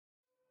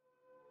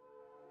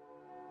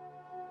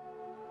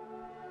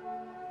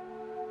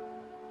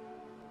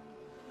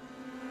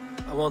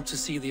I want to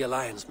see the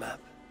Alliance map.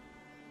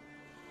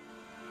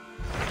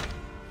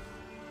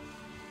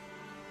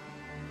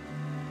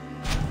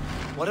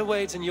 What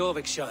awaits in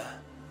Jorvikshire?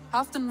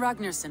 Halfdan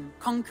Ragnarsson,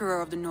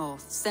 conqueror of the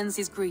North, sends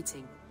his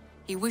greeting.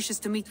 He wishes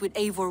to meet with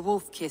Eivor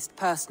Wolf-Kissed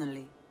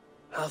personally.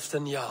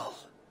 Halfdan Jarl.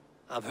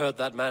 I've heard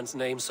that man's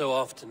name so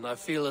often, I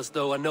feel as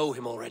though I know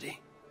him already.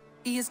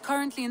 He is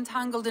currently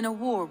entangled in a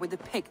war with the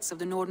Picts of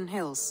the Northern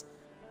Hills.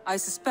 I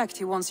suspect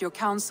he wants your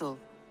counsel,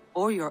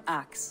 or your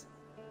axe.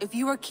 If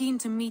you are keen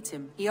to meet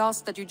him, he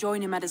asks that you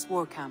join him at his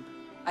war camp.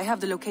 I have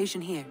the location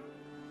here.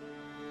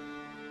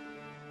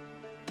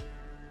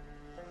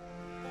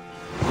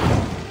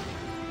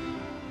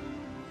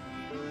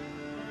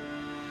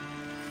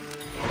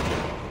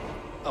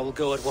 I will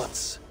go at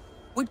once.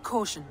 With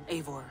caution,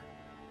 Eivor.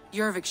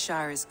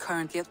 Jorvikshire is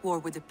currently at war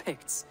with the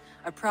Picts,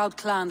 a proud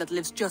clan that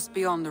lives just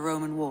beyond the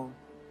Roman wall.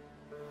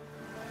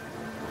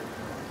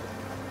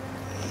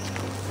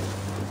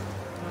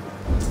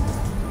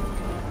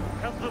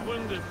 Help the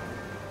wounded,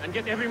 and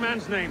get every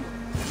man's name.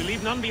 We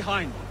leave none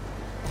behind.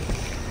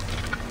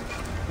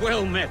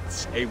 Well met,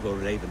 Eivor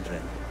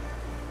Ravenfriend.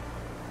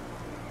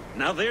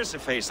 Now there's a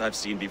face I've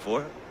seen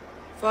before.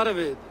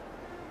 Faravid,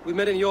 we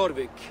met in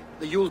Jorvik,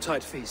 the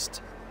Yuletide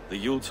feast. The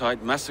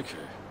Yuletide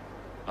massacre.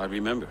 I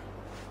remember.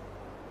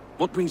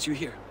 What brings you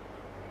here?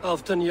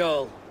 Halfdan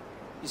Jarl.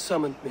 He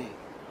summoned me.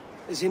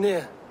 Is he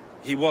near?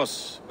 He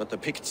was, but the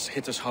Picts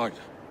hit us hard.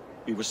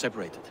 We were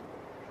separated.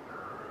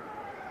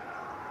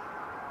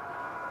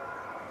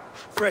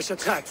 Fresh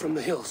attack from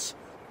the hills.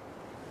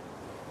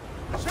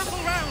 Circle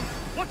round!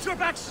 Watch your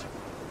backs!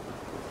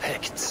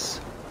 Picts.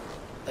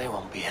 They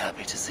won't be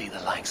happy to see the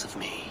likes of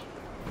me.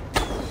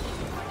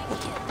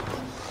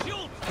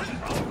 You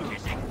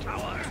pissing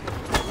coward!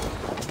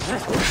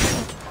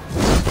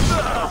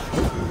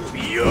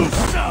 You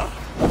suck!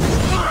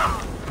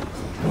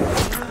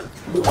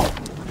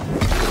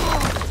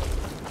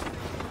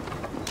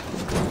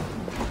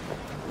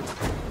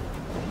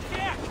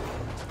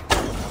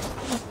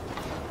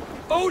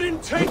 Odin,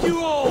 take you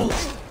all!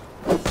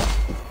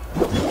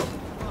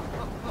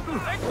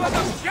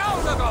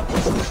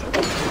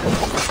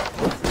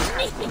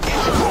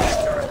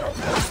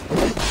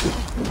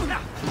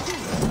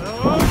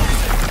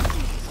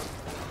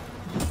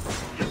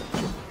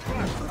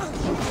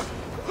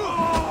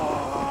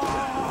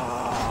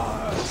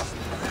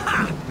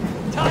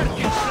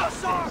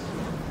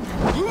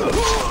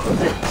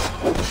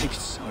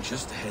 Picts are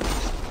just ahead.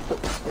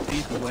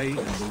 Lead the way and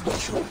we'll be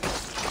sure.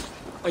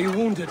 Are you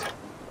wounded?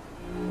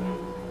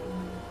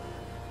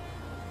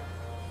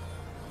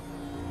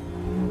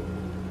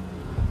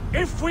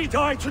 If we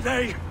die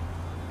today,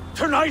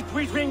 tonight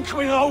we drink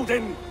with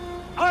Odin.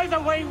 Either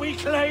way we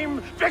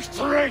claim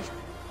victory!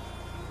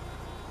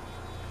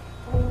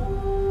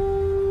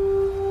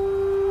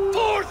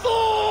 For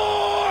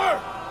Thor!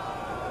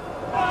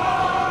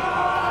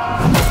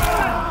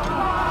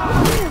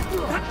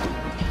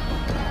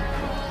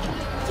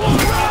 For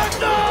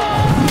Ragnar!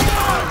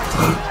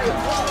 For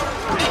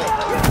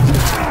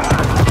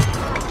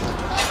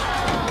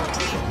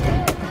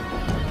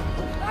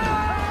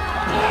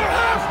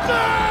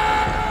Halfdan!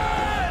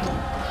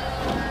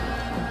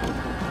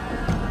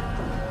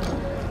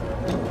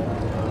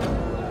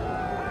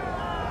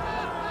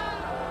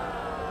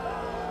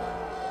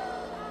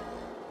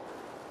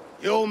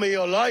 You owe me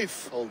your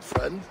life, old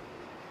friend.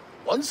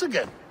 Once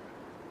again.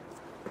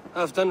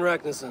 Halfdan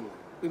Ragnarsson.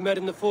 We met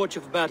in the Forge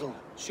of Battle.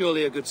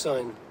 Surely a good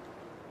sign.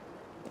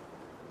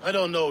 I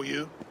don't know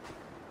you.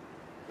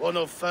 One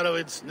of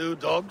Faroid's new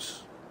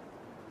dogs?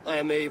 I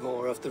am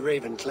Eivor of the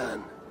Raven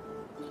clan.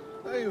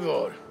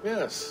 Eivor,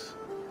 yes.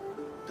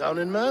 Down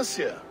in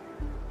Mercia.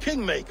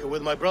 Kingmaker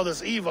with my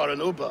brothers Eivor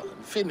and Ubba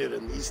and Finnr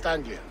in East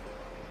Anglia.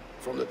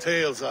 From the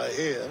tales I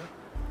hear,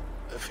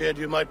 I feared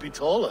you might be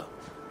taller.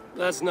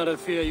 That's not a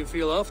fear you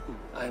feel often,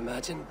 I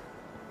imagine.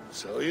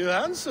 So you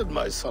answered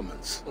my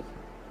summons.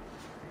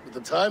 But the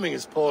timing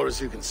is poor,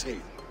 as you can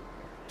see.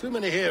 Too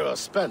many here are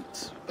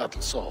spent,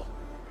 battle-sore,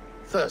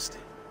 thirsty.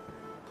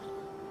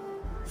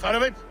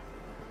 Faroid,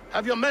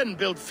 have your men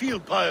build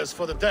field pyres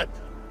for the dead.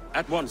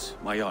 At once,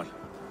 my Jarl.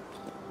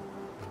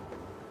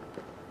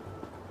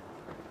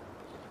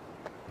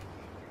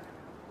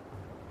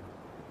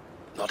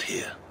 Not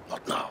here,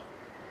 not now.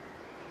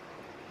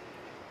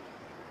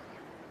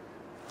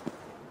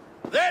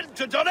 Then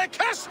to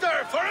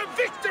Doncaster for a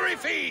victory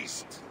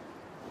feast!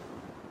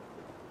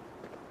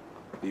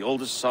 The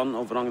oldest son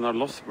of Ragnar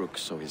Lothbrok,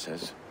 so he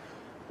says.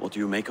 What do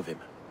you make of him?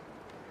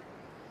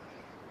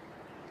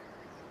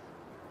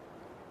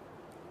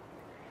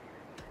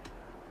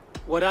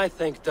 What I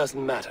think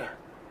doesn't matter.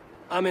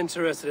 I'm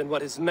interested in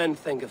what his men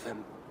think of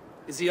him.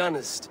 Is he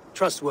honest,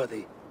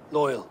 trustworthy,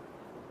 loyal?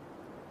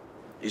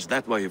 Is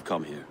that why you've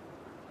come here?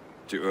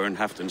 To earn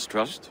Halfdan's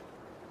trust?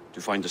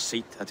 To find a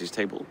seat at his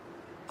table?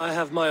 I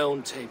have my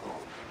own table.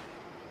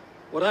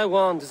 What I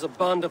want is a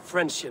bond of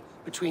friendship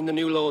between the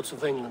new lords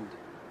of England.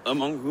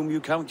 Among whom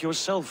you count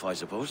yourself, I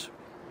suppose?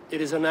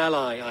 It is an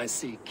ally I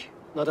seek,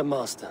 not a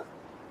master.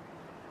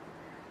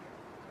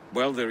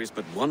 Well, there is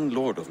but one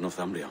lord of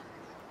Northumbria.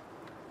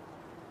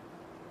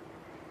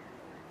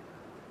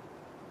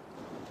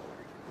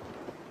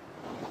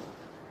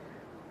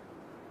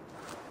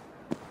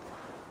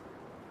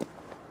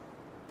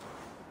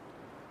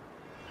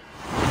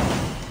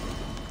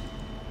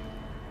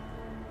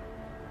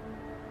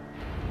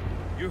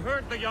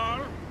 heard the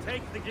Jarl.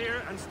 Take the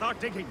gear and start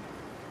digging.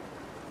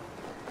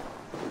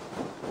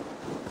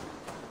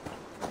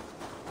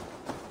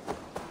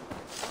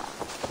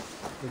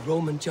 The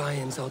Roman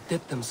giants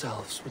outdid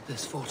themselves with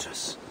this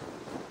fortress.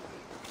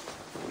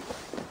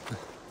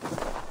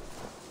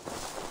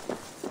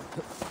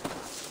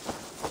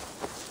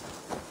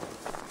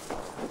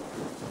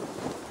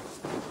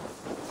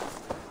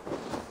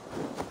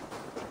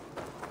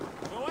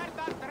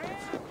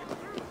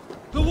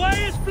 The way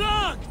is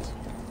blocked!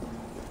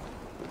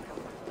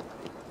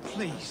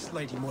 Please,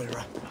 Lady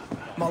Moira.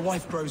 My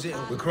wife grows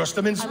ill. We'll crush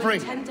them in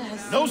spring.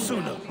 No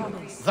sooner.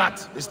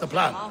 That is the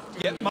plan.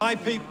 Yet my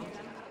people...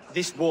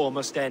 This war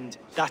must end.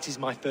 That is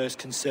my first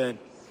concern.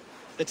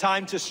 The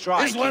time to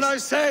strike Is when I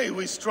say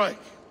we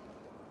strike.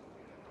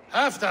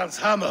 Halfdan's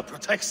hammer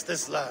protects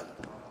this land.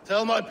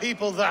 Tell my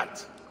people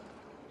that,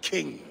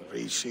 King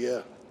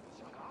Rishia.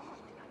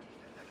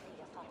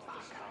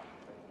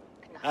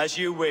 As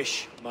you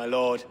wish, my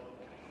lord.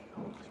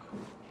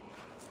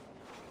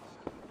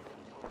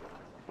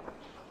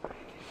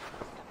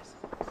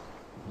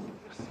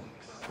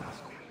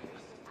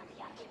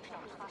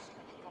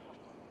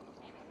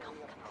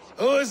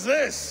 Who is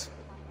this?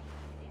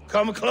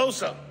 Come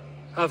closer.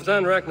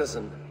 Halfdan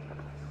Ragnarsson.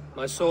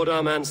 My sword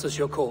arm answers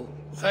your call.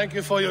 Thank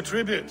you for your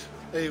tribute,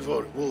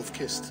 Eivor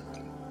Wolf-Kissed.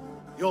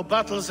 Your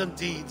battles and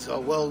deeds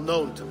are well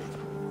known to me.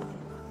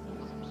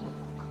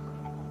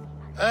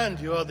 And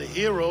you are the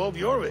hero of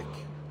Jorvik.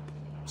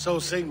 So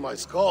sing my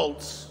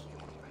skalds.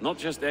 Not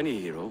just any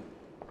hero.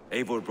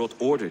 Eivor brought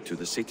order to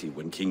the city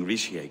when King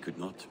Rishie could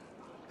not.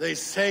 They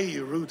say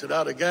you rooted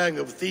out a gang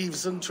of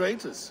thieves and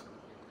traitors.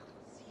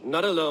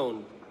 Not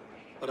alone,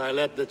 but I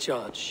led the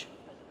charge.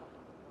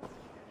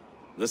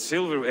 The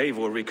silver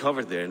Eivor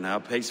recovered there now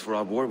pays for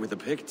our war with the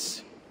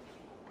Picts.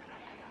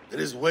 It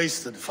is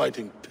wasted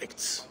fighting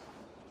Picts.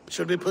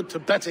 Should be put to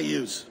better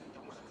use.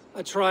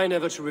 I try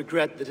never to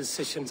regret the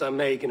decisions I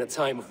make in a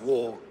time of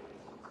war.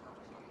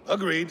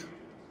 Agreed.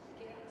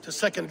 To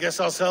second-guess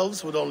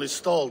ourselves would only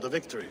stall the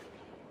victory.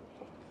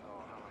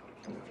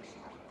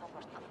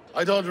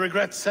 I don't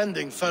regret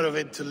sending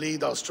Faravid to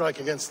lead our strike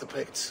against the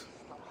Picts,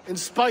 in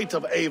spite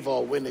of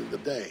Eivor winning the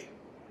day.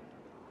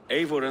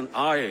 Eivor and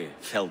I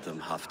felled them,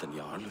 Halfdan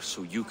Jarl,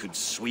 so you could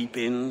sweep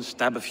in,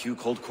 stab a few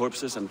cold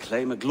corpses, and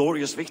claim a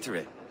glorious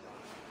victory.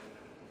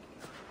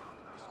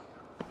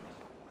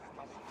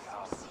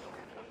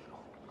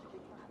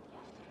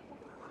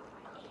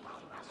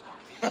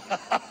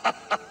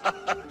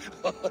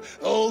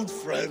 Old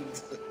friend,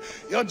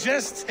 your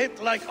jests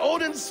hit like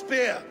Odin's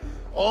spear,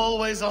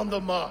 always on the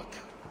mark.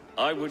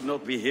 I would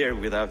not be here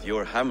without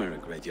your hammer,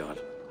 Great Jarl.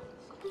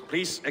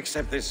 Please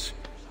accept this,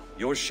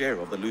 your share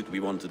of the loot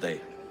we won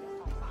today.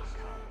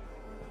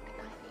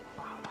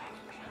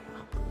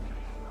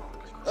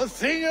 A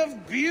thing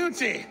of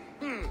beauty.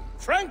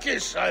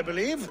 Frankish, I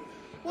believe.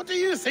 What do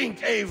you think,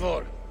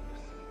 Eivor?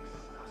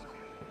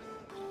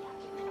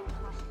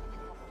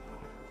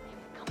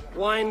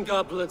 Wine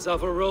goblets are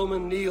for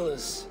Roman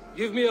kneelers.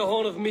 Give me a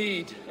horn of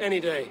mead, any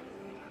day.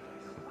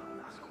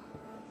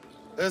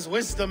 There's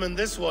wisdom in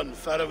this one,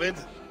 Faravid.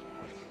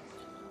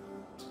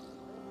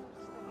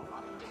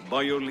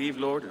 By your leave,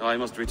 Lord, I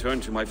must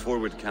return to my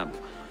forward camp.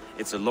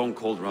 It's a long,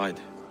 cold ride.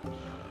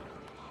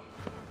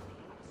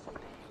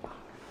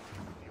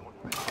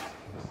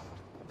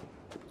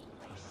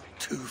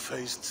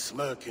 Two-faced,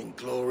 smirking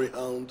glory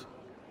hound.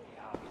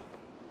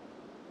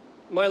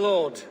 My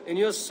lord, in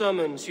your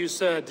summons you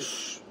said...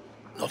 Shh.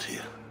 Not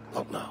here.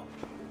 Not now.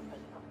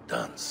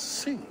 Dance,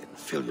 sing, and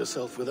fill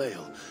yourself with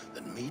ale.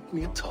 Then meet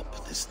me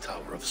atop this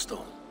tower of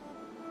stone.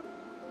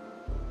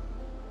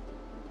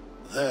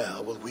 There I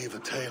will weave a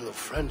tale of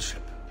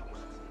friendship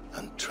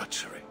and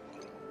treachery.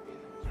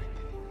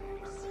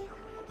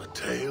 A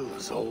tale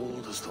as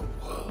old as the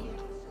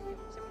world.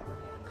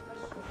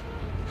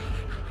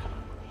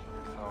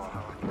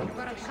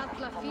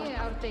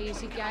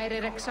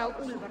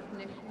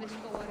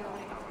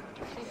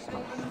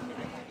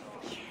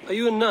 Are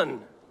you a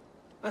nun?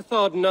 I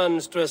thought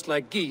nuns dressed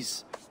like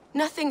geese.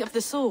 Nothing of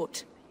the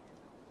sort.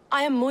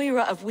 I am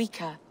Moira of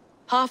Wika,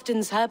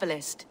 Halfdan's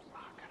herbalist.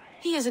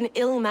 He is an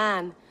ill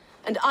man,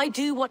 and I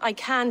do what I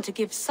can to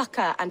give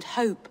succor and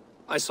hope.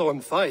 I saw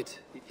him fight.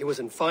 He was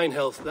in fine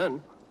health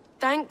then.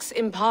 Thanks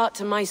in part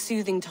to my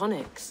soothing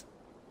tonics.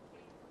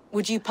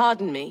 Would you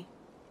pardon me?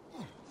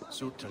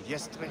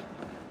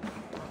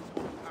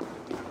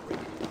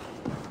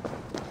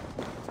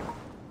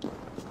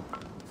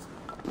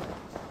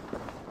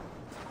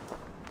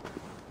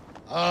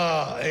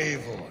 Ah,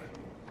 Eivor.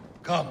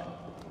 Come,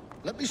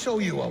 let me show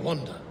you a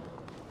wonder.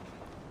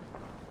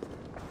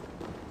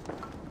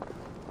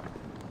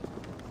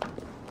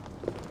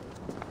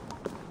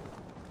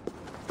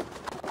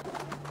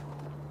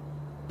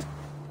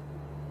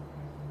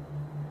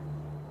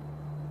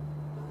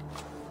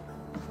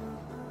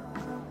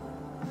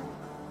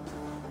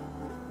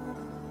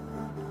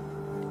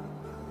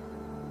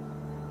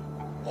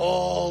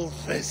 All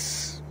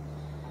this.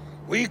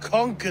 We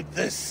conquered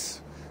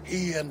this,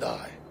 he and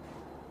I.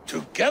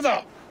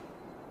 Together!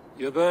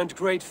 You've earned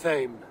great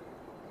fame.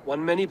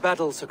 Won many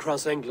battles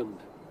across England.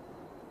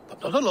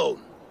 But not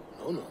alone.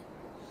 No, no.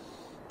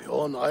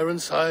 Bjorn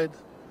Ironside,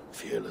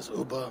 fearless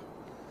Ubba,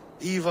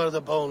 Eivor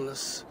the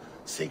Boneless,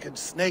 Sigurd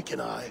Snake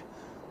and I.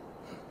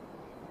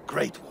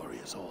 Great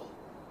warriors all.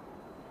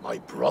 My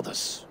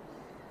brothers.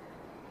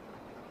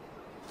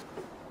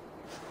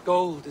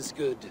 Gold is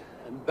good,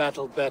 and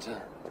battle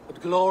better.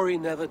 But glory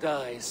never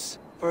dies.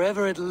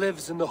 Forever it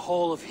lives in the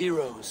Hall of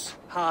Heroes,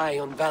 high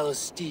on Valor's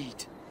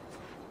steed.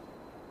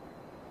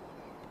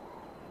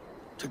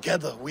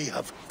 Together we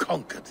have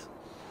conquered.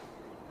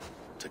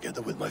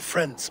 Together with my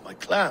friends, my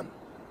clan.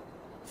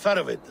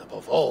 Faravid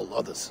above all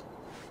others.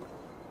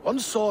 One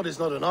sword is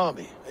not an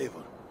army,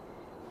 Eivor.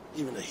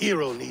 Even a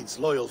hero needs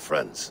loyal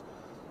friends.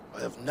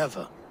 I have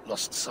never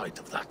lost sight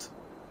of that.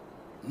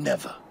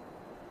 Never.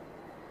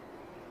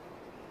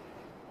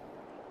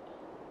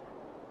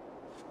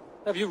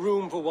 Have you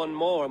room for one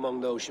more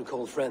among those you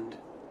call friend?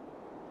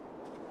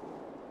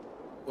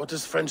 What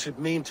does friendship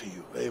mean to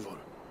you, Eivor?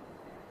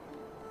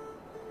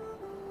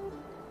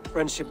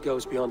 Friendship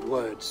goes beyond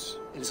words.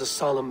 It is a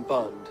solemn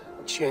bond,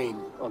 a chain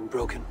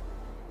unbroken.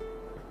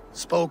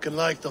 Spoken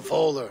like the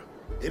Fowler,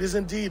 it is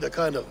indeed a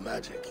kind of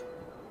magic.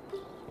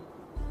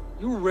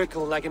 You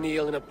wrinkle like an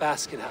eel in a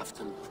basket,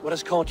 Halfdan. What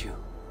has caught you?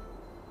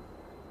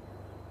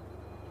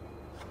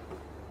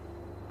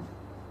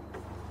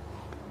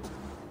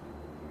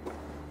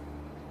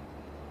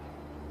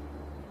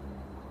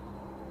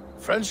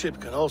 Friendship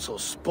can also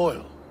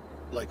spoil,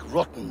 like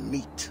rotten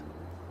meat.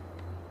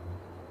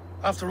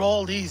 After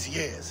all these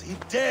years, he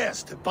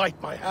dares to bite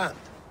my hand.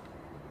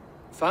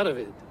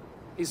 Faravid.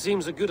 He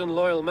seems a good and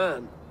loyal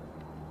man.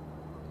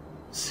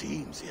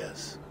 Seems,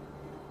 yes.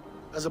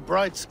 As a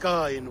bright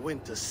sky in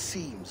winter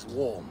seems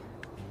warm.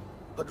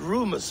 But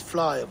rumors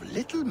fly of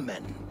little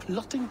men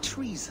plotting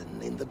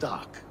treason in the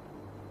dark.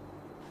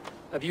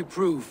 Have you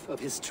proof of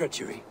his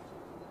treachery?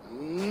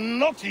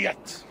 Not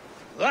yet.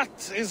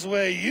 That is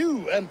where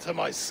you enter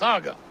my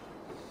saga.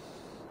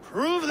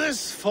 Prove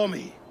this for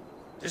me.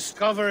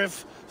 Discover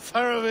if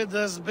Faravid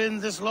has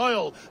been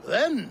disloyal.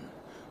 Then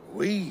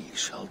we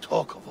shall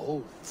talk of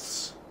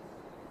oaths.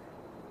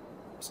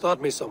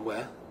 Start me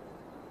somewhere.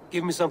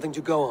 Give me something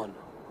to go on.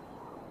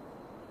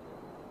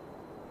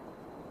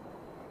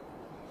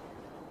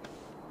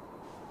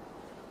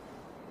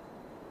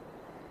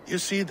 You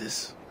see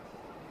this?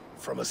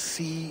 From a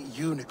sea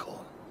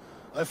unicorn.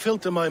 I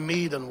filter my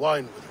mead and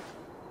wine with it.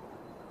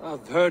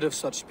 I've heard of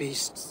such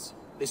beasts.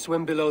 They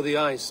swim below the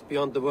ice,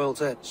 beyond the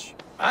world's edge.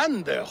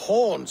 And their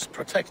horns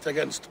protect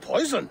against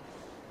poison.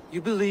 You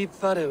believe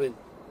Faravid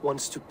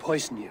wants to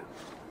poison you?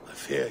 I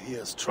fear he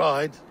has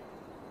tried.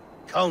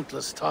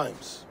 Countless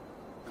times.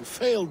 And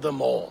failed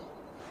them all.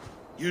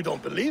 You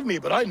don't believe me,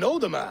 but I know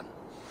the man.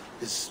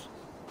 His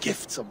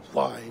gifts of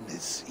wine,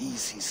 his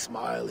easy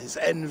smile, his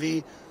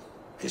envy,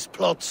 his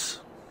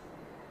plots.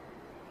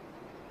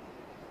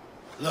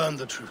 Learn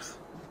the truth.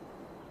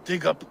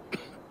 Dig up...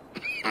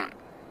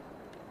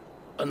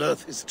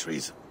 unearth his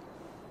treason.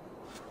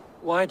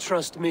 Why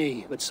trust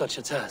me with such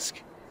a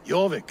task?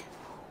 Jorvik,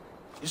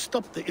 you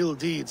stopped the ill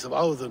deeds of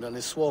Odin and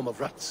his swarm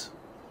of rats.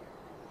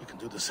 You can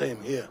do the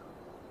same here.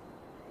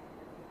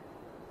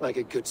 Like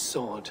a good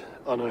sword,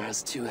 honor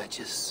has two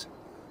edges.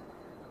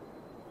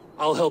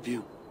 I'll help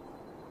you.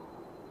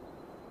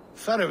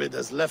 Faravid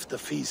has left the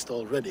feast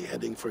already,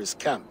 heading for his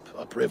camp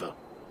upriver.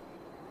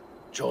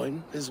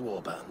 Join his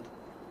warband,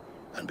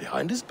 and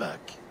behind his back,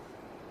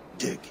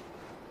 dig.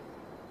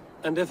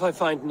 And if I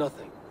find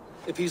nothing?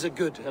 If he's a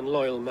good and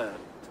loyal man?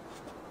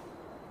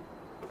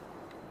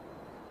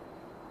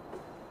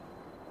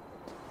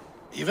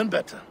 Even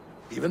better.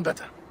 Even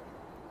better.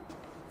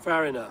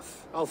 Fair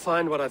enough. I'll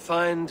find what I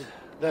find,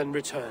 then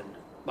return,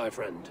 my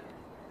friend.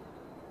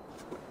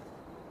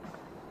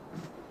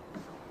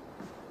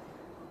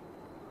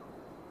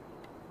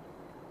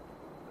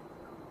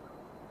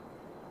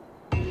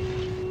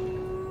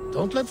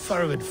 Don't let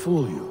Faravid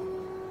fool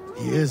you.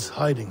 He is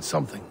hiding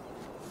something.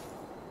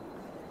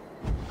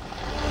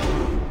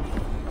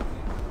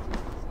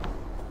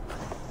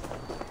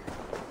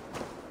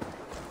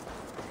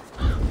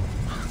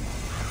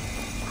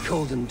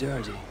 Cold and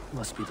dirty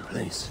must be the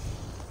place.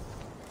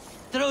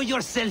 Throw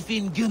yourself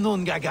in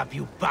Gunungagap,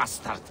 you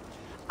bastard!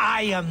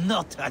 I am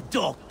not a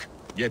dog!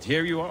 Yet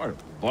here you are,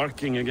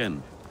 barking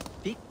again.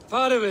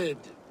 Faravid!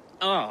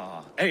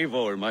 Ah,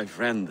 Eivor, my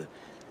friend.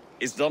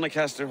 Is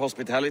Doncaster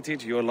hospitality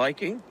to your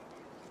liking?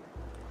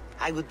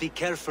 I would be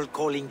careful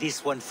calling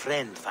this one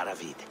friend,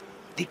 Faravid.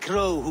 The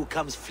crow who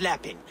comes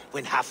flapping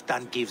when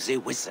Halfdan gives a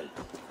whistle.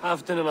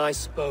 Halfdan and I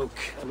spoke,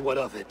 and what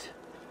of it?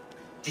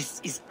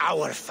 This is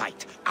our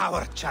fight,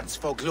 our chance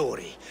for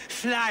glory.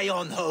 Fly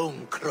on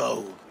home,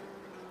 crow.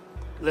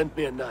 Lend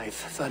me a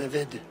knife,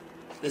 Faravid.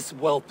 This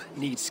whelp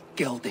needs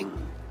gelding.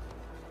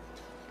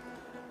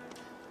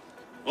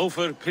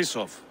 Ofer, piss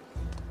off.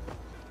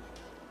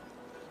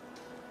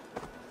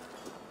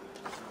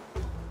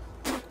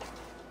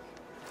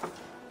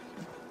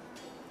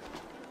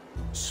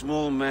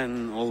 Small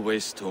men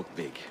always talk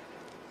big.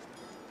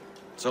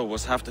 So,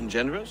 was Halfdan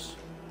generous?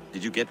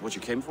 Did you get what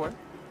you came for?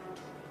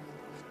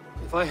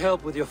 If I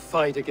help with your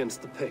fight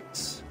against the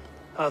Picts,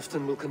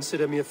 Halfdan will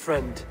consider me a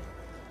friend.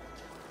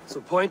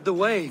 So point the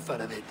way,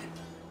 Faravid.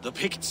 The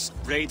Picts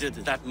raided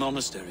that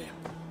monastery.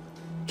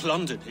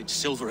 Plundered its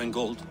silver and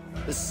gold.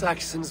 The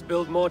Saxons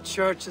build more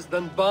churches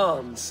than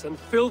barns, and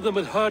fill them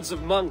with herds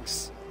of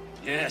monks.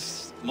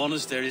 Yes,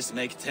 monasteries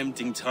make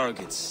tempting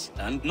targets.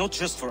 And not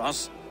just for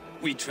us.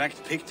 We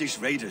tracked Pictish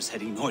raiders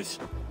heading north.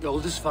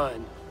 Gold is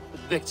fine, but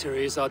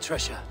victory is our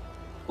treasure.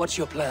 What's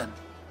your plan?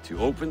 To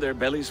open their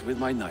bellies with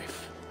my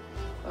knife.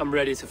 I'm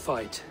ready to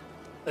fight.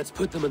 Let's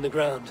put them in the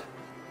ground.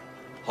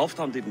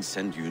 Halfdan didn't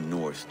send you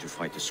north to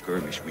fight a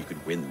skirmish we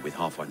could win with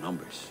half our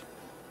numbers.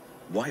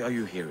 Why are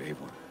you here,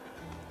 Eivor?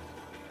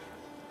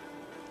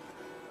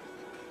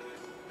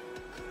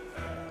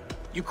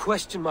 You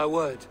question my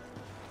word.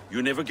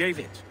 You never gave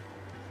it.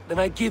 Then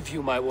I give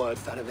you my word,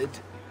 Faravid.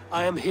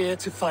 I am here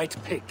to fight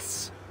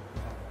Picts.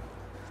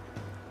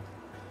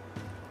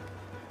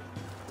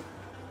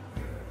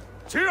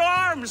 To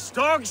arms,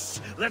 dogs!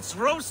 Let's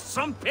roast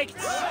some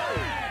Picts!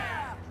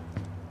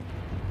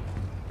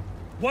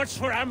 Watch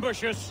for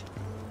ambushes!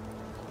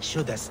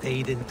 Should have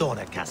stayed in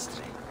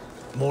Doncaster.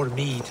 More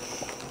mead,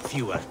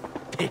 fewer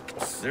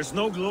Picts. There's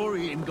no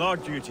glory in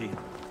guard duty.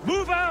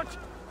 Move out!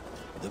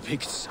 The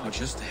Picts are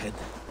just ahead.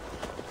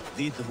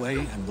 Lead the way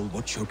and we'll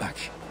watch your back.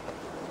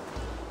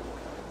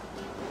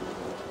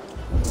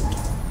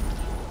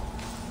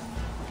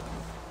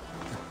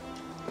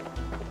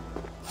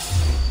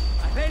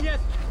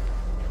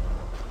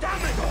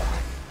 Damn it all!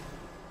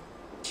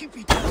 Keep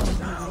it down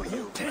now,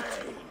 you tit!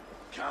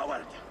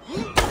 Coward!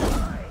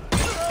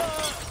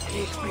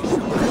 Ich mich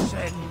so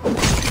essen!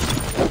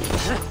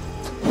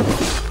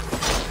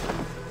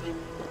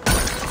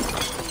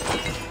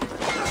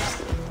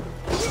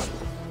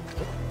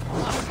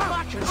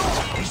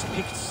 These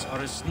Picts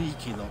are a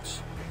sneaky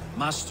lot.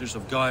 Masters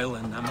of guile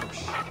and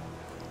ambush.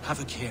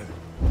 Have a care.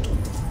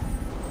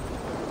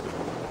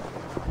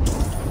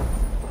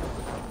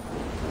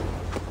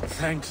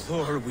 Thank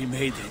Thor we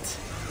made it.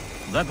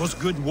 That was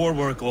good war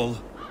work, all.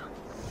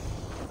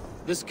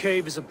 This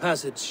cave is a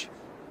passage.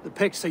 The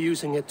Picts are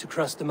using it to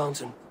cross the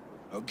mountain.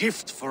 A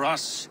gift for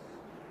us.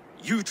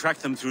 You track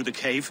them through the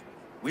cave.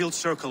 We'll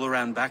circle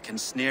around back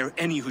and snare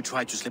any who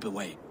try to slip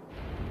away.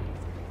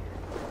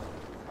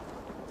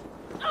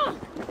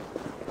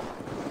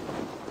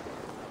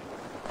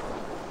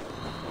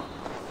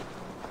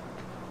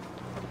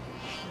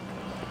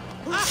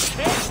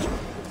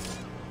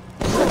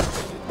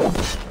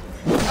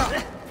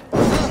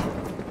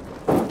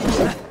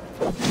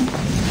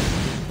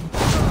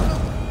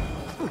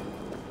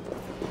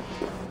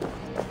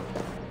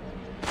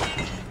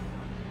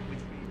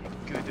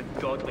 Good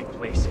and godly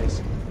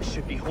places.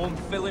 Should be home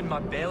filling my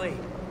belly.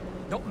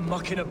 Not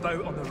mucking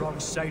about on the wrong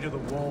side of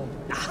the wall.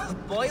 Ah,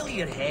 boil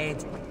your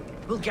head.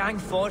 We'll gang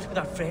forth with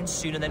our friends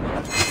soon and then...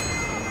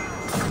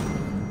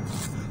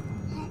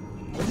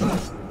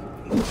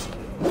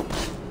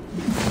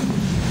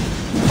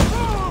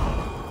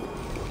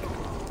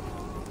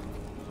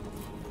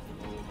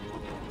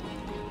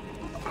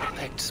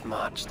 Picts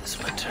march this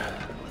winter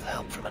with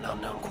help from an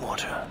unknown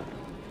quarter.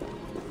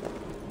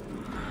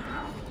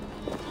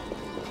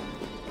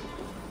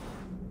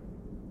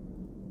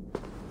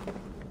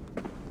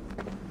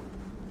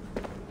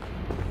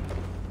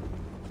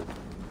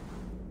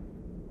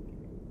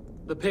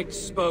 The Picts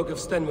spoke of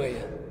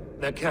Stenway,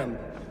 their camp.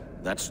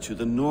 That's to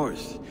the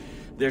north.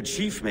 Their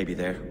chief may be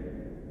there.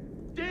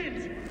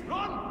 Danes,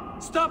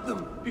 run! Stop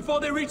them before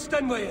they reach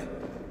Stenway!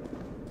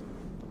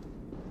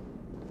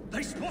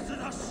 They spotted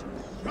us!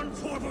 Run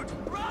forward!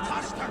 Run!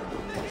 Faster!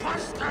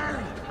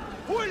 Faster!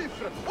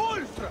 Ulfra!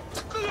 Ulfra!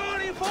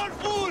 Glory for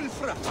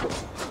Ulfra!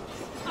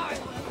 I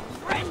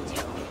will rend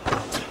you!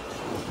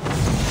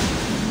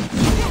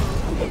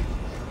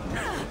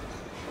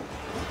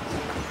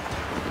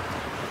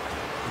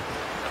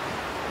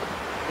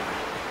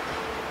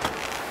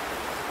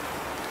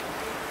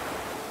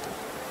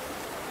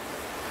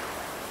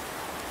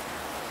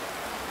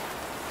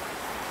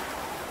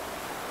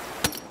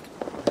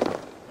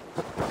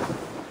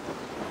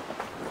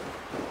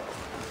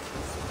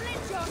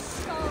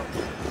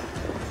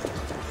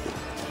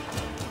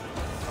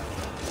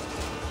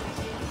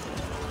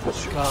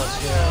 Scars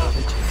here are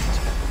vigilant.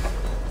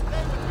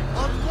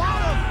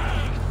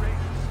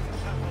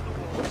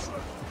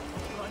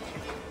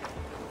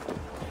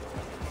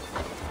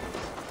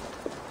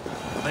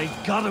 They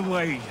got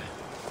away.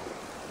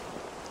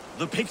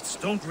 The Picts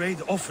don't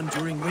raid often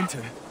during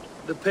winter.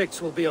 The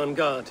Picts will be on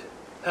guard.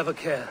 Have a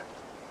care.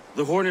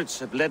 The Hornets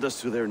have led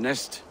us to their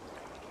nest.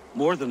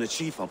 More than a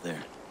chief up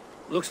there.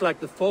 Looks like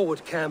the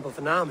forward camp of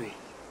an army.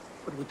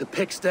 But would the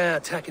Picts dare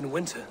attack in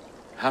winter?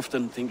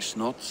 Halfdan thinks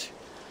not.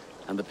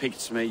 And the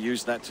Picts may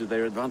use that to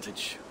their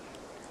advantage.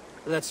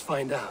 Let's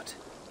find out.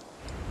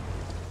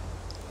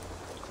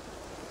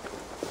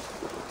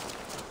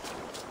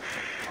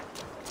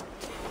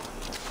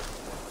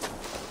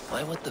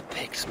 Why would the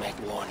Picts make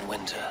war in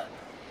winter?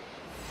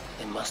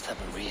 They must have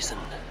a reason,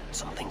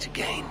 something to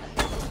gain.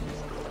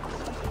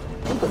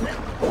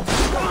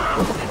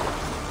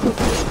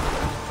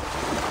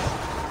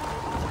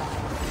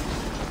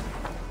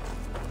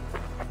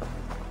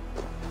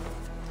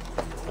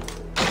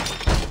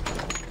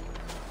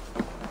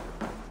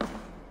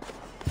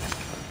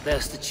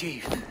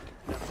 chief.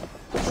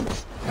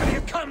 Have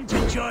you come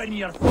to join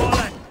your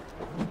fallen?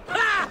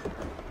 Ha!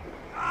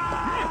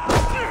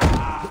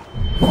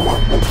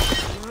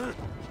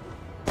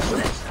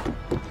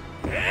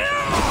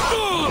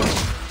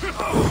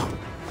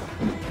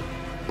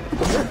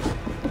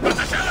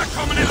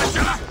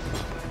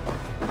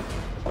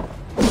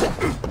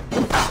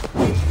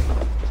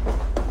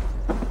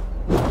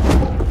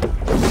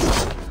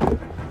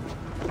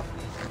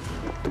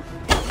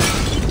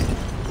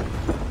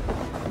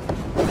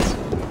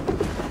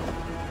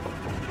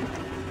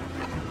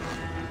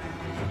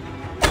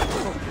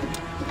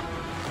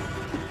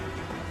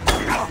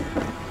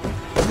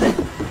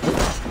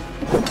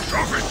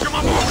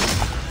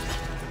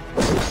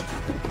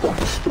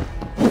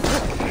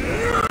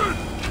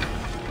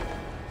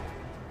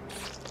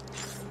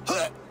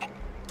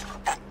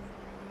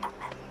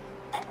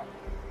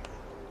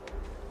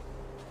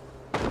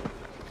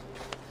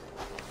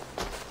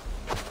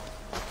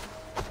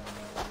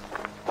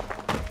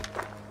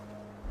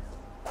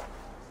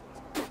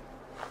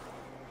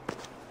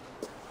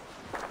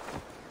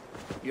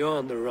 You're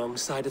on the wrong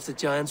side of the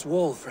giant's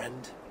wall,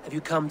 friend. Have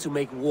you come to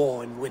make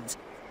war in winter?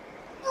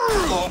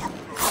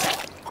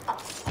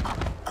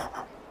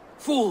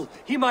 Fool!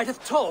 He might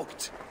have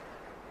talked!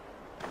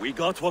 We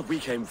got what we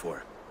came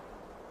for.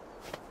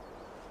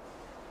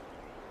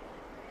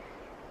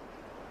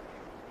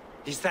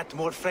 Is that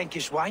more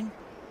Frankish wine?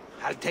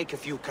 I'll take a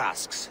few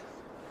casks.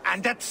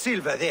 And that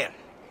silver there.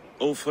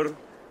 Ulfr,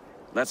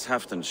 that's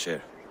Halfdan's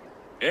share.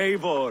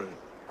 Eivor,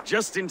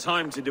 just in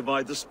time to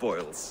divide the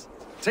spoils.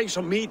 Take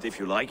some meat if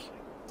you like.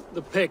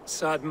 The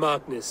Picts are at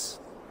Magnus.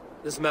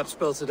 This map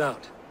spells it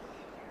out.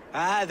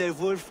 Ah, the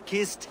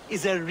wolf-kissed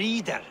is a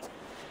reader.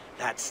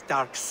 That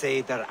stark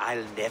satyr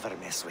I'll never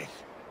mess with.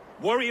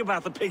 Worry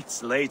about the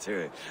Picts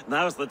later.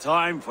 Now's the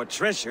time for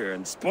treasure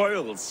and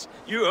spoils.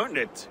 You earned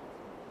it.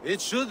 It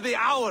should be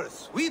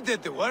ours. We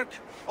did the work.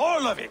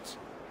 All of it.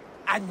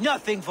 And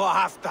nothing for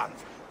Halfdan,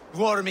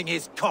 warming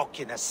his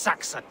cock in a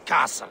Saxon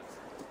castle.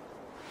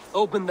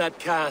 Open that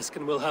cask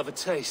and we'll have a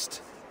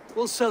taste.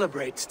 We'll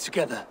celebrate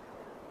together.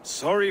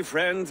 Sorry,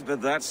 friend,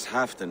 but that's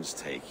Halfdan's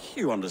take.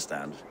 You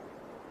understand.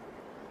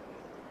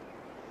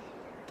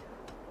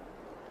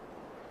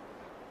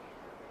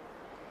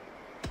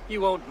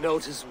 You won't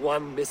notice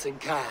one missing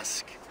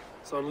cask.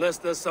 So unless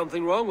there's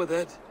something wrong with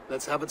it,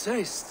 let's have a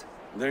taste.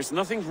 There's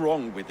nothing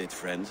wrong with it,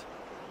 friend.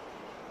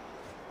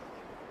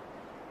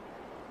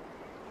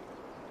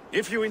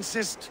 If you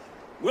insist,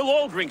 we'll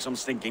all drink some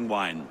stinking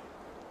wine.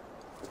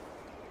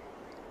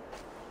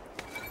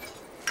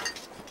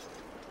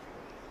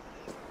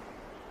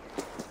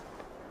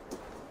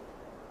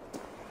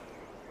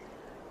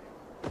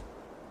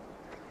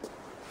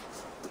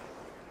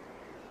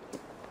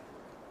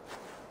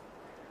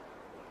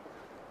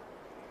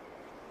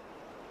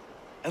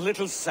 A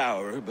little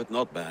sour, but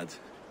not bad.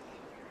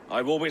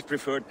 I've always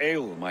preferred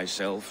ale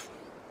myself,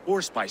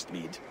 or spiced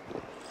mead.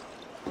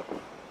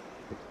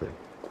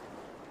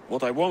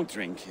 What I won't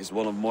drink is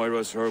one of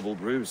Moira's herbal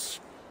brews.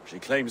 She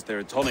claims they're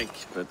a tonic,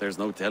 but there's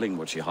no telling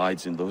what she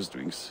hides in those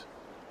drinks.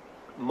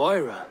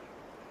 Moira?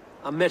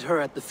 I met her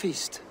at the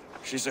feast.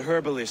 She's a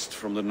herbalist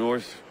from the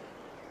north,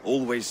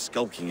 always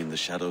skulking in the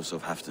shadows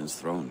of Halfdan's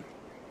throne.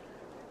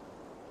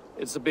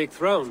 It's a big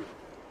throne.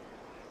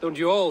 Don't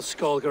you all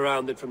skulk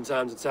around it from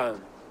time to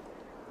time?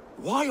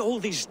 Why all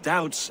these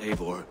doubts,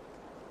 Eivor?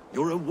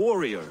 You're a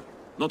warrior,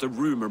 not a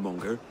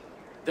rumor-monger.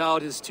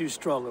 Doubt is too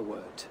strong a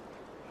word.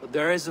 But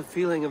there is a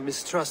feeling of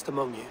mistrust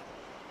among you.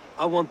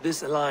 I want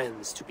this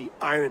alliance to be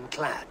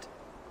ironclad.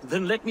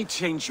 Then let me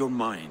change your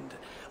mind.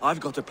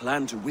 I've got a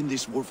plan to win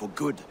this war for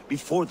good,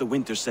 before the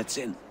winter sets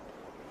in.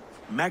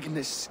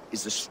 Magnus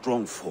is a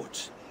strong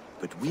fort,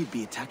 but we'll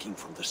be attacking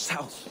from the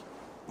south.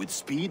 With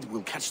speed,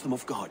 we'll catch them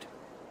off guard.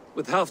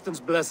 With Halfdan's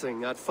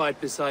blessing, I'd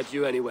fight beside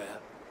you anywhere.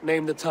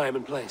 Name the time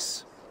and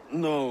place.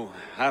 No,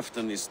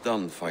 Halfdan is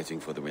done fighting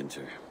for the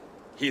winter.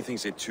 He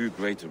thinks it too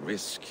great a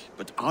risk,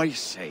 but I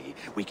say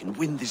we can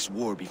win this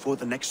war before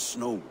the next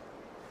snow.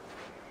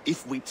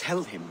 If we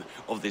tell him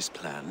of this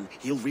plan,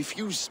 he'll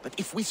refuse, but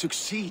if we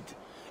succeed,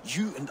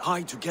 you and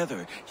I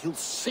together, he'll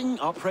sing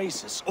our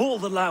praises all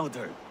the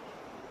louder.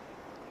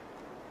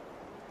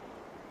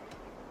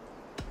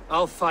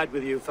 I'll fight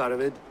with you,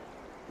 Faravid,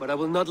 but I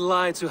will not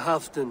lie to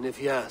Halfdan if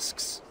he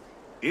asks.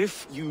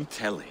 If you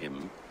tell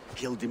him,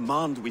 he'll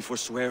demand we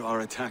forswear our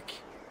attack.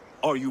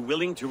 Are you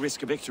willing to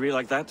risk a victory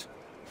like that?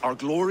 Our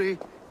glory?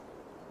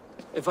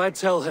 If I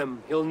tell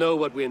him, he'll know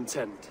what we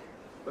intend.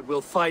 But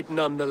we'll fight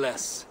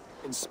nonetheless,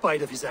 in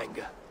spite of his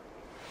anger.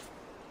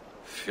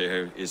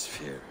 Fair is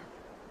fair.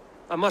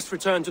 I must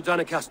return to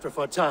Doncaster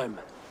for a time,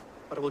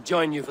 but I will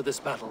join you for this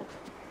battle.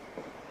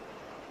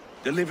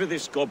 Deliver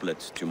this goblet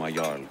to my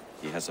Jarl.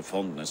 He has a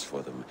fondness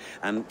for them.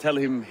 And tell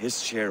him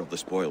his share of the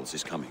spoils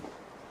is coming.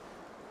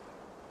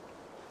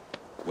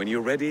 When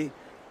you're ready,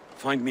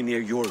 find me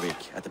near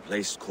Jorvik at a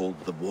place called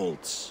the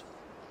Waltz.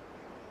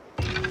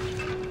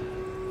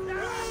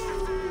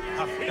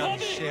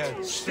 Halfdan's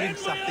share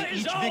shrinks after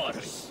each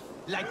victory.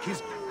 Like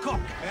his cock,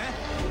 eh?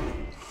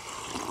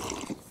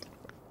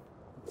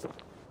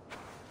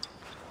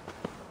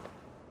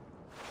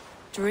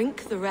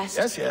 Drink the rest.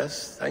 Yes,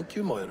 yes. Thank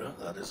you, Moira.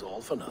 That is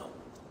all for now.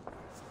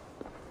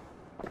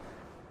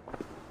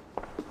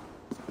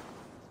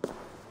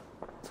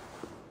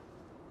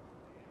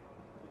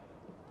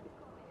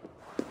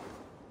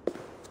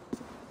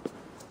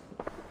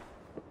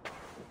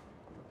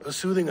 Her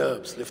soothing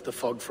herbs lift the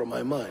fog from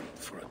my mind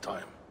for a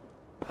time.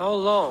 How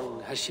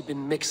long has she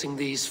been mixing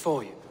these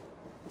for you?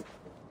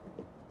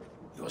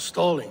 You're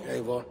stalling,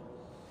 Eivor.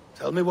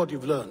 Tell me what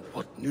you've learned.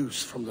 What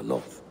news from the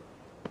north?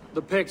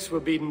 The Picts were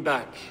beaten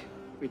back.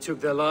 We took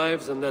their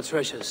lives and their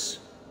treasures.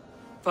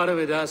 Father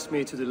had asked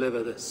me to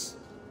deliver this.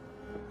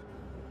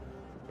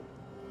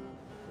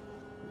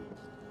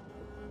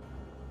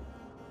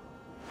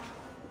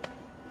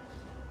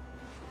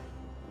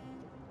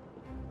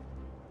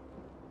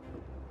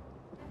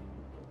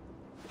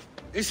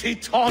 Is he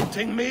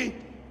taunting me?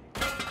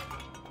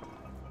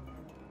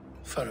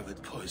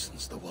 Faravid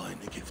poisons the wine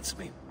he gifts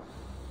me.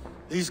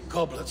 These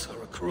goblets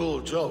are a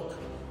cruel joke.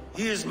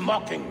 He is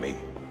mocking me.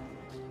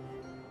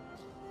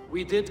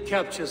 We did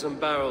capture some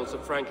barrels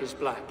of Frankish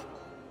black.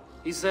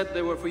 He said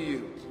they were for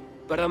you,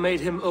 but I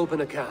made him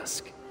open a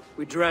cask.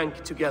 We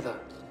drank together.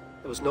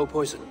 There was no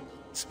poison.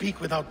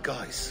 Speak without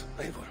guise,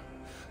 Eivor.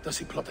 Does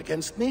he plot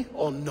against me,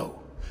 or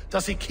no?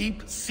 Does he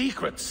keep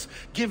secrets?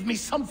 Give me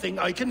something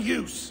I can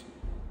use.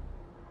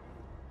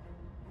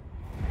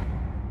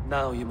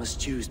 Now you must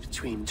choose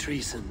between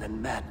treason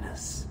and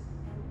madness.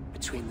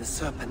 Between the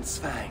serpent's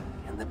fang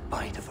and the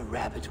bite of a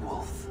rabid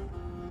wolf.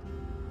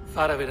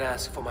 Faravid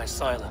asked for my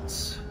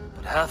silence,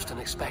 but Halfdan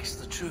expects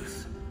the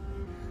truth.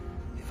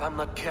 If I'm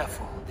not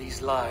careful,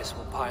 these lies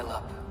will pile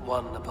up,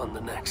 one upon the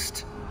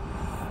next.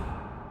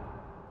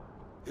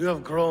 You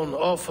have grown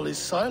awfully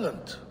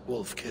silent,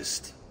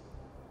 Wolf-Kissed.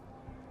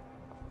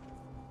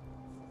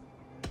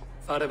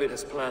 Faravid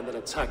has planned an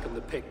attack on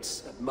the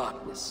Picts at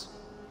Magnus.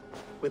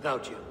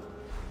 Without you.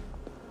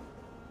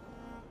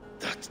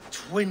 That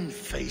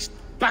twin-faced,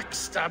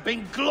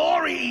 backstabbing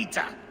glory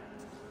eater!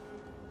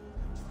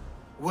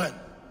 When?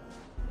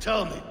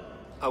 Tell me.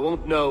 I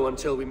won't know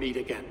until we meet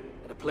again,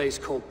 at a place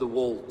called the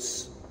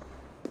Walls.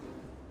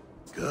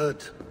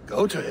 Good.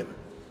 Go to him.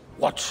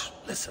 Watch,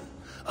 listen.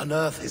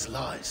 Unearth his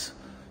lies.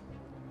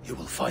 You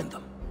will find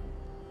them.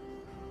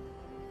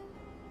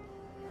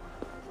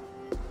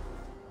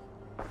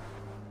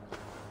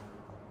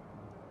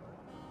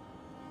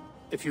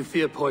 If you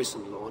fear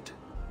poison, Lord,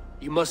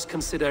 you must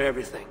consider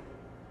everything.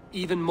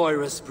 Even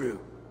Moira's brew.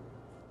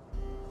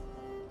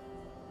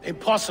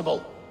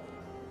 Impossible.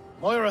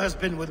 Moira has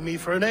been with me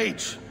for an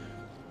age.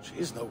 She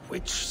is no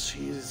witch.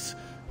 She is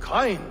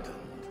kind and...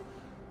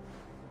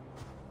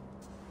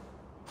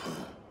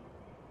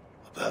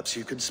 Perhaps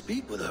you could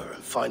speak with her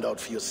and find out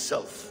for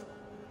yourself.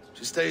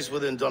 She stays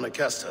within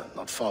Doncaster,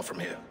 not far from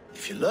here.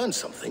 If you learn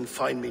something,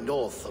 find me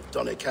north of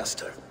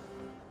Doncaster.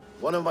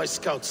 One of my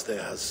scouts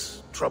there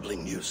has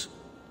troubling news.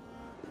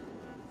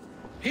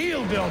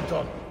 Heal,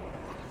 Bjorn.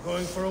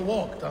 Going for a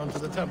walk down to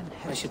the temple.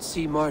 I should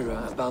see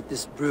Moira about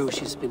this brew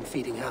she's been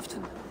feeding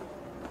Halfdan.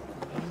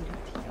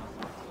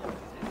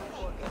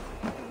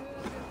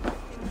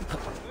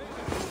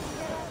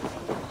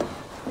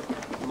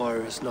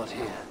 Moira's not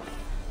here.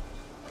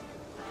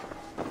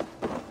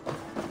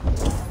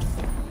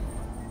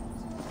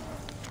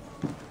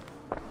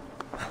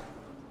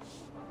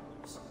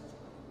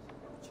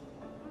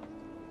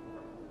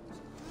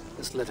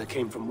 This letter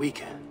came from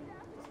Wika.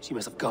 She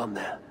must have gone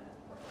there.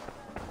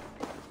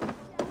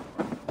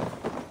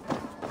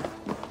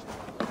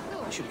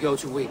 I should go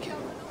to Wika.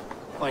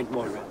 Find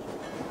Moira.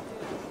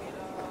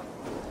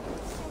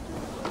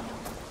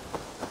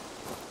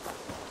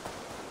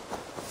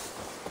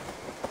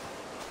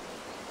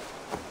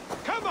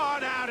 Come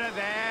on out of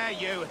there,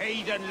 you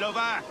heathen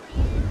lover!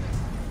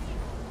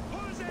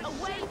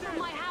 Away from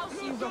my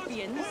house, you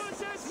ruffians!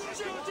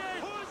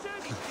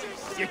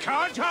 You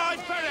can't hide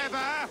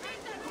forever!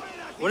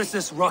 What is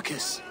this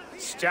ruckus?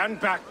 Stand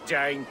back,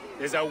 Dane.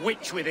 There's a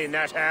witch within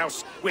that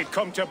house. We've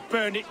come to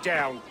burn it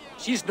down.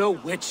 She's no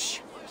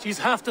witch. She's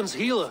Halfdan's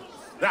healer.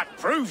 That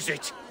proves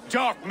it.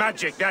 Dark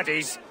magic, that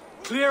is.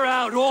 Clear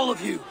out, all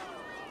of you,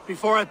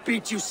 before I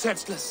beat you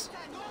senseless.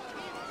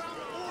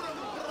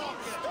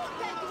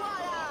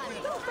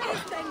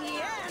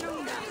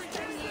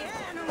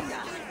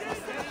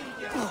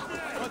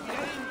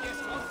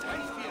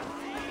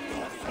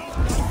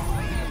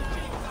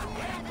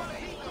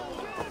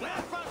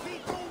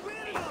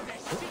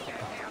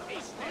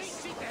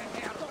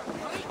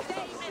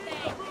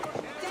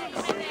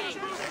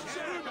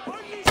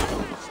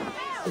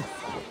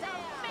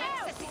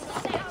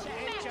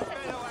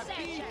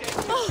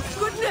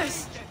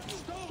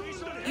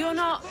 You're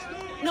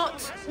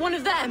not one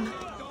of them.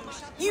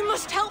 You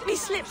must help me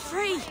slip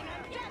free.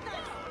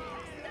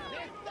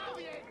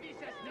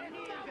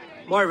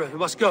 Moira, we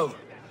must go,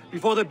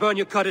 before they burn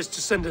your cutters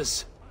to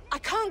cinders. I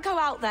can't go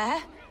out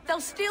there.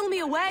 They'll steal me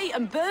away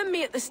and burn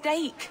me at the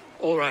stake.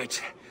 All right.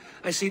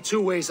 I see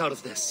two ways out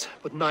of this,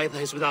 but neither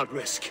is without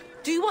risk.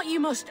 Do what you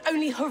must,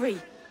 only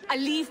hurry. I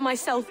leave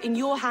myself in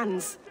your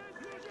hands.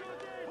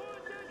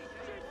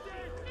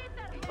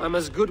 I'm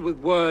as good with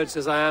words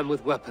as I am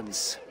with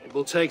weapons. It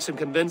will take some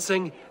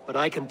convincing, but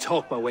I can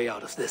talk my way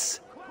out of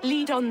this.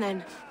 Lead on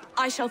then.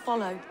 I shall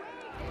follow.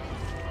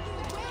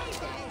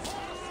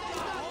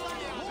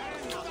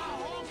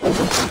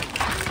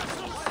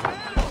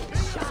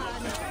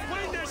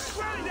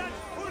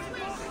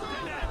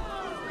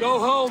 Go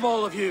home,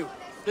 all of you.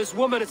 This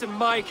woman is in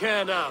my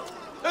care now.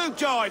 Who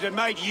died and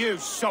made you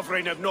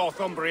sovereign of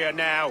Northumbria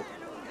now?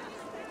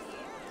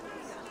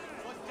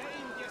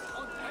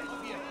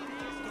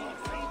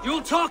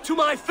 You'll talk to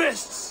my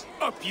fists!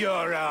 Up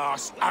your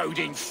ass,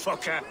 Odin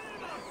fucker!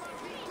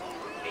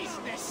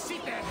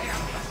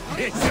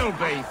 It'll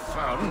be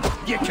fun.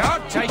 You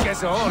can't take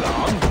us all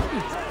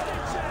on.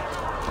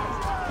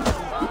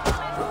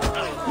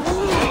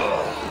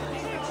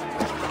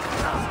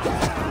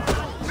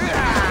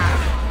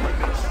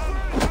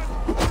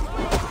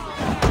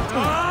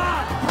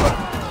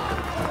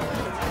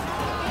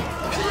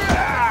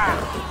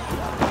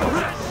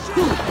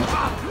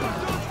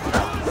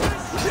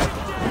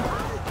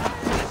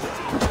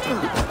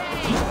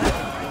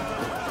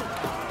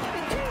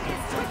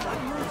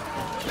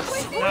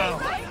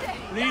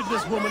 Leave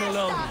this woman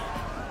alone.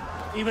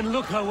 Even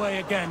look her way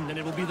again, and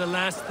it will be the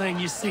last thing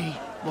you see.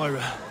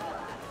 Moira,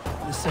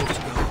 it is safe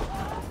to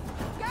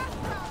go.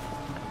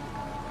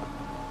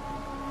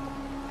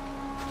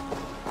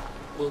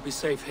 We'll be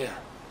safe here.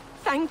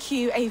 Thank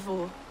you,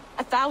 Eivor.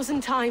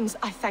 1,000 times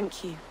I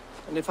thank you.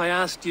 And if I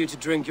asked you to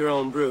drink your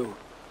own brew?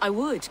 I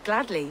would,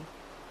 gladly.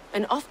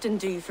 And often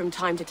do from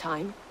time to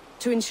time,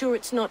 to ensure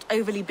it's not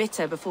overly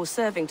bitter before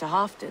serving to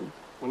Halfdan.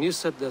 When you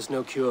said there's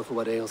no cure for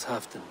what ails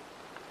Halfdan,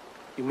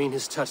 you mean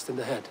he's touched in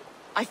the head?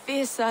 I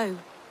fear so.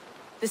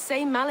 The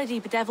same malady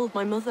bedeviled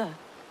my mother.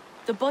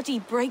 The body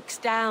breaks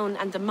down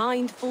and the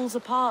mind falls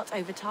apart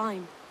over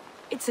time.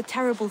 It's a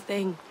terrible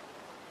thing.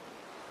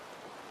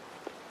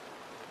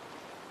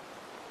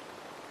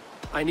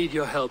 I need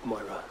your help,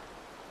 Moira.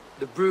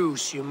 The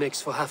brews you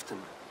mix for Halfdan,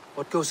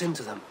 what goes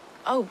into them?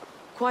 Oh,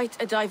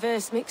 quite a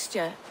diverse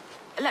mixture.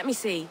 Let me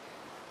see.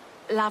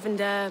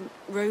 Lavender,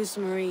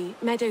 rosemary,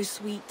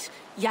 meadowsweet,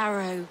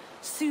 yarrow,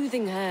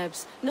 soothing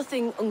herbs,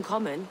 nothing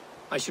uncommon.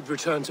 I should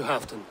return to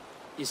Halfdan.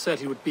 He said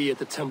he would be at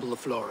the Temple of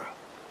Flora.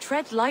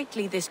 Tread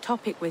lightly this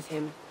topic with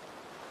him,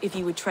 if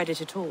you would tread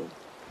it at all.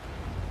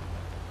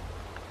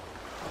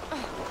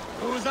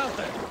 Who was out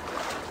there?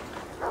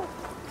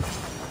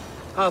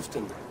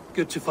 Halfdan,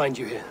 good to find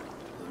you here.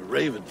 The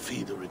Raven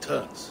feeder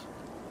returns.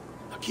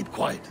 Now keep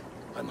quiet.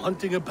 I'm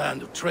hunting a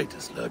band of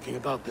traitors lurking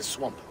about this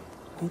swamp.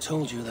 Who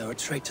told you there were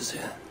traitors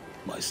here?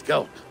 My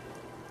scout.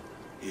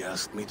 He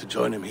asked me to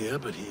join him here,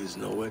 but he is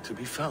nowhere to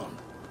be found.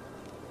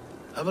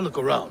 Have a look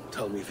around.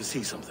 Tell me if you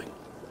see something.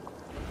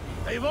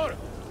 Eivor!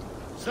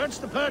 Search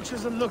the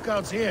perches and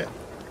lookouts here.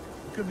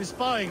 You could be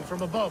spying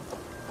from above.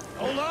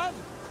 Olaf!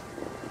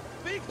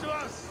 Speak to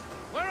us!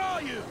 Where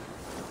are you?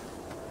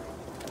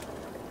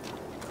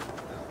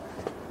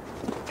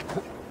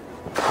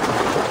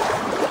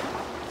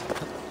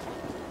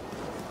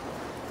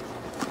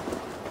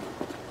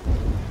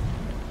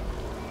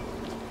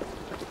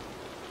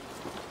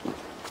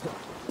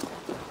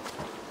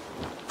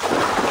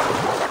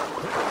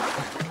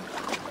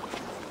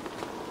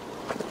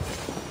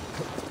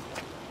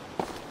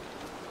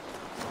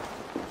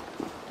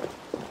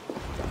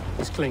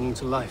 Clinging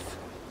to life.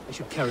 I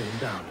should carry him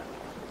down.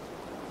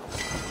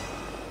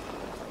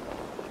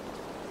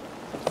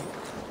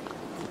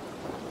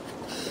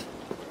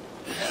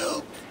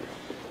 Help!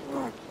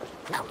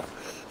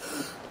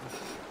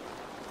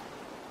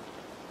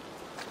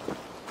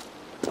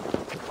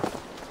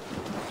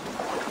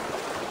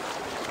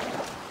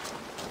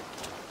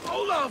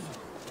 Olaf!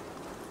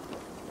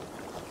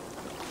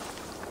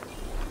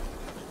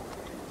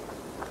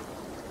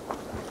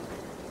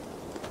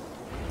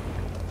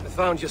 I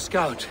found your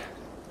scout.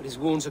 But his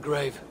wounds are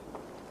grave.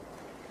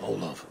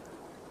 Olaf.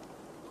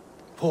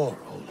 Poor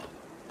Olaf.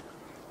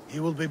 He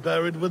will be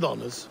buried with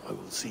honors. I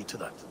will see to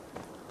that.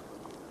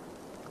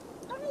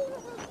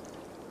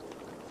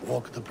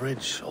 Walk the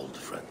bridge, old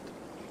friend.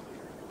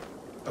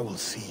 I will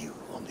see you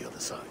on the other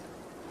side.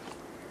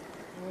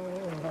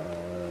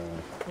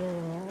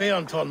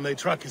 Beanton may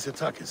track his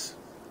attackers.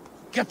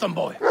 Get them,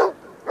 boy!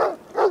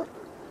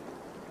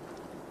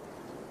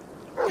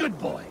 Good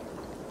boy.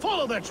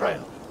 Follow their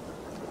trail.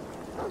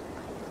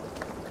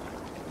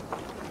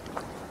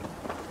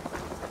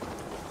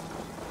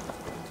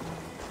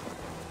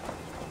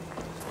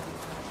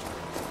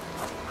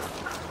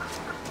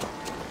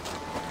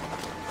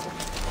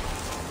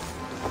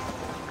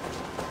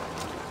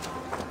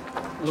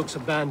 Looks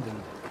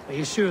abandoned. Are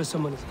you sure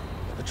someone is...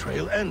 The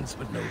trail ends,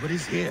 but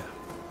nobody's here.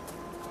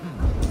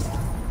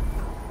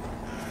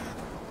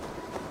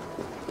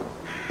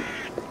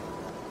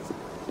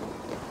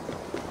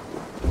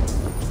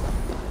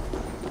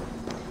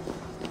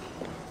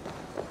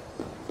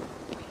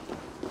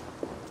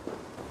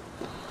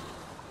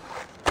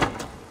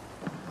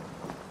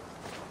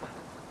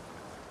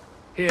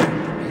 Here,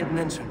 a hidden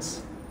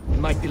entrance. It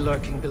might be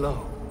lurking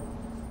below.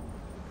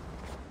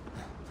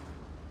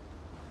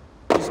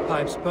 These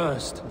pipes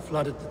burst and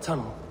flooded the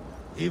tunnel.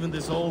 Even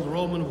this old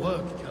Roman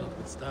work cannot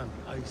withstand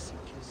the icy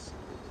kiss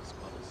of his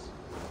goddess.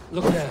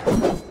 Look there.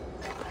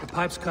 The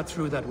pipes cut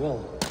through that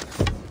wall.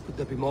 Could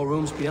there be more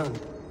rooms beyond?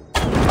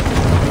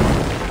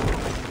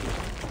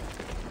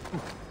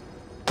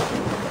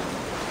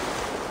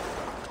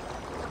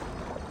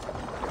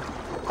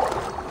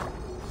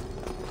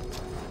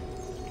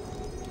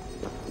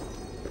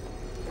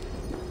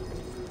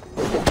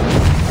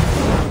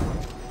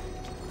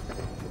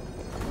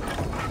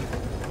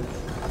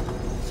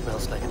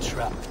 Smells like a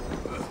trap.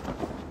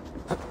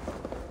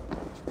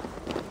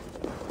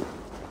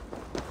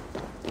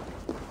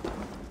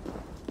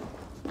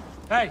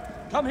 Hey,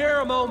 come here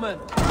a moment!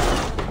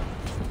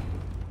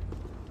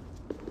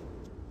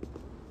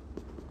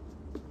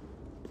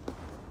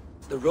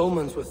 The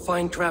Romans were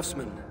fine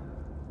craftsmen.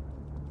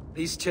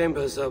 These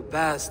chambers are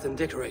vast and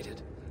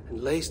decorated,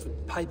 and laced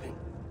with piping.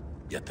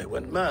 Yet they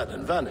went mad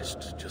and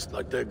vanished, just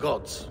like their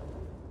gods.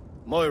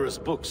 Moira's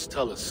books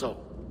tell us so.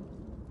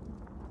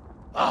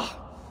 Ah,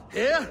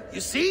 here,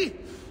 you see?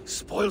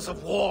 Spoils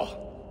of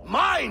war.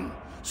 Mine!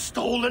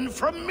 Stolen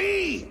from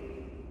me!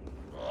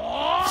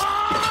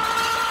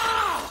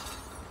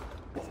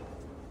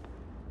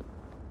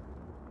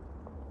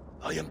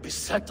 I am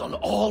beset on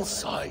all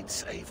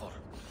sides, Eivor.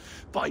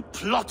 By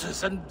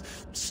plotters and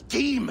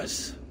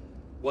schemers.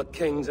 What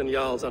kings and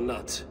jarls are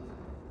not.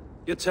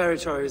 Your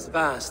territory is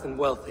vast and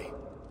wealthy.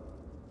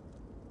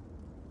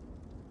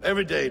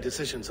 Everyday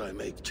decisions I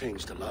make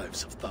change the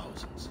lives of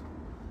thousands.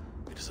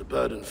 It is a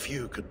burden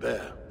few could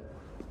bear.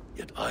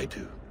 Yet I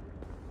do.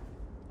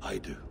 I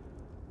do.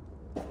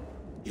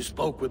 You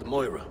spoke with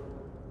Moira.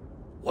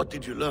 What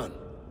did you learn?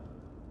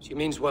 She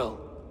means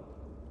well.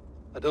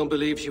 I don't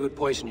believe she would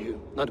poison you,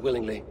 not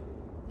willingly.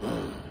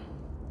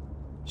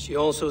 She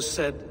also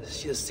said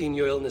she has seen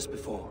your illness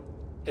before,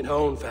 in her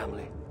own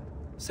family.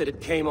 Said it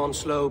came on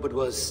slow, but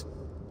was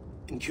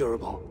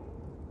incurable.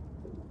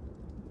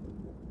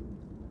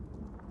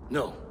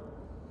 No.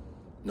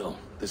 No,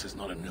 this is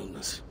not an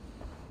illness.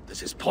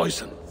 This is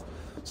poison.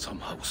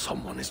 Somehow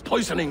someone is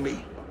poisoning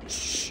me.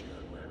 Shh.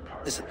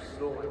 Listen.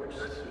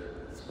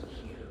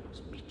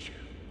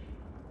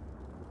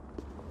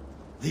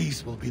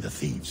 These will be the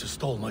thieves who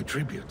stole my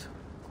tribute.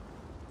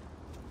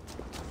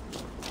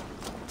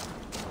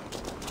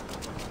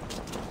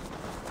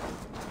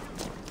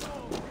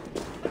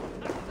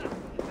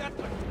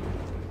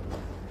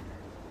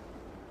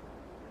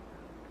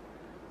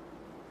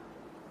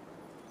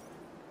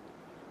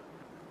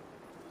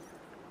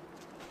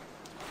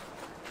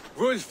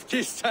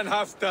 Wolf-kissed and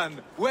half-done.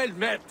 Well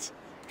met.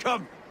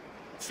 Come,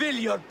 fill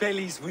your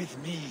bellies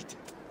with mead.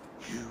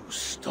 You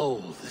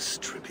stole this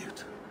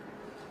tribute.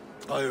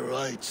 By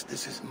rights,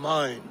 this is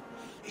mine.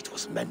 It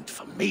was meant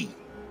for me.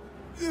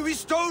 We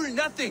stole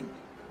nothing.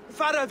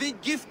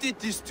 Faravid gifted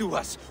this to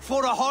us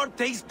for a hard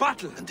day's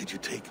battle. And did you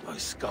take my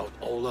scout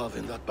Olav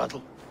in that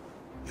battle?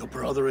 Your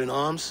brother in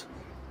arms?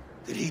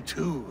 Did he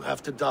too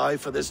have to die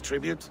for this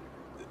tribute?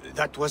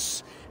 That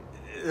was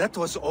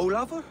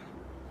Olafur?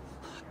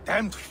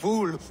 Damned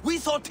fool! We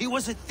thought he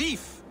was a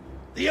thief!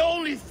 The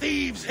only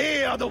thieves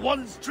here are the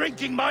ones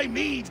drinking my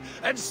mead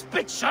and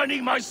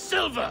spit-shining my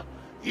silver!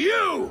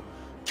 You!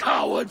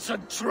 Cowards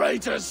and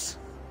traitors!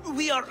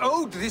 We are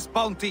owed this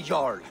bounty,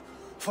 Jarl.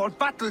 For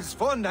battles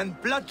won and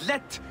blood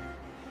let.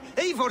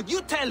 Eivor,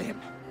 you tell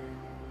him!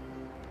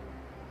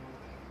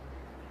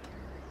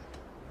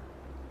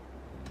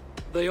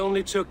 They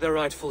only took their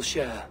rightful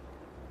share.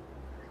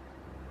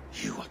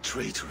 You are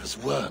traitorous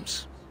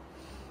worms.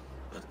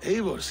 But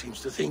Eivor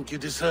seems to think you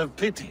deserve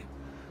pity,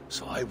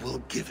 so I will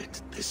give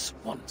it this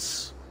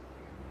once.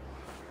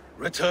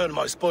 Return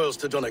my spoils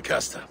to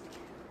Doncaster,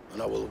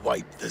 and I will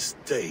wipe this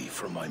day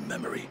from my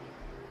memory.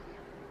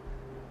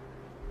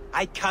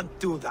 I can't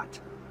do that.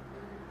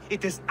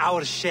 It is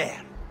our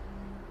share.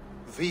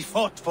 We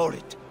fought for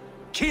it,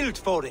 killed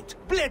for it,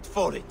 bled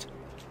for it.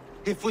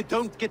 If we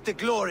don't get the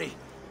glory,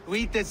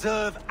 we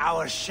deserve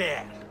our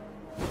share.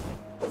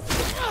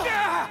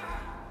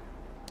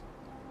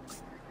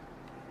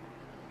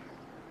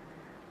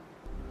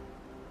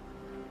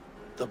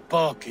 The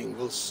barking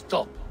will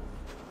stop.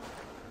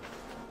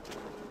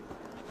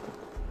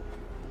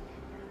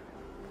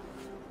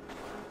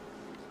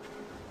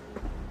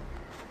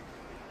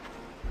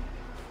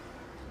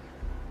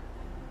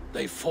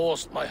 They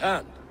forced my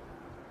hand.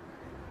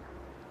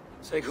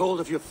 Take hold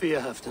of your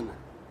fear, Halfdan.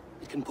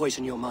 It can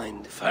poison your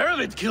mind.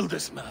 Faravid killed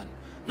this man,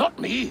 not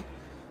me.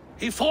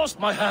 He forced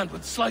my hand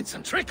with sleights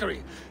and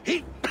trickery.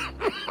 He...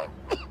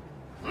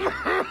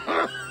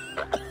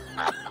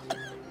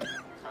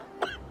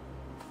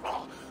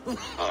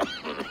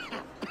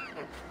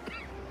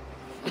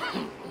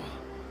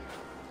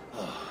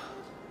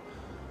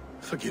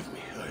 Forgive me,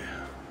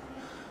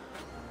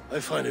 I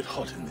find it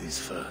hot in these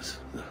furs.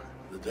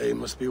 The day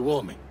must be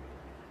warming.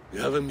 You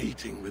have a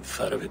meeting with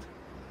Faravid.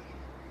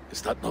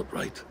 Is that not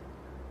right?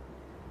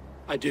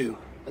 I do,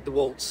 at the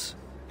waltz.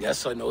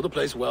 Yes, I know the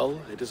place well.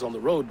 It is on the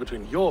road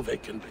between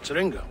Jorvik and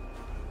Picheringa.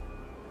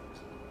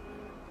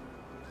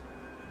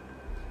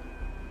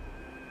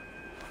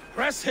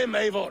 Press him,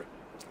 Eivor.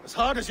 As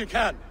hard as you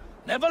can.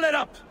 Never let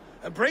up.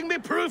 and bring me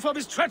proof of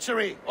his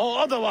treachery, or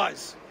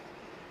otherwise.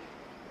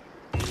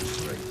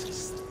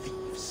 Traitors,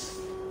 thieves.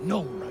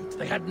 No right.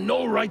 They had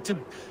no right to...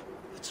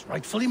 It's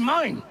rightfully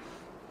mine.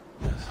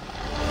 Yes.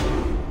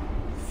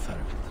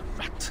 Ferret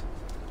the rat.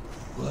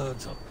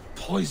 Words are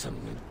poison.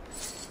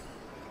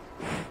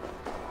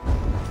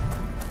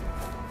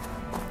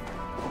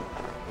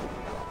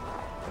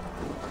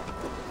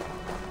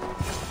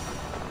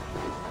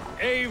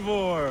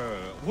 Eivor,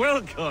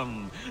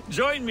 welcome.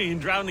 Join me in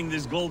drowning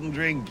this golden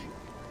drink.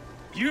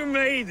 You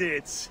made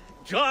it.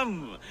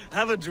 Come,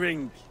 have a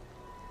drink.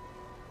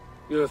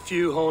 You're a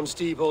few horns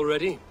deep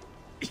already?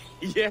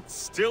 Yet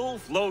still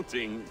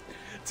floating.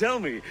 Tell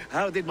me,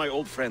 how did my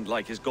old friend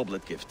like his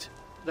goblet gift?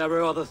 There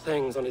were other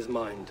things on his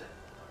mind.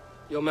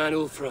 Your man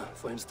Ulfra,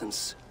 for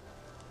instance.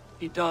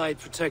 He died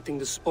protecting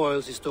the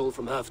spoils he stole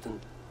from Halfdan.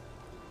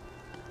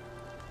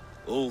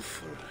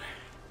 Ulfr.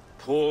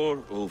 Poor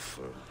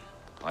Ulfr.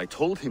 I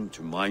told him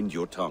to mind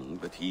your tongue,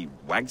 but he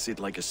wags it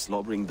like a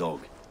slobbering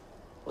dog.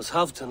 Was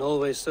Halfdan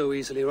always so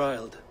easily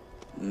riled?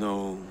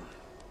 No.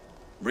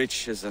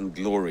 Riches and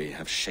glory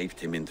have shaped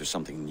him into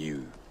something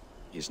new.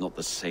 He's not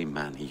the same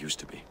man he used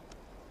to be.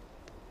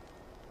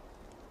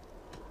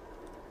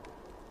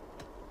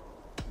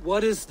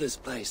 What is this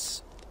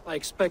place? I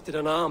expected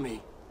an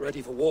army,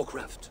 ready for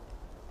warcraft.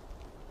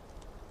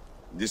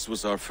 This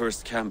was our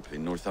first camp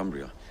in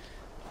Northumbria.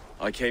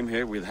 I came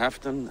here with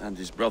Halfdan and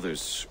his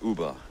brothers,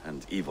 Ubba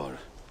and Eivor.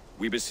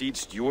 We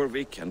besieged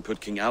Jorvik and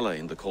put King Alla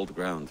in the cold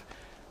ground.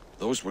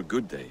 Those were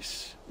good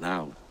days,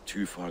 now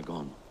too far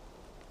gone.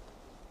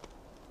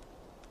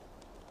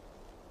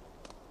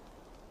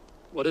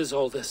 What is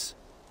all this?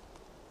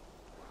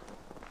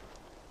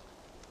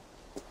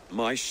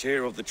 My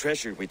share of the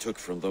treasure we took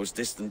from those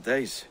distant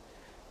days.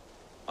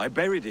 I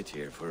buried it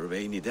here for a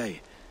rainy day.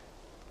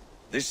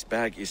 This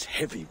bag is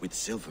heavy with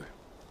silver.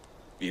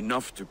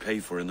 Enough to pay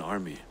for an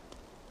army.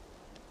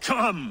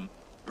 Come!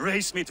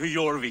 Race me to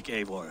Jorvik,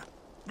 Eivor.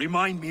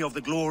 Remind me of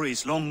the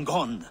glories long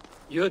gone.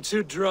 You're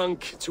too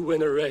drunk to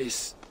win a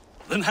race.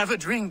 Then have a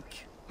drink.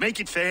 Make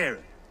it fair.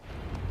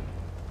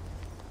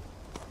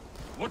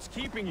 What's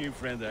keeping you,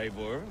 friend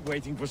Eivor?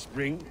 Waiting for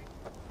spring?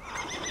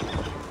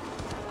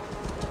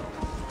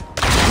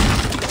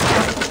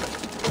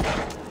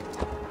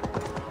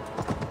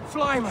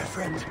 Fly, my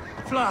friend.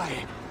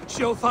 Fly.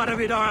 Show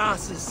Faravid our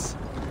asses.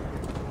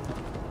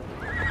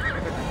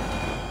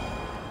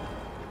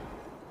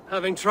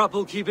 Having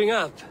trouble keeping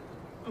up?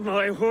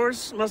 My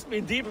horse must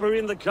be deeper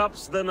in the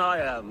cups than I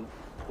am.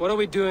 What are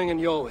we doing in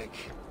Jorvik?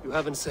 You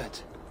haven't said.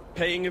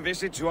 Paying a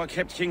visit to our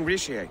kept King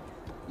Rishi.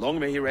 Long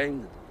may he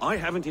reign. I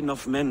haven't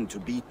enough men to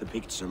beat the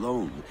Picts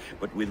alone,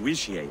 but with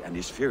Rishi and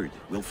his Fyrd,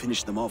 we'll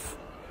finish them off.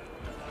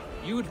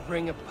 You would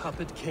bring a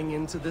puppet king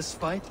into this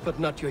fight, but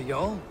not your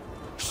Jarl?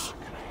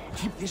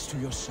 Keep this to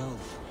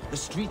yourself. The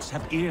streets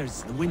have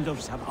ears, the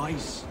windows have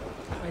eyes.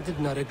 I did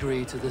not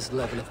agree to this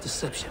level of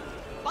deception.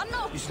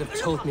 You should have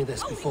told me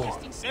this before.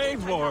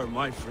 Eivor,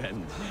 my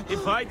friend.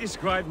 If I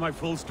described my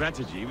full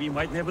strategy, we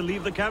might never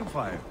leave the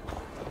campfire.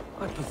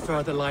 I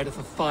prefer the light of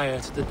a fire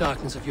to the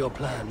darkness of your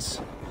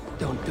plans.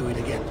 Don't do it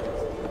again.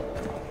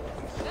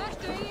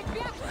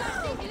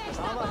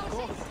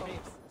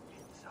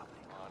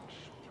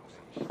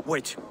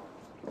 Wait.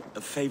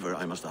 A favor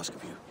I must ask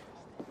of you.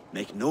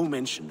 Make no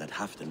mention that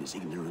Halfdan is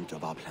ignorant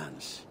of our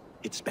plans.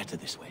 It's better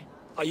this way.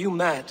 Are you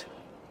mad?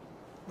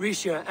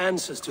 Risha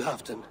answers to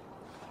Halfdan.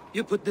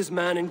 You put this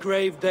man in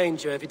grave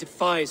danger if he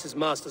defies his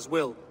master's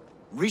will.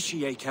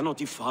 Rishi cannot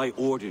defy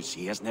orders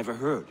he has never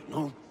heard,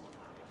 no?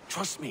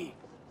 Trust me.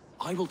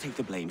 I will take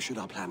the blame should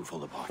our plan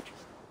fall apart.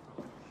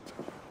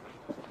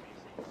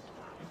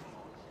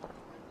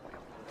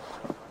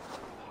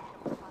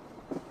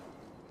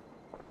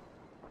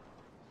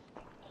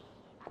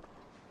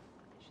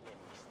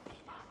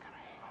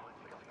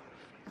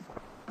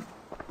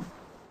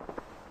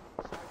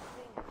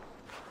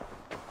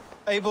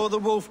 Eivor the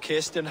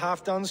Wolf-Kissed and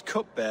Halfdan's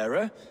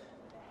cupbearer?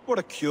 What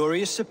a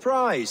curious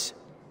surprise.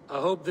 I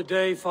hope the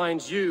day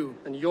finds you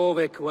and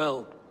Jorvik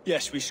well.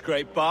 Yes, we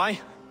scrape by,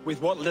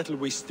 with what little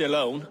we still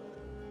own.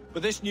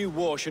 But this new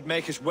war should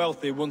make us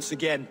wealthy once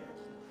again.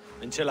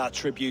 Until our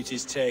tribute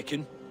is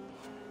taken.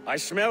 I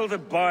smell the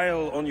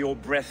bile on your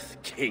breath,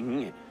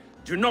 King.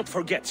 Do not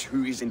forget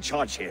who is in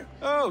charge here.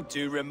 Oh,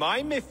 do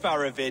remind me,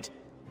 Faravid.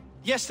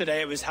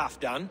 Yesterday it was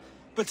Halfdan,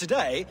 but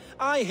today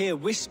I hear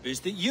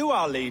whispers that you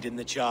are leading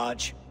the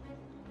charge.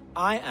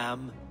 I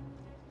am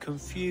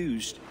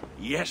confused.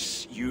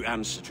 Yes, you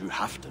answer to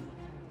Halfdan.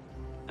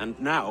 And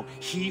now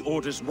he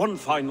orders one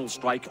final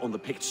strike on the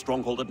Pict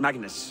stronghold at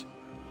Magnus.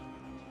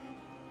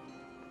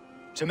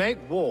 To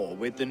make war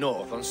with the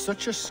North on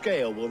such a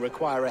scale will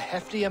require a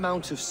hefty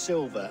amount of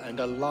silver and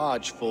a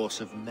large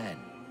force of men.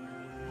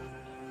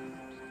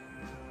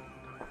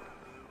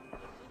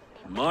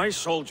 My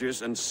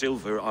soldiers and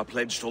silver are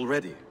pledged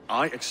already.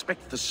 I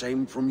expect the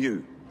same from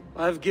you.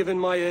 I've given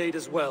my aid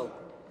as well.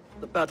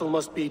 The battle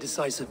must be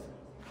decisive.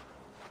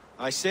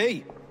 I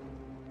see.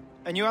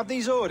 And you have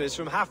these orders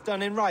from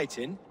Halfdan in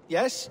writing,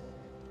 yes?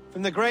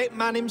 From the great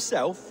man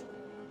himself?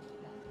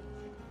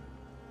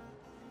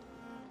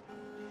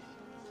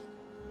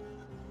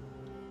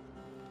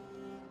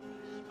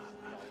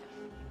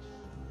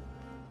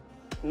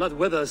 Not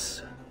with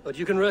us, but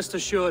you can rest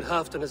assured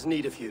Halfdan has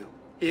need of you.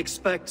 He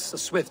expects a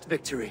swift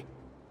victory.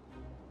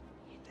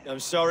 I'm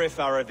sorry,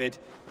 Faravid,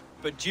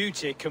 but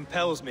duty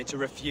compels me to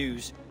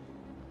refuse.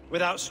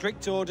 Without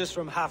strict orders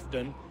from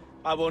Halfdan,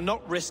 I will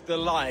not risk the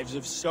lives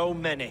of so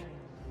many.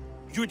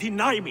 You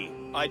deny me?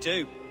 I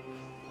do.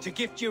 To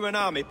gift you an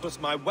army puts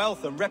my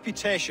wealth and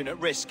reputation at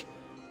risk.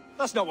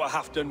 That's not what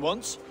Halfdan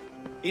wants.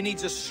 He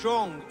needs a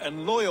strong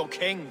and loyal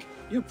king.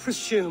 You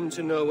presume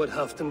to know what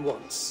Halfdan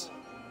wants.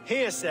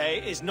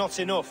 Hearsay is not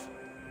enough.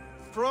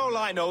 For all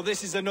I know,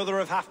 this is another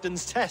of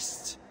Halfdan's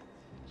tests.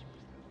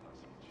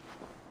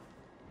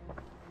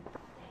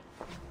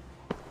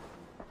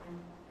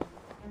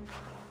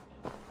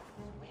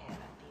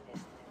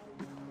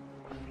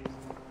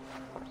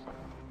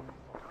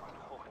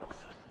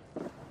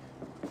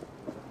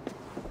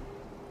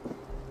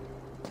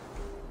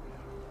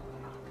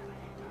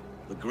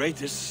 The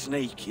greatest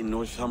snake in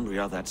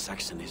Northumbria that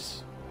Saxon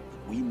is.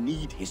 We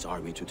need his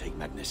army to take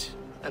Magnus.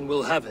 And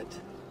we'll have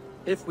it,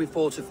 if we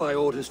falsify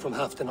orders from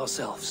Halfdan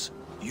ourselves.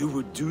 You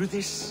would do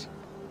this?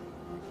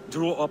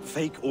 Draw up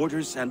fake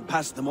orders and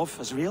pass them off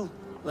as real?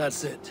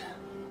 That's it.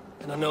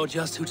 And I know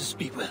just who to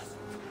speak with.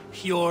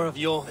 Hjor of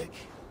Jorvik.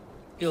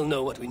 He'll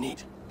know what we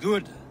need.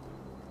 Good.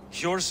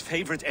 Hjor's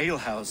favorite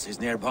alehouse is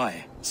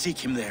nearby. Seek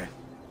him there.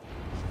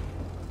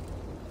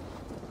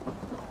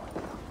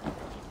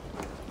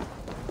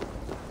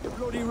 You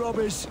bloody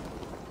robbers!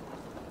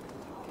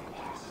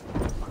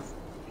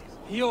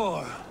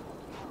 Hjor.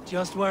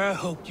 Just where I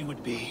hoped you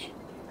would be.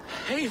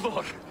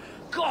 Eivor!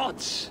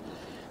 Gods!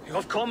 You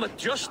have come at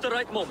just the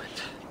right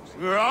moment.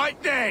 Right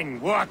then,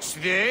 what's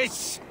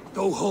this?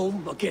 Go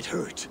home or get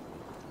hurt.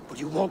 But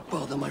you won't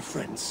bother my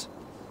friends.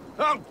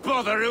 I'll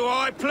bother who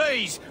I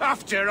please,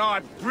 after I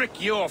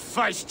brick your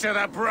face to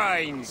the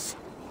brains.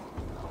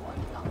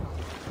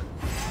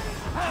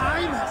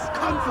 Time has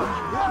come for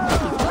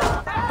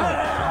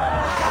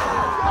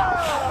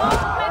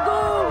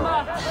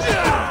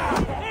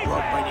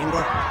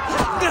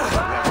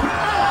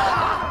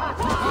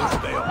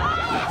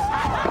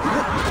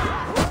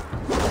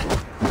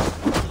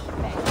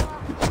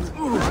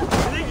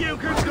Think you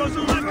could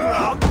guzzle the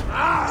crowd?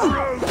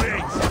 Prove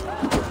it!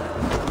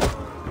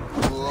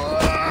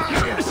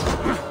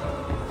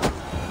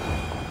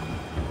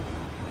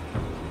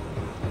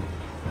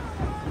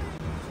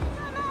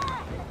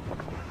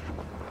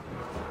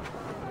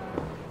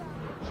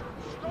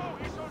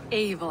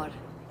 Eivor,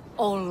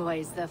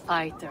 always the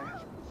fighter.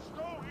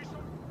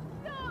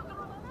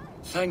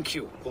 Thank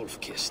you,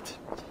 Wolf-Kissed.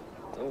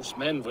 Those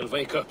men will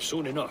wake up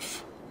soon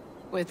enough.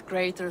 With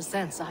greater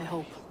sense, I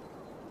hope.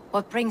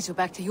 What brings you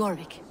back to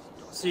Jorvik?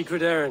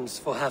 Secret errands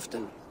for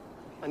Halfdan.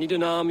 I need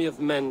an army of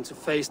men to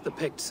face the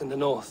Picts in the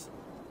north.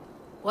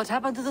 What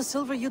happened to the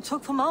silver you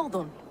took from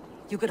Aldon?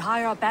 You could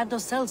hire a band of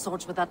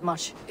sellswords with that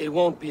much. It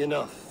won't be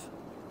enough.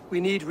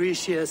 We need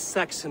Rishia's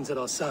Saxons at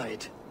our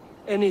side.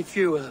 Any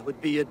fewer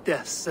would be a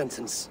death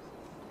sentence.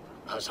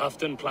 Has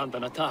Halfdan planned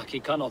an attack he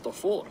cannot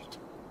afford?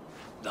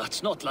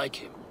 That's not like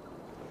him.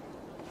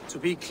 To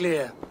be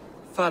clear,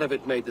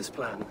 Faravid made this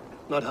plan,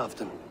 not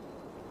Halfdan.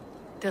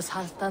 Does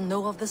Halfdan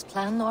know of this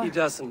plan, or...? He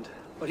doesn't,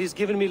 but he's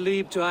given me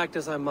leave to act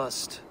as I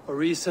must, for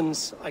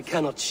reasons I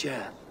cannot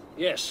share.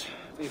 Yes,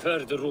 we've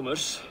heard the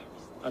rumors,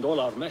 and all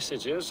our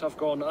messages have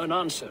gone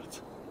unanswered.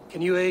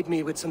 Can you aid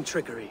me with some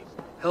trickery?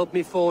 Help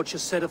me forge a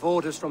set of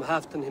orders from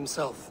Halfdan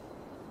himself,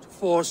 to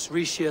force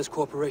Rishia's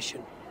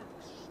cooperation.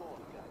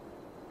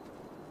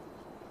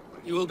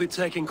 You will be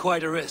taking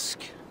quite a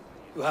risk.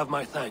 You have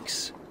my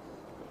thanks.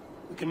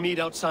 We can meet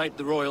outside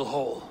the Royal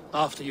Hall,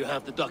 after you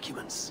have the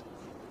documents.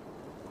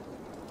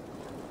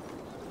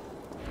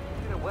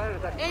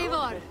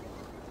 Eivor!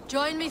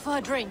 Join me for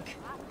a drink.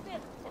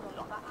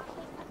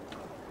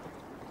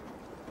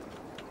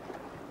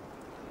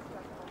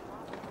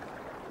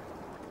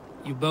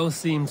 You both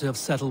seem to have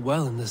settled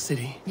well in the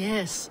city.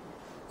 Yes,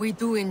 we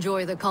do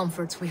enjoy the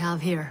comforts we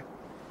have here.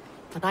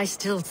 But I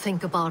still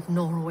think about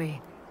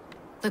Norway.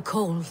 The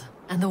cold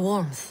and the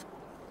warmth.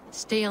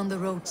 Stay on the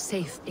road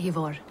safe,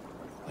 Eivor.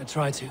 I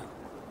try to.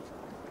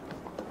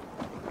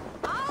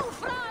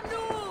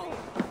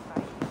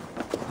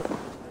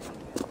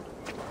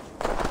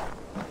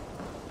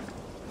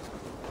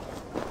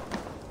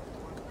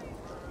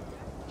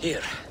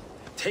 Here,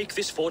 take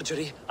this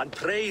forgery and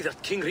pray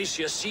that King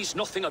Rishia sees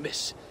nothing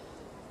amiss.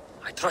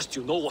 I trust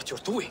you know what you're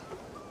doing.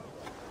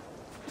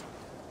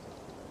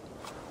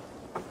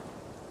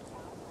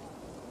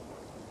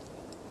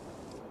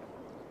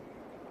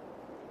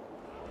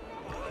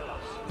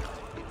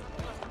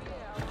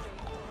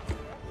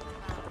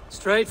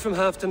 Straight from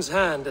Halfdan's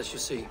hand, as you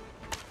see.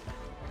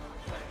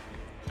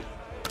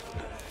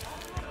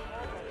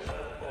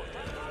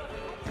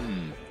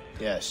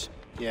 Yes,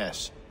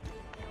 yes.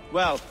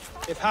 Well,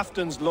 if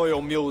Halfdan's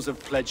loyal mules have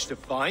pledged to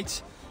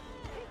fight,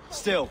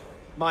 still,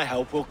 my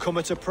help will come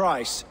at a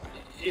price.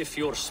 If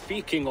you're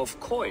speaking of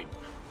coin.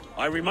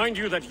 I remind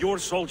you that your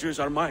soldiers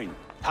are mine.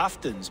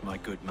 Halfdan's, my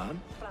good man.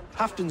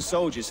 Halfdan's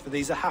soldiers, for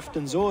these are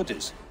Halfdan's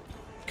orders.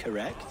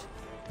 Correct?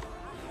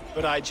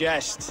 But I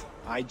jest.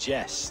 I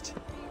jest.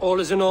 All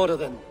is in order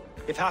then.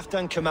 If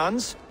Halfdan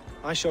commands,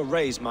 I shall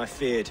raise my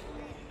feared,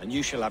 and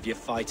you shall have your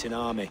fighting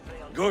army.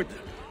 Good.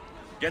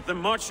 Get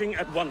them marching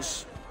at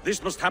once.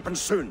 This must happen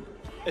soon.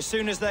 As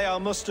soon as they are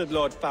mustered,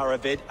 Lord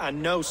Faravid,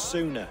 and no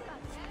sooner.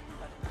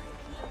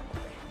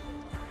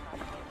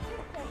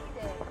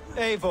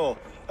 Eivor,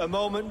 a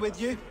moment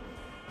with you?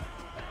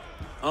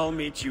 I'll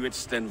meet you at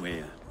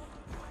Stenway.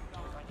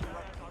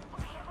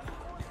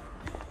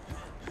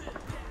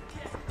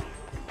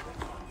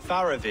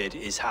 Faravid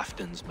is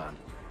Halfdan's man.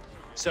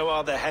 So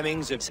are the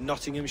Hemmings of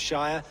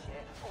Nottinghamshire,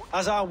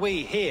 as are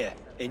we here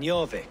in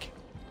Jorvik.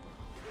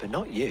 But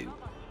not you.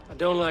 I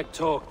don't like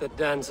talk that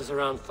dances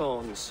around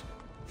thorns.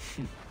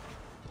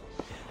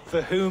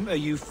 For whom are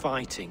you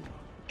fighting,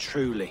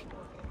 truly?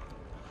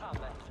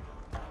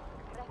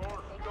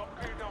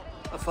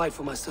 I fight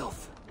for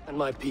myself and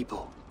my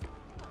people.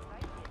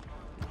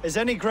 As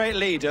any great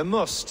leader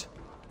must.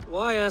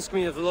 Why ask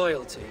me of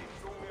loyalty?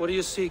 What are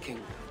you seeking?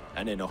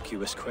 An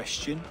innocuous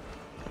question.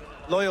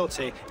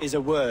 Loyalty is a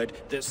word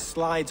that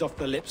slides off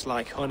the lips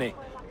like honey.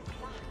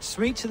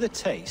 Sweet to the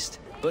taste,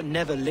 but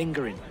never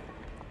lingering.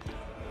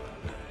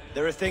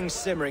 There are things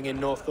simmering in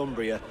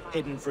Northumbria,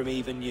 hidden from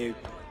even you.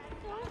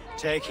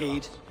 Take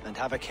heed, and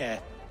have a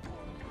care.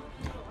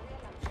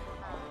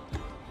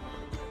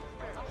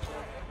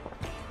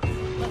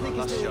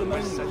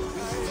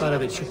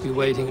 Faravid should be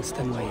waiting at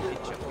Stenway.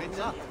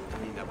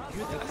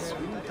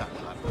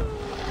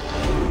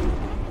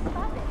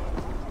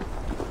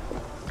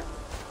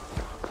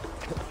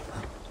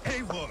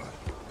 Eivor,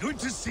 good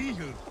to see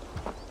you.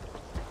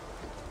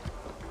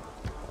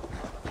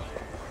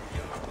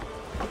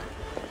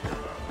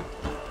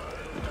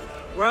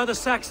 Where are the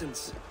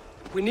Saxons?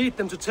 We need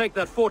them to take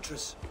that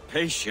fortress.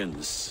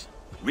 Patience.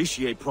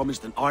 Richier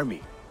promised an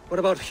army. What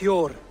about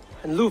Hjor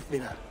and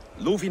Lufvina?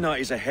 Lufvina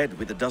is ahead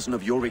with a dozen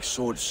of Jorvik's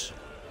swords.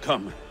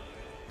 Come.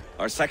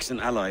 Our Saxon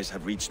allies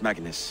have reached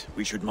Magnus.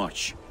 We should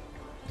march.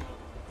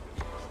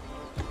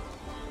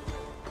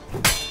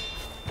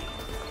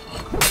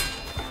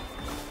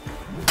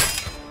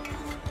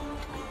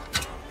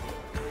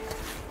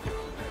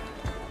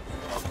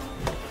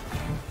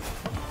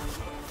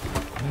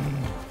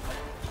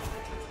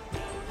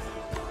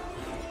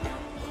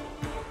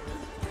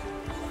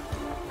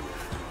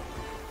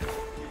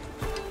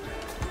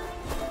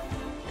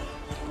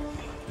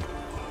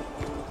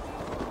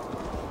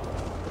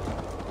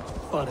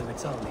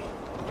 Faravid's army.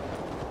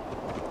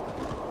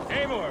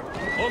 Eivor,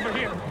 over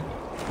here.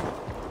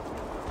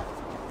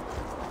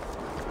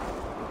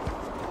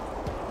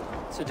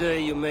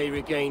 Today you may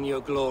regain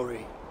your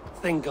glory.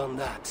 Think on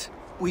that.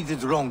 We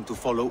did wrong to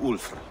follow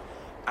Ulfr,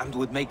 and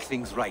would make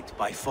things right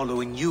by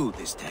following you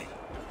this day.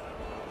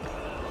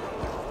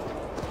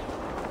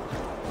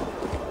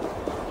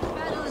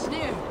 Battle is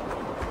near.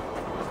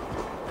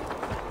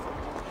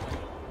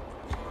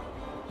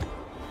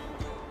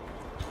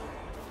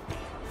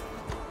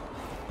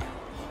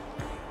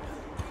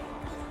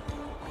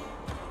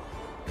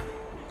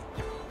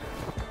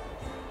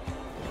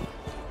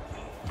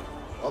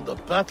 On the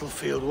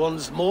battlefield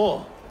once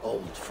more,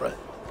 old friend.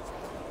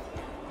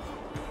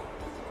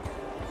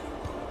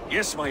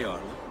 Yes, my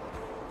Jarl.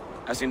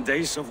 As in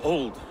days of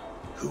old.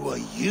 Who are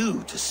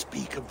you to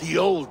speak of the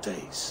old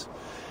days?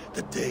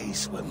 The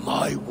days when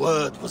my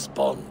word was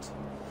bond.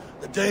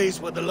 The days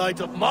when the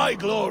light of my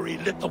glory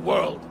lit the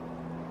world.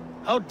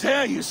 How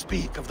dare you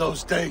speak of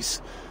those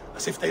days,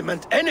 as if they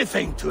meant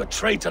anything to a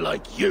traitor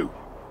like you?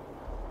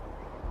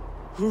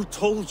 Who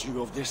told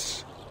you of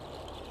this?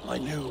 My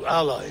new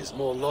ally is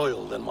more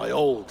loyal than my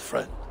old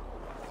friend.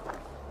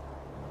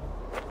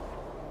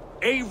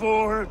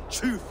 Eivor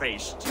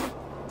Two-Faced.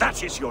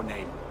 That is your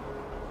name.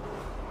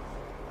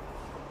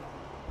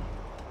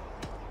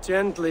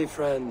 Gently,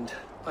 friend.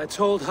 I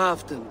told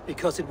Halfdan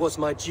because it was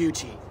my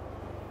duty.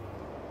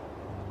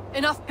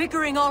 Enough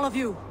bickering, all of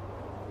you.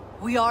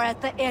 We are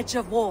at the edge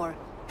of war.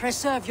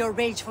 Preserve your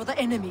rage for the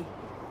enemy.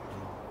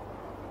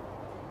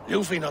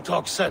 Lufvina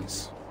talks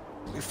sense.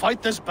 We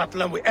fight this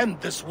battle and we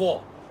end this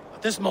war.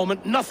 At this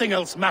moment, nothing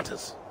else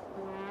matters.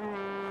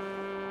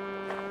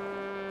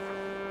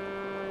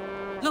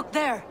 Look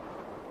there.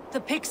 The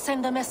pigs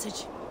send a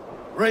message.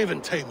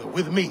 Raven Tamer,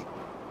 with me.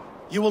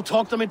 You will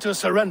talk them into a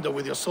surrender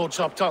with your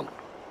sword-sharp tongue.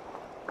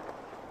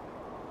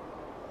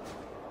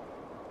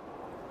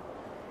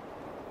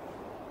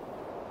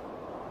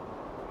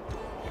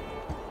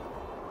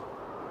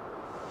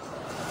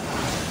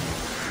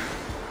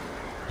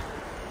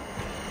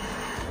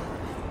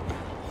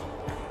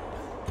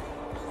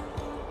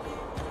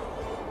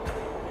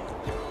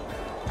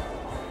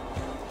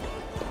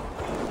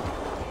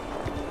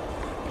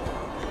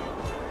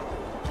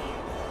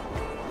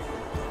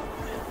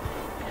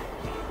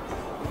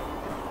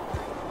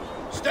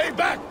 Stay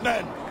back,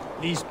 men!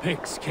 These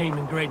pigs came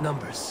in great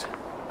numbers.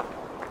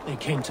 They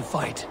came to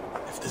fight.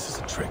 If this is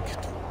a trick,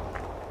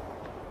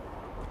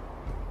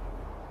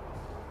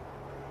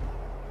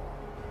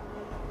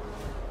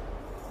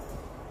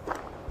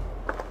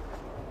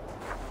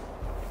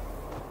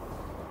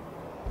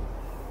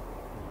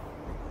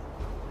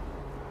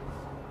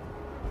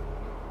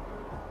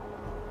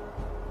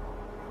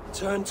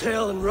 Turn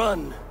tail and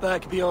run,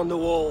 back beyond the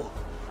wall.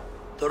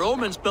 The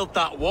Romans built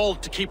that wall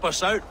to keep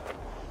us out.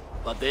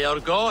 But they are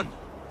gone,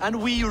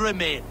 and we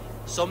remain.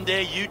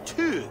 Someday you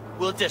too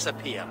will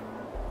disappear.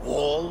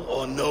 Wall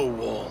or no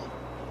wall,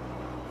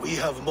 we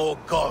have more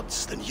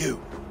gods than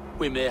you.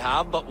 We may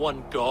have but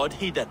one god,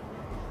 Hedon.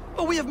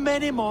 But we have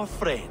many more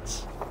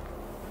friends.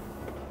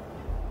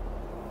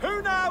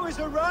 Who now is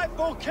the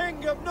rightful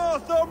king of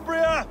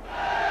Northumbria?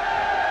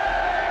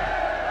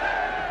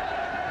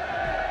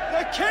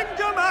 The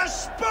kingdom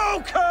has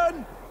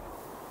spoken!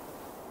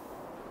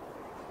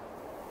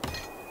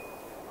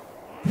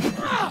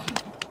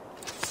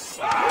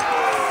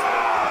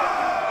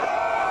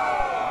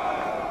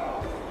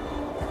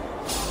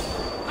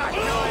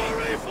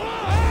 Glory for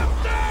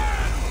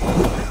Halfdan!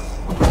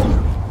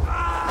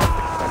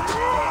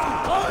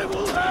 I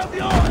will have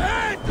your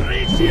head,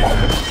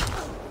 Reuploading!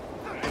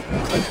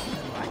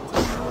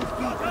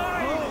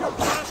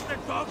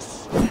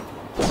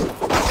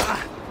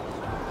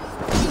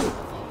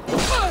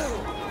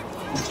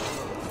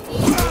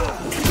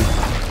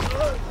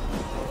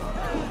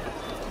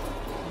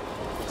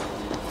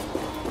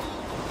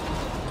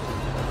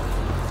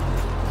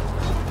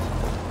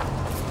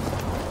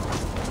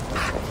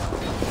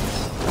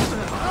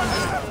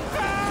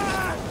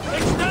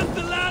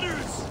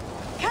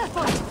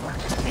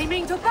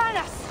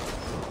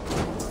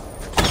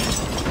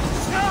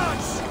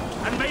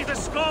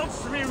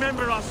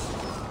 Remember us!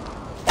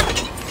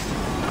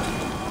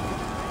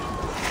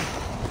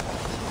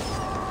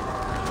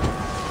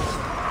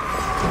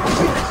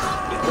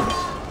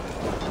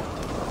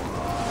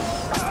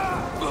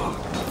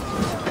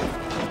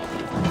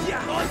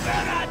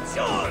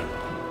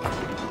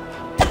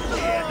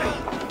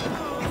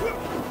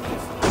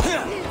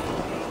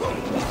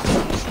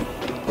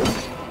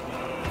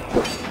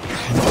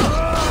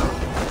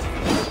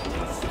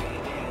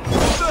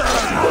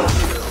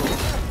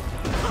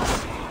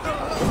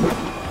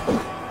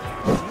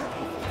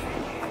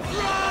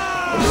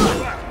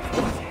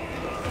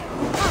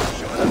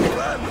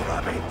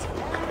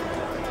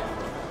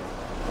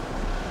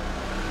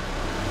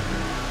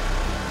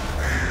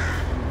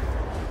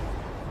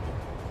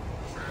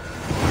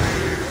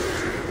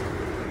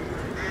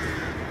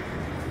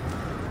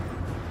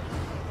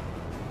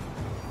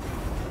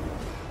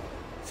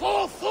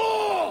 For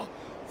Thor!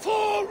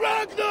 For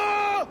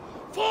Ragnar!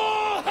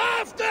 For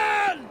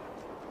Halfdan!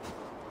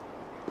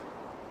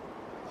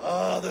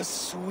 Ah, the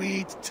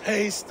sweet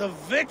taste of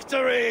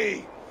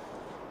victory!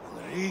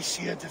 And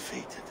Reuploading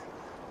defeated.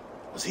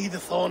 Was he the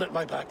thorn at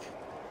my back?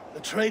 The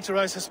traitor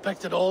I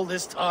suspected all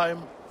this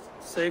time?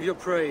 Save your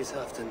praise,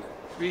 Halfdan.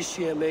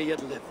 Reuploading may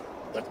yet live.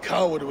 That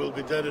coward will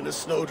be dead in a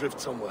snowdrift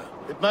somewhere.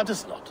 It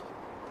matters not.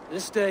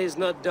 This day is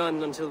not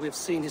done until we've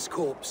seen his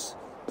corpse.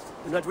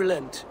 Do not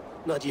relent.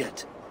 Not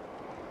yet.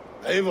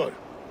 Eivor,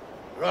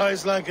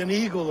 rise like an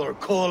eagle or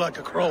caw like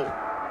a crow.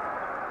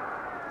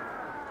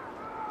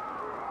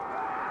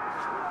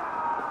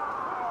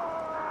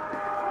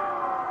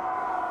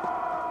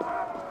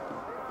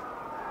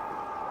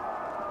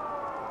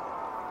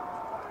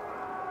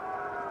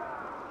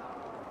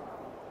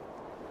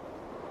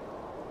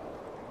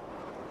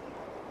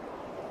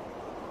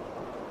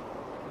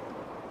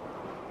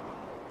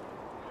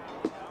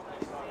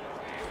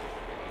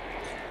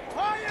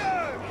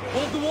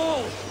 Hold the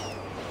wall!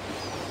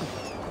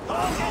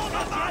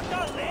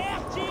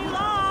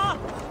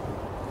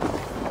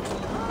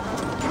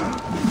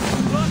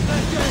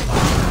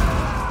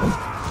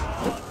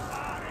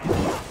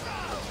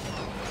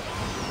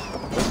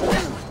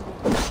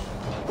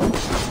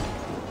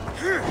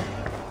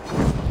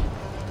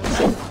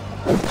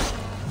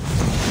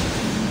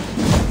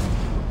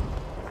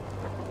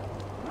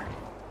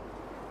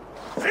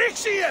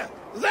 Reuploading!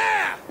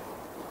 There!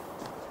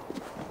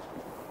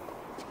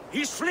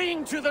 He's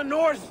fleeing to the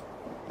north!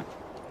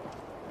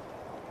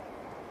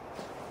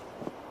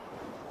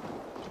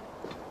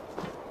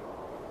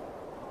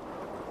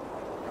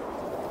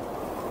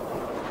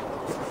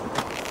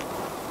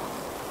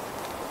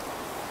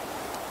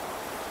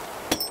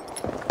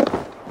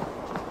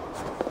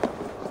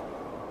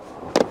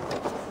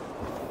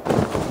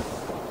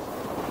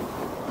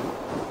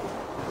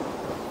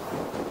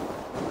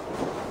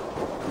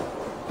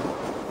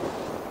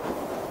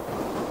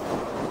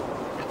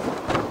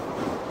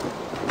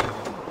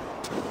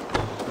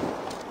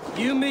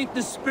 You meet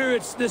the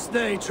spirits this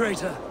day,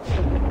 traitor.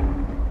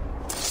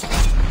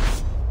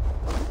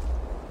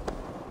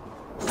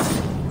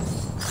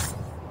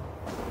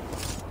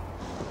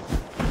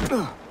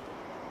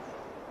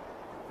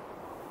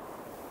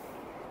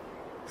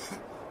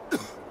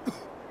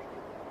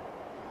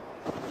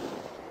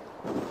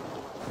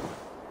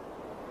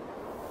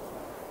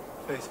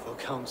 Faithful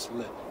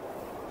counselor,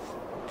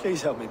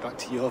 please help me back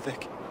to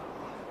Jorvik.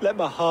 Let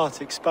my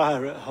heart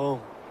expire at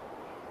home.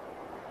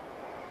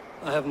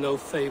 I have no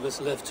favors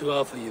left to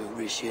offer you,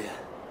 Reuploading.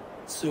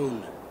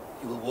 Soon,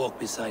 you will walk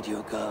beside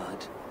your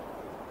god.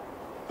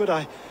 But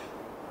I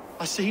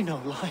see no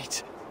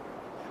light.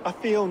 I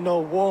feel no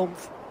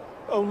warmth.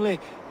 Only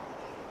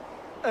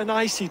an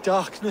icy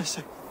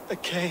darkness, a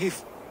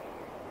cave.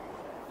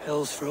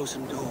 Hell's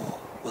frozen door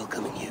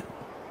welcoming you.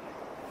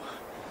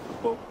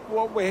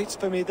 What waits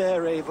for me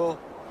there, Eivor?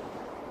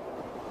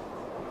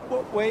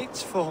 What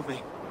waits for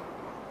me?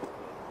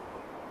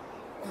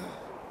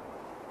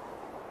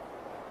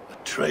 A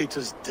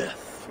traitor's death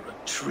for a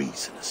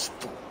treasonous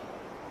fool.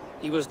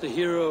 He was the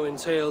hero in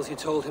tales he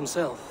told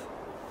himself.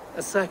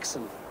 A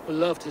Saxon who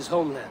loved his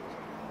homeland.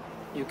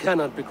 You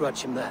cannot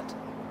begrudge him that.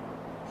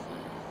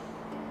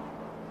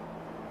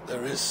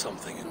 There is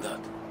something in that.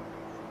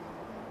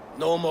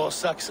 No more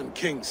Saxon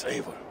kings,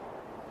 Eivor.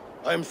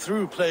 I am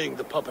through playing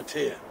the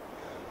puppeteer.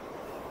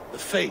 The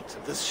fate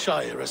of this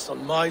shire rests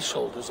on my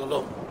shoulders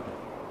alone.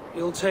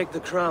 You'll take the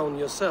crown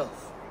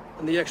yourself,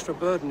 and the extra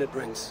burden it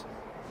brings.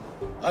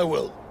 I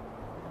will.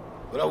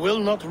 But I will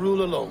not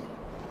rule alone.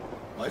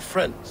 My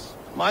friends,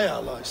 my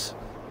allies,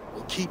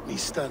 will keep me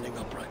standing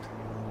upright.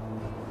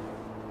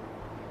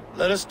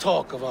 Let us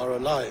talk of our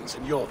alliance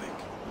in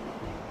Jorvik.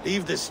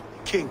 Leave this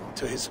king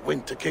to his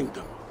winter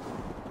kingdom.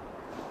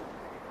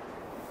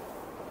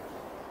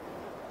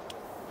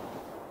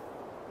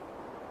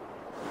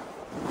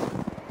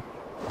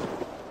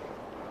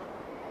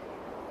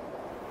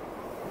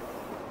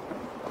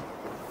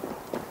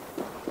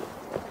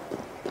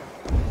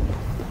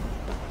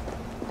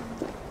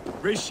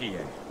 Appreciate.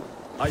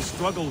 I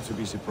struggle to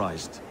be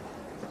surprised.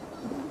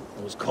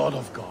 I was caught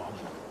off guard,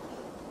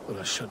 but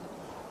I shouldn't.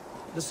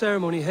 The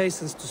ceremony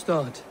hastens to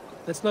start.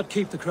 Let's not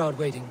keep the crowd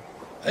waiting.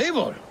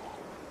 Eivor!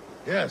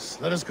 Yes,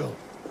 let us go.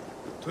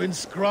 To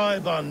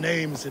inscribe our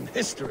names in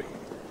history.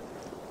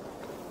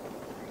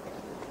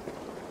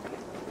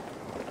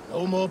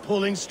 No more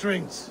pulling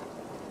strings.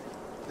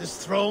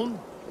 This throne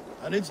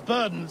and its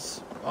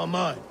burdens are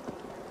mine.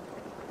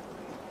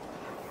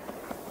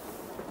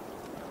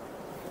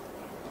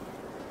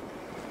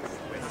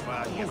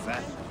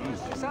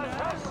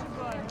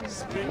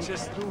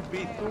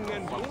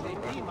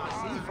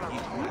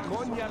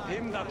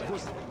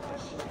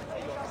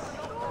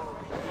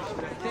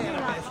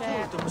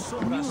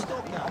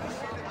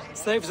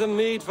 Save some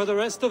meat for the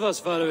rest of us,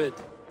 Faroid.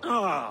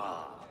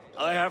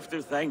 I have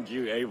to thank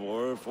you,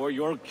 Eivor, for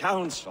your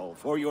counsel,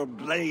 for your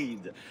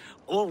blade.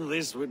 All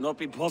this would not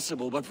be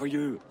possible but for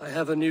you. I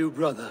have a new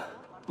brother,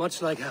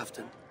 much like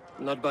Halfdan.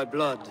 Not by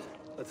blood,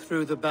 but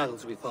through the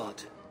battles we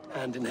fought,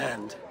 hand in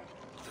hand.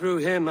 Through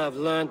him, I've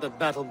learned that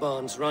battle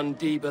bonds run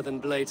deeper than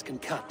blades can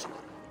cut.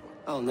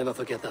 I'll never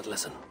forget that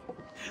lesson.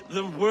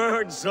 The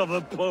words of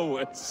a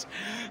poet.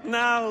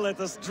 Now let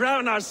us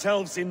drown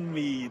ourselves in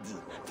mead,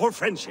 for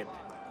friendship.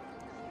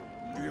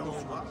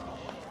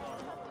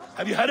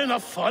 Have you had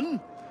enough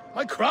fun?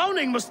 My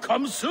crowning must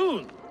come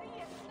soon.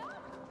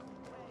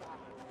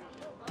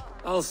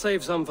 I'll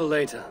save some for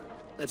later.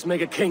 Let's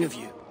make a king of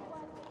you.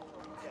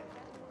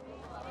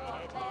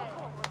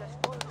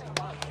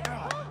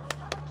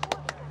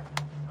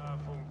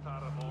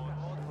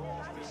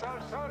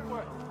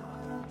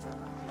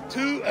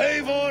 To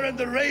Eivor and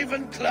the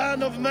Raven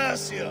clan of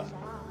Mercia,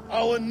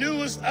 our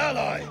newest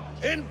ally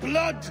in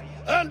blood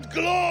and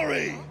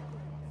glory!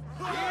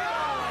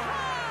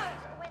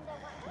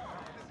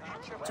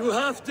 To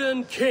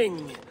Halfdan,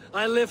 king,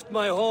 I lift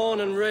my horn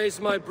and raise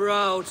my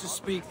brow to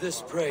speak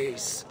this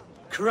praise.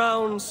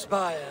 Crown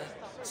spire,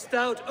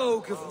 stout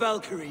oak of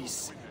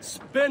Valkyries,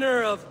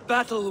 spinner of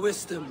battle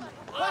wisdom.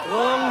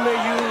 Long may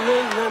you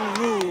live and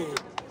rule.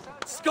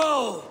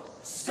 Skull!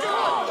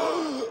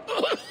 Skull!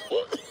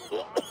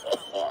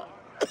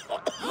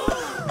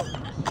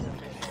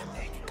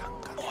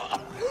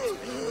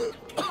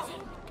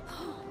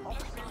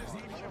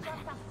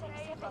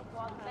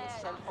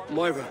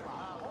 Moira,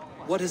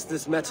 what is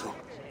this metal?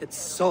 It's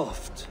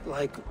soft,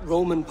 like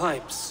Roman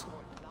pipes.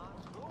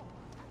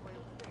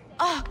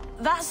 Ah,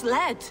 that's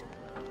lead.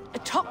 A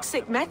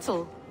toxic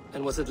metal.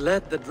 And was it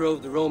lead that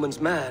drove the Romans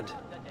mad?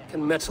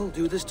 Can metal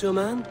do this to a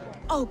man?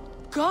 Oh,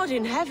 God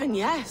in heaven,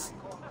 yes.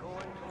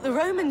 The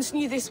Romans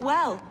knew this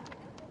well.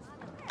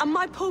 And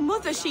my poor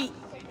mother, she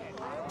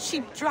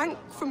drank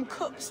from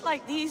cups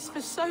like these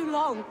for so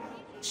long.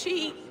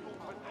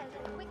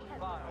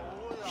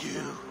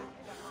 You...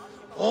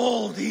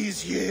 All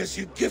these years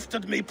you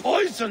gifted me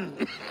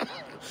poison!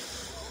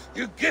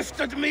 You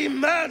gifted me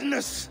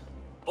madness!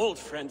 Old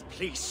friend,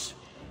 please.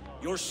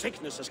 Your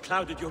sickness has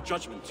clouded your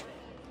judgment.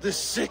 This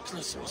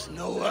sickness was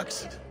no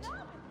accident.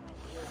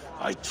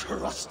 I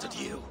trusted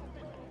you.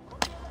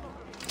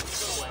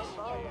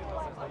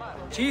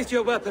 Sheath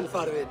your weapon,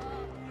 Faroid.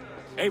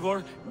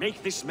 Eivor,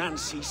 make this man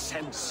see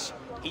sense.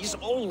 He's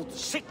old,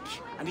 sick,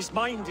 and his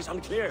mind is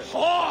unclear.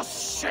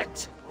 Horse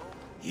shit!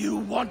 You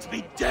want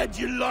me dead,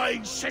 you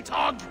lying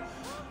shithog?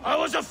 I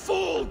was a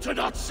fool to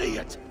not see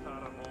it!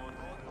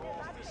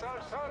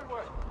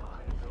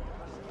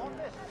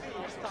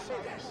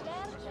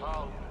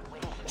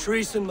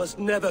 Treason must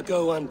never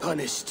go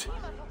unpunished.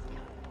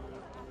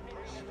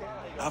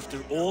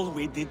 After all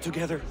we did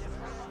together?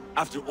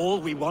 After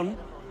all we won?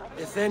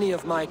 If any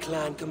of my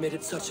clan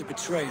committed such a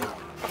betrayal,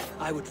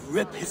 I would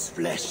rip his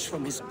flesh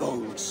from his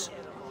bones.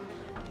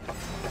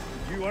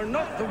 You are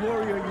not the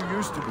warrior you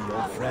used to be,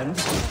 old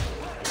friend.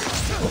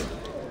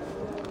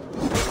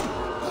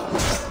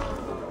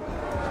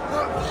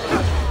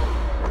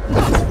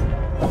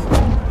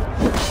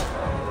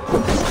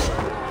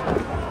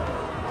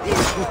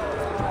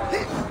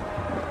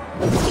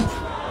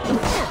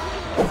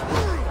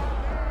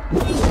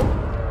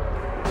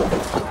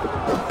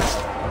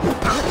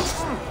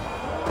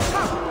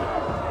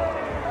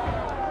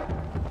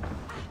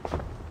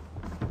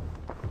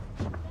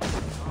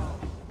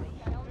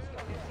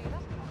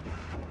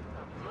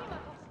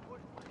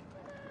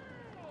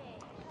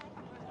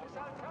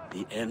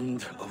 The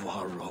end of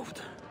our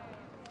road.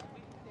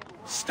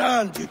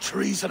 Stand, you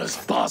treasonous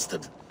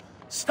bastard!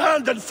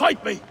 Stand and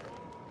fight me!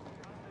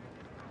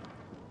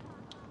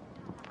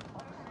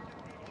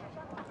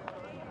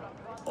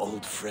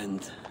 Old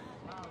friend,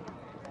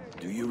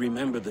 do you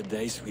remember the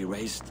days we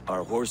raced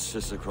our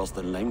horses across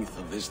the length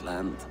of this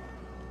land?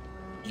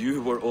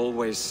 You were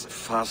always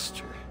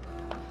faster.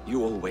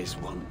 You always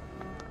won.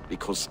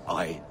 Because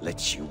I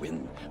let you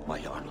win, my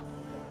Jarl.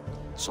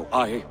 So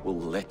I will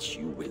let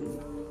you win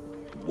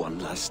one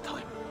last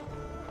time.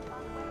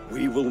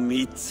 We will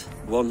meet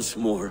once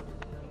more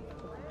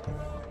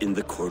in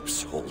the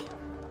corpse hall.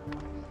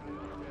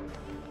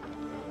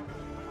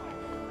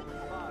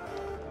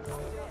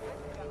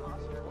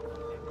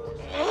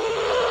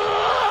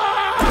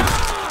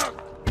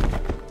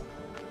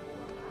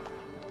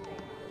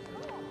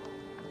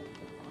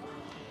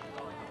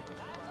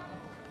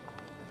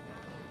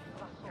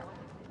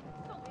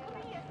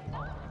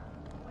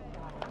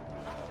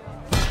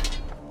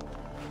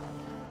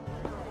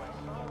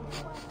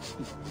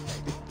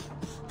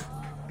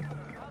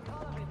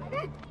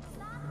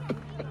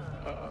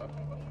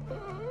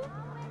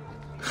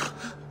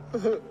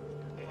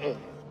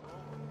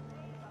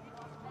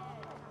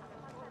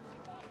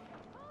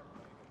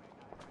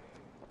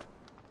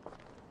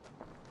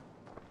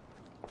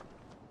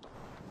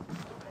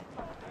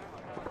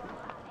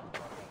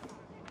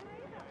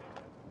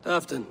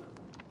 Halfdan,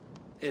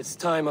 it's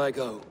time I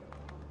go.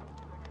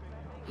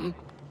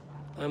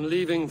 I'm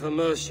leaving for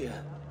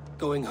Mercia,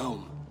 going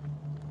home.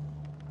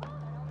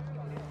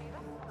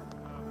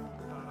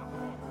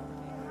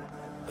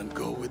 And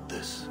go with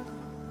this.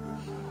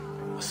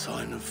 A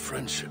sign of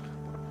friendship.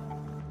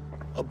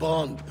 A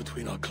bond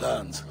between our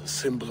clans, a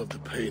symbol of the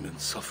pain and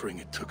suffering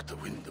it took to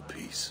win the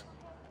peace.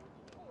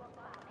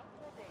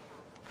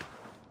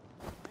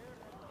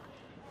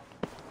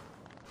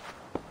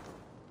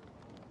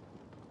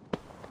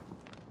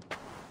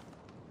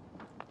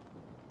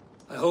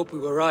 I hope we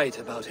were right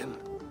about him.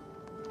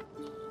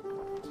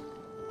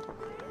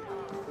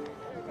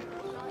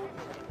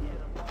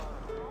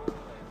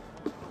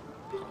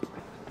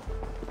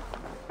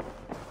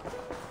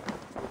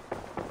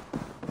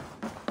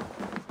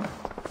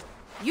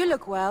 You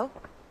look well.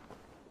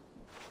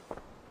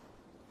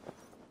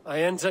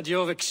 I entered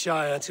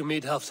Jorvikshire to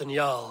meet Halfdan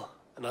Jarl,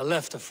 and I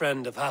left a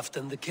friend of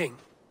Halfdan the King.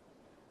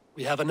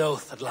 We have an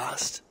oath at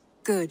last.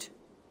 Good.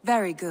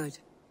 Very good.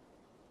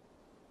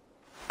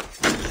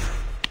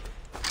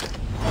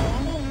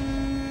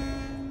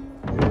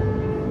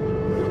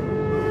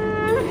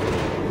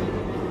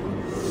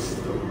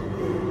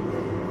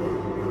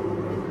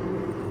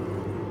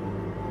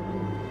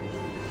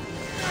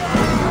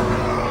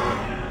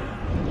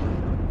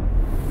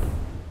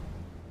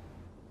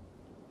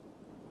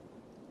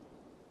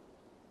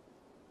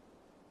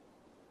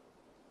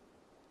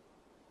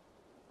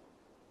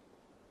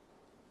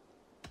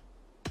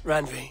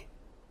 Randvi,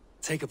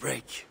 take a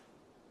break.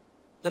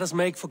 Let us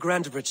make for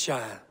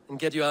Grantebridgeshire and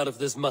get you out of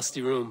this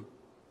musty room.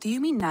 Do you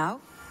mean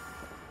now?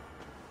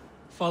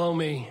 Follow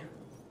me.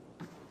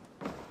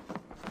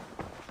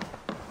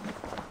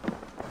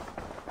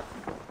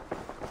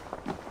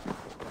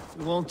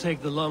 We won't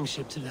take the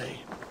longship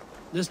today.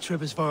 This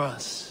trip is for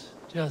us.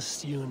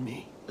 Just you and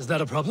me. Is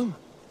that a problem?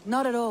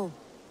 Not at all.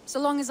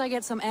 So long as I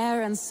get some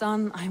air and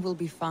sun, I will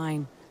be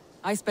fine.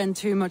 I spend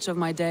too much of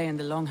my day in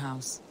the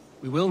longhouse.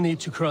 We will need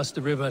to cross the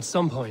river at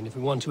some point if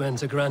we want to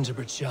enter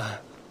Grantebridgeshire.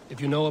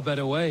 If you know a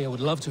better way, I would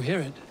love to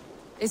hear it.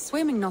 Is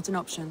swimming not an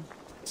option?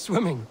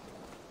 Swimming?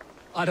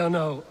 I don't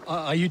know.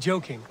 Are you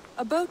joking?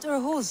 A boat or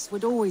a horse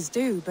would always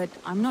do, but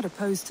I'm not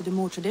opposed to the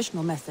more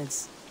traditional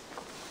methods.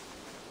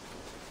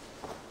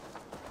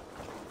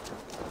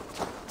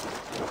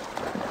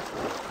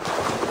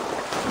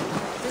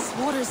 This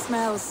water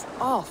smells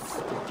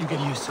off. You get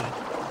used to it.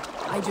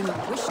 I do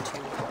not wish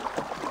to.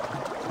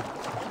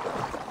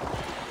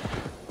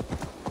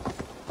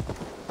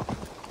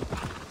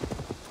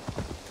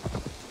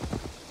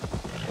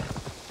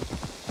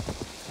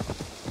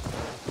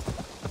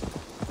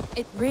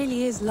 It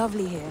really is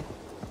lovely here.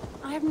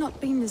 I have not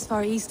been this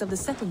far east of the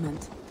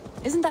settlement.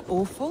 Isn't that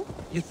awful?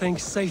 You think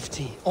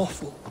safety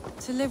awful?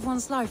 To live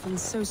one's life in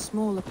so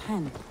small a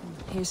pen,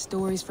 and hear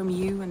stories from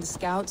you and the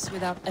scouts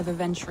without ever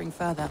venturing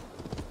further.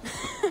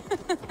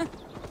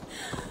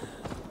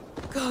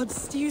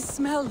 Gods, do you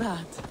smell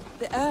that?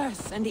 The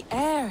earth and the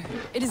air.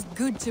 It is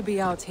good to be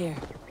out here.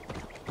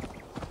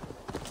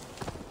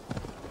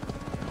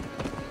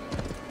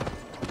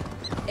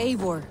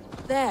 Eivor,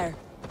 there.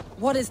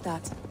 What is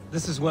that?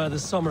 This is where the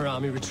Summer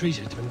Army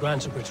retreated when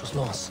Grantebridge was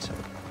lost.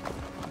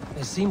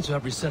 They seem to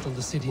have resettled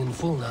the city in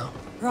full now.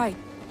 Right,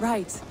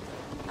 right.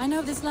 I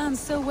know this land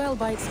so well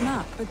by its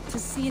map, but to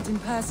see it in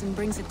person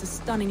brings it to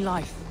stunning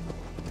life.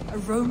 A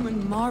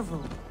Roman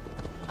marvel.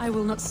 I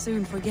will not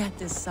soon forget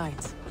this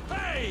sight.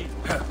 Hey!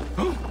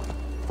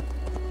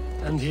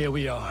 And here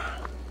we are.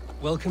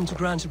 Welcome to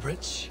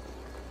Grantebridge.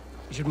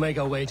 We should make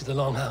our way to the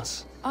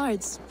Longhouse. Ah,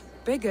 it's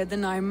bigger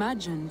than I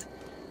imagined.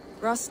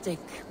 Rustic,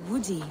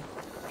 woody,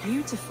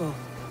 beautiful.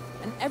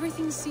 And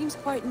everything seems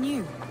quite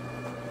new.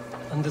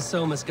 Under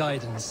Soma's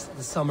guidance,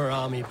 the Summer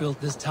Army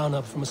built this town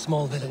up from a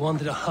small village. They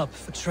wanted a hub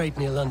for trade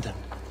near London,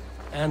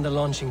 and a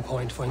launching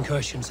point for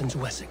incursions into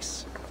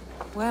Wessex.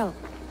 Well,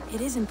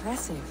 it is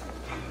impressive.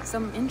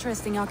 Some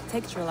interesting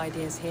architectural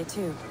ideas here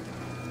too.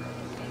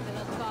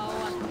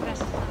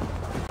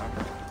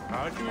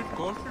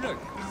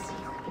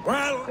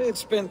 Well,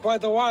 it's been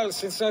quite a while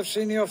since I've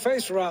seen your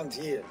face around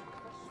here.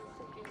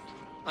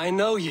 I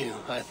know you,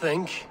 I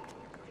think.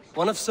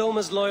 One of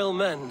Soma's loyal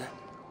men.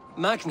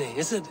 Magni,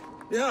 is it?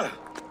 Yeah,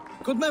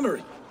 good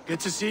memory.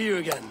 Good to see you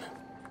again.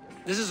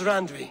 This is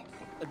Randvi,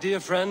 a dear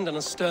friend and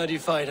a sturdy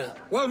fighter.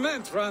 Well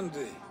met,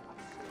 Randvi.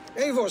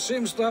 Eivor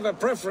seems to have a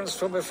preference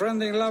for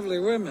befriending lovely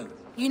women.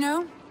 You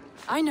know,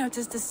 I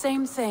noticed the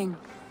same thing.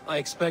 I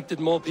expected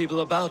more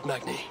people about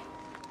Magni.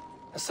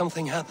 Has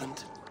something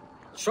happened?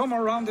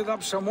 Soma rounded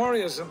up some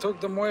warriors and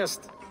took them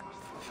west.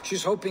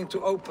 She's hoping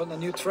to open a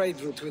new trade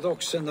route with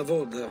oxen of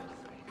Odin.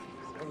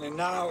 Only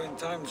now, in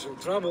times of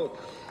trouble,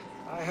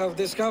 I have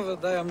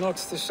discovered I am not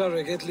the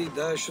surrogate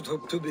leader I should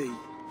hope to be.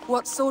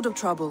 What sort of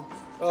trouble?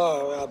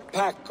 Oh, a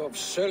pack of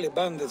surly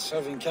bandits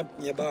have encamped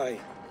nearby.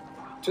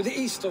 To the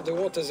east of the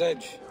water's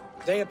edge.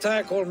 They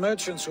attack all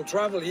merchants who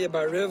travel here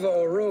by river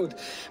or road,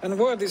 and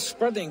word is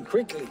spreading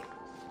quickly.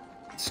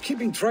 It's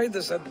keeping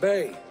traders at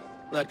bay.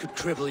 That could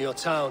cripple your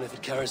town if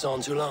it carries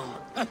on too long.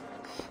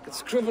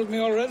 It's crippled me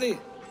already.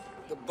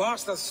 The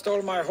bastard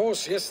stole my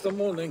horse yesterday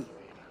morning.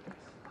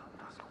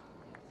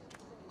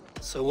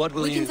 So what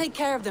will you... We can take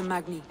care of them,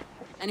 Magni.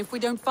 And if we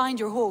don't find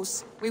your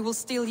horse, we will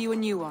steal you a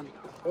new one.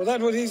 Well,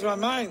 that would ease my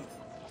mind.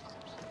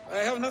 I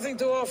have nothing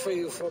to offer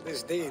you for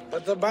this deed,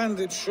 but the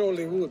bandits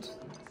surely would.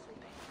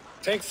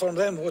 Take from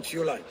them what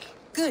you like.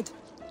 Good.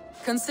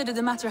 Consider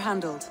the matter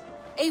handled.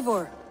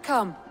 Eivor,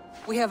 come.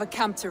 We have a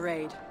camp to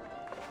raid.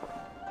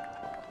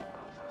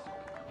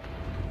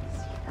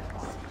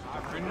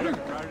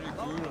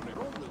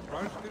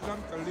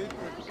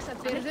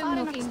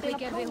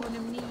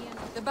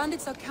 The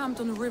bandits are camped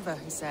on a river,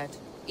 he said.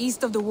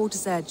 East of the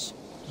water's edge.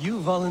 You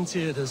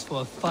volunteered us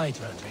for a fight,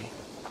 Randvi.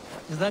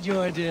 Is that your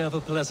idea of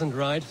a pleasant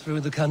ride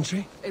through the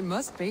country? It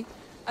must be.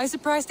 I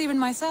surprised even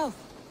myself.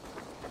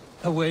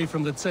 Away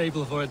from the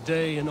table for a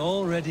day and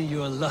already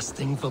you are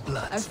lusting for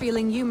blood. A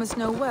feeling you must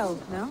know well,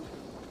 no?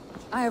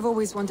 I have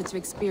always wanted to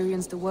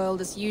experience the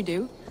world as you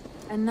do,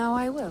 and now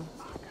I will.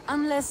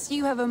 Unless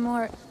you have a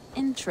more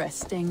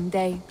interesting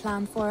day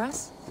planned for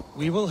us?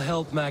 We will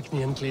help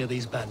Magni clear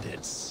these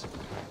bandits.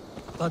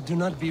 But do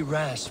not be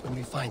rash when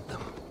we find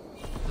them.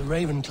 The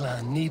Raven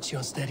clan needs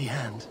your steady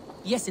hand.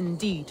 Yes,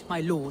 indeed,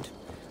 my lord.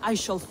 I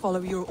shall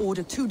follow your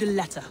order to the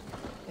letter.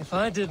 If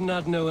I did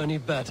not know any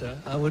better,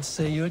 I would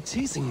say you're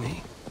teasing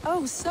me.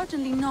 Oh,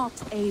 certainly not,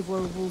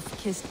 Eivor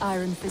wolf-kissed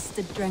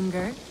iron-fisted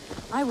Drenger.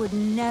 I would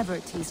never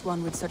tease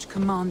one with such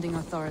commanding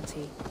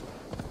authority.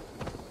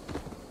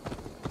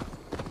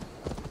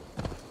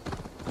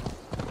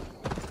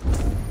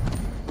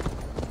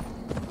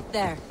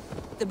 There,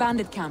 the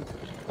bandit camp.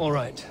 All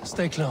right,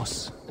 stay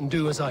close, and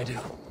do as I do.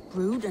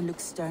 Brood and look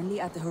sternly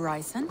at the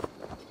horizon?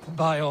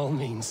 By all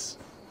means.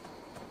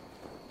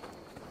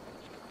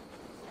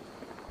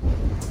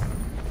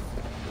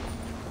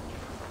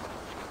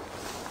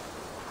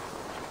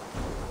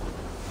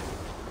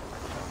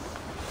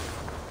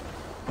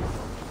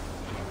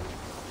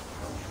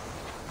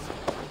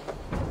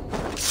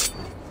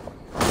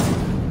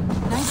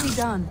 Nicely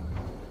done.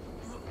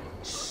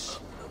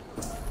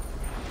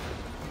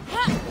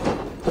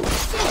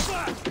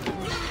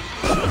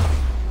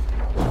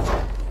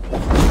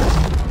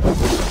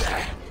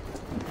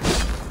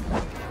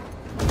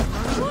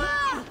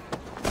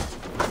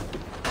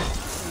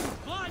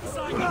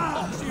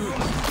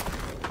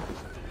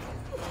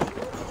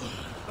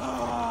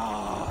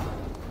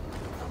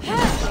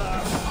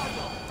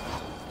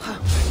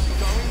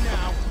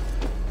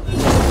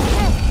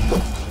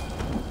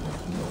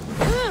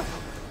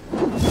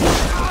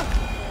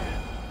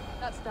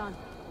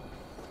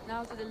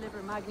 Now to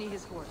deliver Magni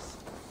his horse.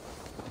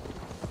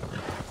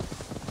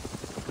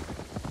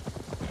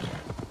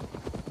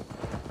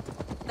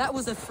 That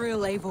was a thrill,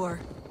 Eivor.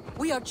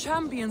 We are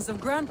champions of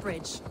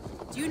Grantbridge.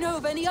 Do you know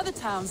of any other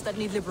towns that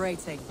need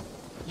liberating?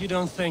 You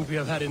don't think we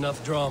have had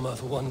enough drama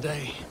for one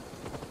day?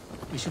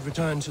 We should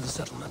return to the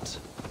settlement.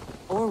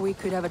 Or we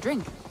could have a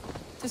drink,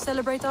 to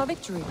celebrate our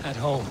victory. At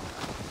home.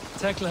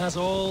 Tekla has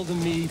all the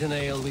mead and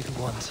ale we could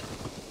want.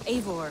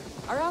 Eivor,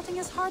 our outing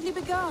has hardly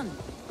begun.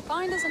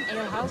 Find us an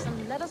alehouse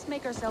and let us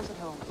make ourselves at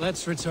home.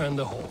 Let's return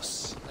the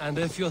horse. And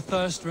if your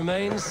thirst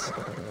remains,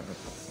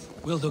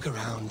 we'll look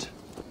around.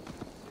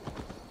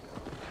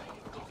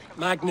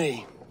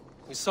 Magni,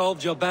 we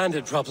solved your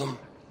bandit problem.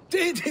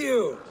 Did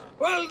you?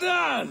 Well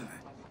done!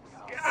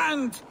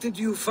 And did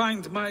you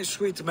find my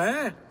sweet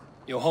mare?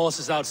 Your horse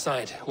is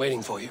outside,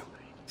 waiting for you.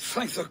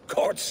 Thank the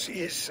gods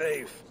he is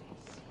safe.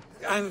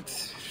 And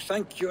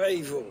thank you,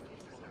 Eivor.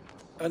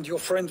 And your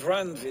friend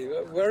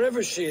Randvi,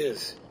 wherever she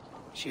is.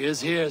 She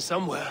is here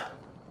somewhere.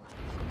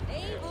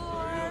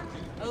 Eivor!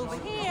 Over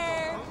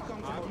here!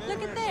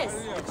 Look at this!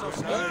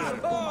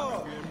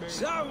 Oh,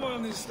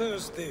 someone is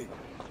thirsty.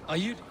 Are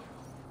you...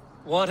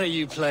 What are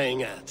you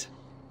playing at?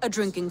 A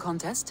drinking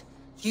contest.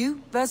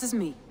 You versus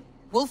me.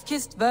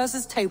 Wolf-kissed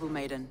versus Table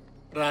Maiden.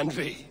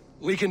 Randvi,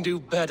 we can do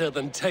better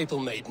than Table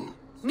Maiden.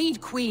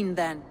 Mead Queen,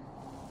 then.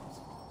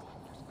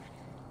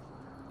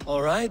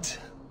 All right.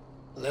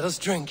 Let us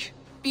drink.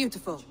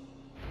 Beautiful.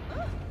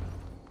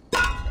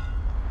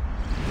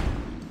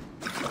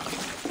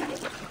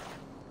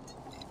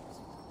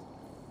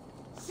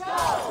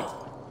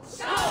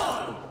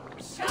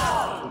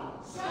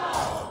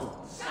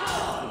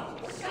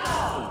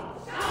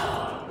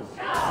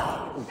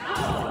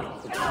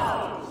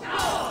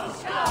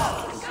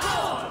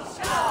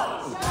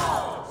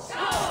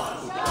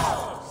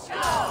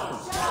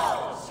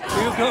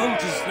 We're going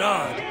to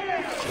start.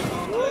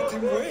 Let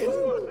him win.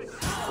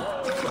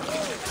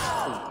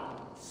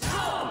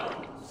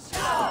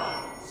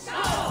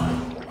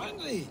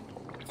 Randy,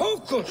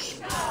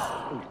 focus.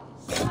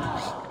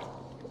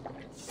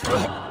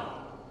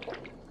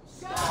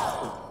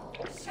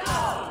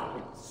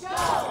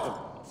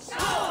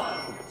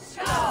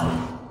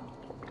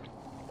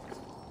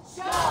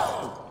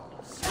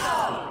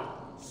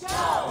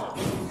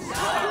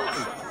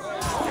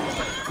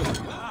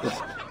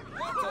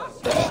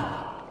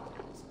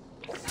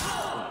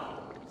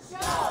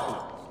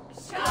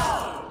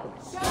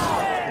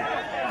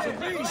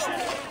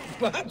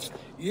 But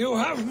you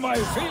have my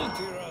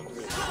fealty,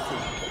 Randy.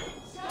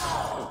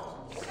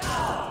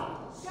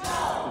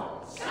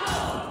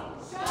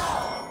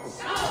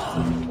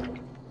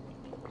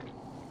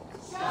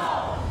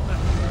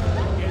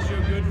 Guess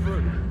you're good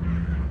for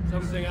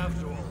something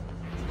after all.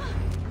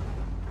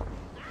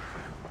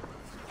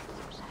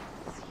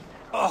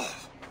 Oh,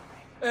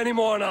 any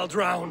more and I'll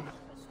drown.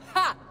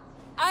 Ha!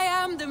 I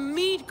am the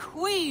Mead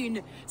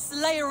Queen,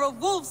 slayer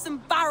of wolves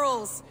and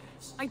barrels.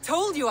 I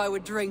told you I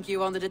would drink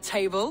you under the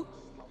table.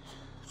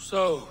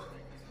 So,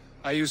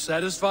 are you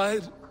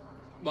satisfied?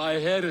 My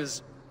head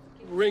is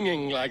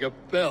ringing like a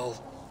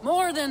bell.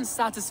 More than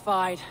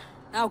satisfied.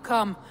 Now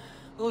come,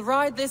 we'll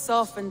ride this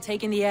off and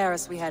take in the air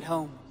as we head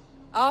home.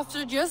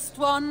 After just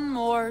one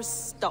more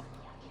stop.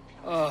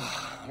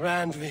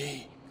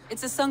 Randvi.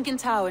 It's a sunken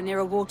tower near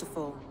a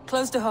waterfall,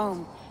 close to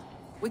home.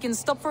 We can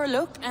stop for a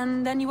look,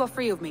 and then you are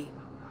free of me.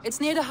 It's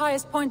near the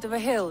highest point of a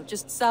hill,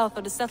 just south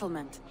of the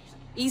settlement.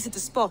 Easy to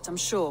spot, I'm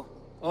sure.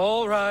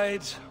 All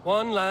right,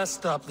 one last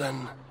stop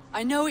then.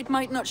 I know it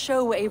might not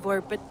show,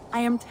 Eivor, but I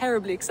am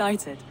terribly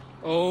excited.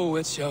 Oh,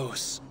 it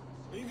shows.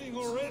 Leaving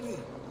already?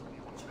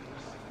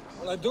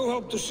 Well, I do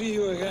hope to see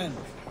you again.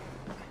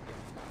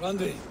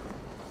 Randy,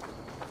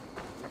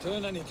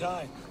 return any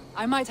time.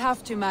 I might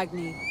have to,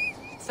 Magni.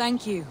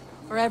 Thank you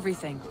for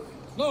everything.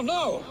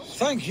 No,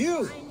 thank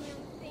you.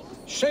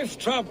 Safe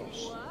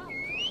travels.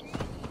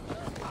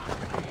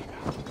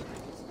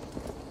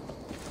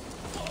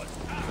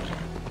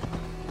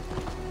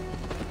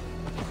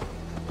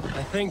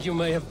 I think you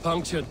may have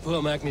punctured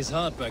poor Magni's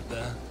heart back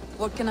there.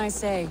 What can I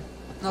say?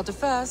 Not the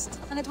first,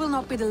 and it will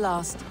not be the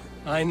last.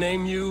 I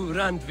name you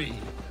Randvi,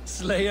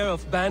 slayer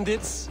of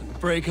bandits and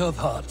breaker of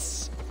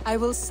hearts. I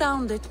will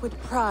sound it with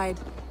pride.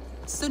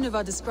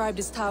 Sunniva described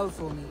this tower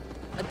for me.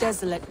 A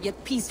desolate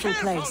yet peaceful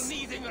place.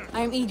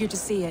 I am eager to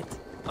see it.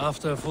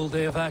 After a full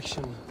day of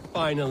action,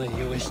 finally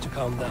you wish to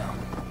calm down.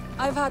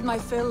 I've had my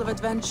fill of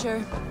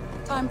adventure.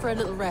 Time for a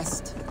little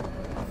rest.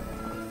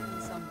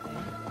 Something.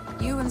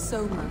 You and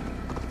Soma.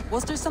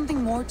 Was there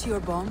something more to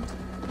your bond?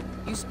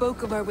 You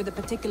spoke of her with a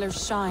particular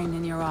shine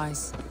in your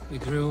eyes. We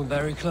grew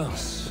very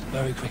close,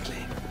 very quickly.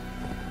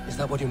 Is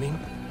that what you mean?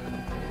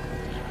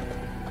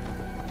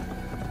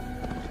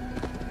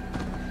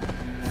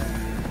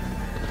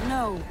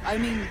 No, I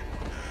mean...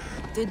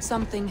 Did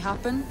something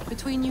happen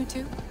between you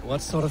two?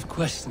 What sort of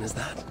question is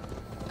that?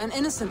 An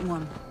innocent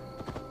one.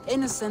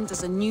 Innocent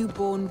as a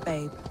newborn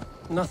babe.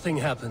 Nothing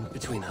happened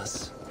between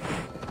us.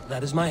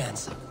 That is my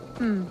answer.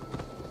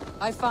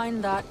 I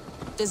find that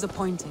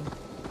disappointing.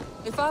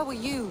 If I were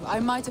you,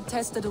 I might have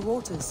tested the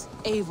waters.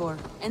 Eivor,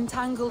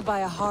 entangled by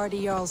a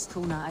hardy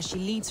Jarlskona as she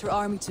leads her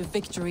army to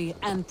victory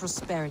and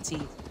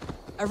prosperity.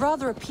 A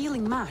rather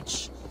appealing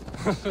match.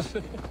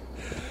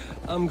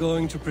 I'm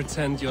going to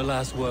pretend your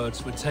last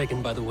words were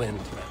taken by the wind.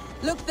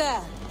 Look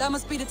there! That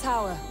must be the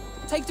tower.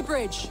 Take the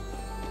bridge.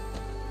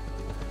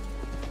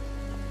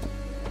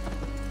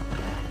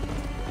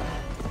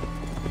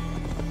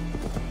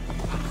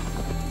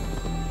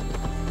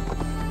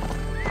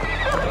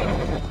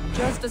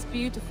 Just as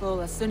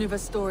beautiful as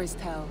Sunniva's stories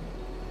tell.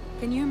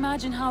 Can you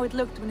imagine how it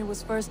looked when it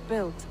was first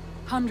built,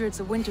 hundreds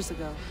of winters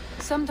ago?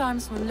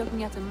 Sometimes when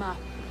looking at a map,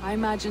 I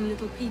imagine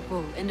little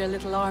people in their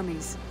little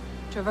armies,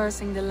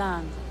 traversing the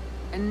land.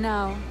 And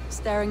now,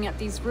 staring at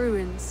these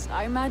ruins,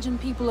 I imagine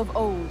people of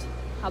old,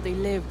 how they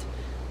lived,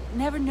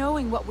 never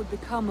knowing what would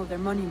become of their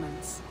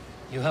monuments.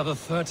 You have a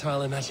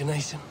fertile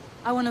imagination.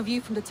 I want a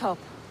view from the top.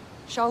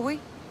 Shall we?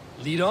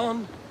 Lead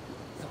on.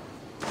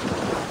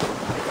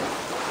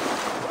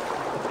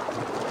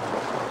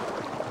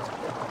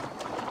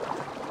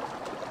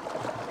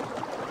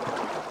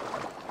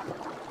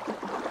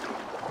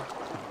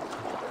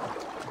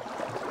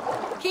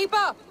 Keep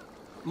up!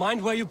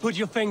 Mind where you put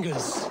your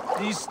fingers.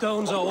 These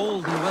stones are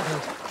old and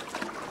weathered.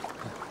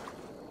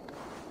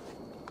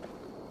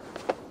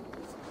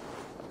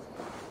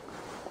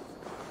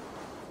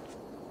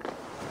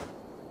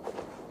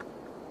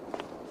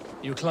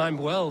 You climb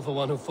well for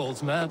one who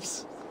folds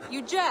maps.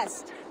 You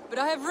jest, but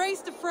I have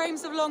raised the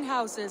frames of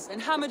longhouses and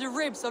hammered the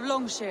ribs of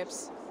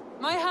longships.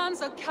 My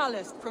hands are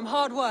calloused from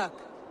hard work.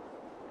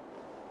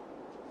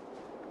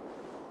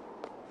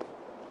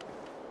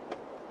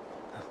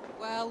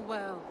 Well,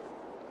 well.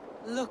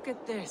 Look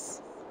at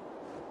this.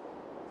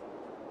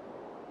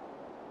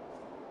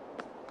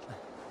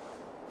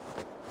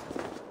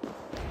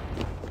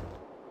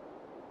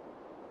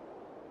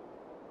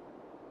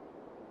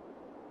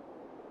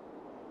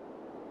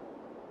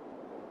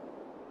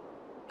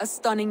 A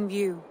stunning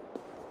view.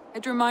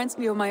 It reminds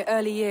me of my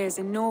early years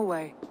in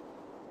Norway.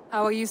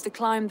 How I used to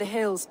climb the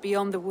hills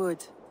beyond the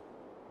wood.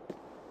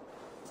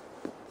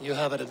 You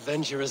have an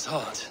adventurous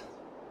heart.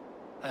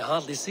 I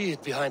hardly see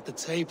it behind the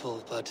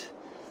table, but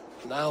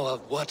now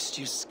I've watched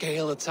you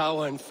scale a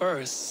tower in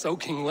furs,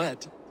 soaking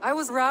wet. I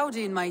was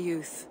rowdy in my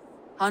youth.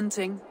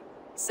 Hunting,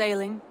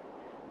 sailing.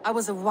 I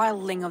was a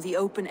wildling of the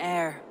open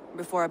air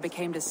before I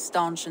became this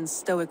staunch and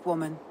stoic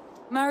woman.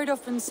 Married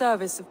off in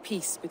service of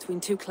peace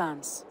between two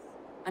clans.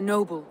 A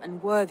noble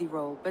and worthy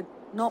role, but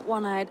not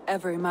one I had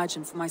ever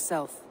imagined for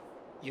myself.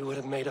 You would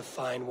have made a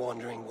fine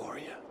wandering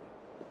warrior.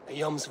 A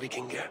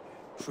Jomsvikinger,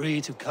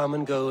 free to come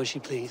and go as she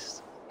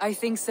pleased. I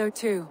think so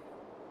too.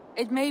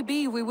 It may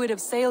be we would have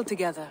sailed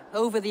together,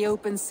 over the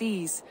open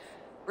seas,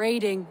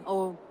 raiding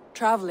or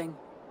traveling.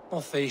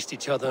 Or faced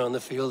each other on the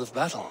field of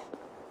battle.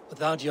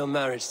 Without your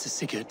marriage to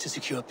Sigurd to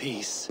secure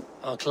peace,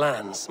 our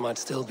clans might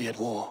still be at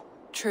war.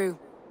 True.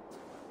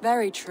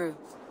 Very true.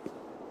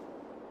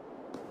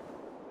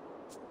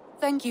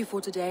 Thank you for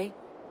today.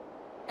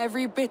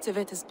 Every bit of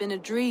it has been a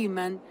dream,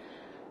 and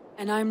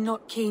I'm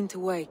not keen to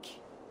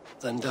wake.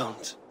 Then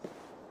don't.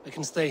 We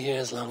can stay here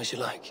as long as you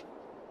like.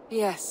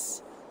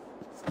 Yes.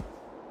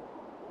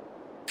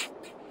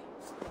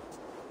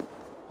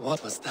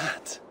 What was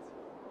that?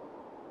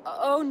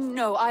 Oh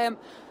no,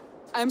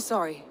 I'm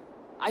sorry.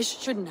 I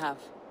shouldn't have.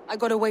 I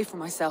got away from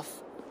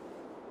myself.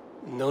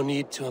 No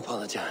need to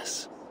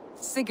apologize.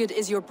 Sigurd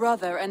is your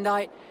brother, and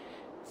I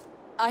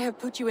have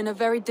put you in a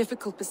very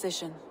difficult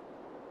position.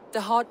 The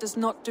heart does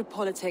not do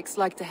politics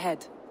like the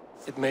head.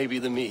 It may be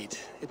the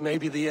meat, it may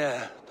be the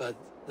air, but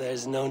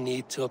there's no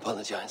need to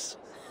apologize.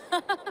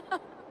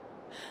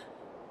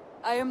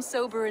 I am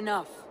sober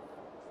enough.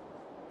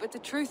 But the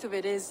truth of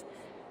it is,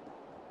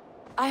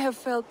 I have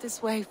felt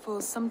this way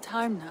for some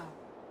time now.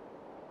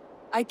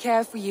 I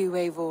care for you,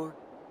 Eivor.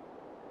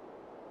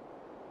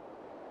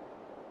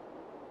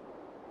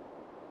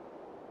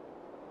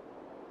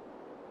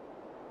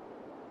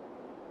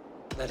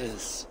 That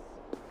is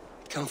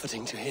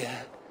comforting to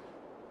hear.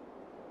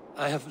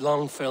 I have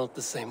long felt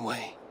the same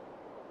way,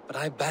 but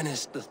I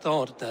banished the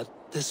thought that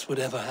this would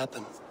ever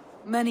happen.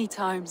 Many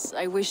times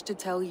I wished to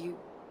tell you.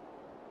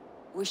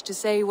 Wished to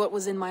say what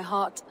was in my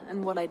heart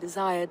and what I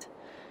desired,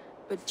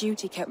 but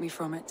duty kept me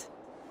from it.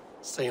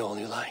 Say all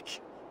you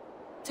like.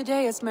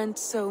 Today has meant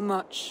so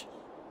much.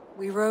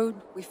 We rode,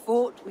 we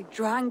fought, we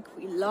drank,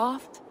 we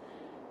laughed.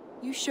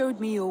 You showed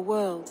me your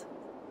world.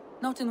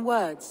 Not in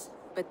words,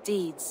 but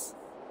deeds.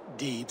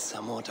 Deeds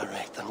are more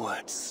direct than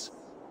words.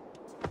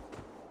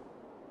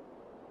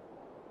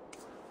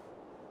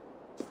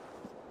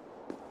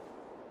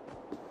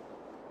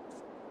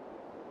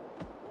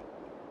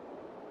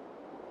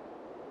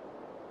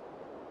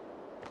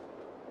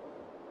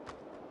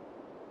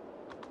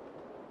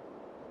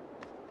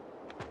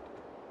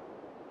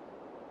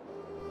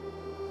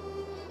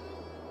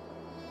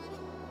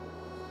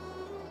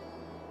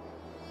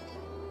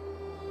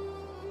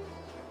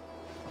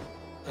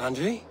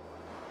 Andri?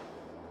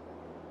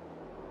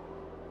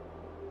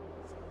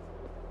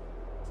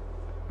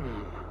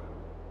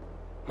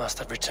 Must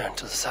have returned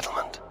to the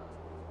settlement.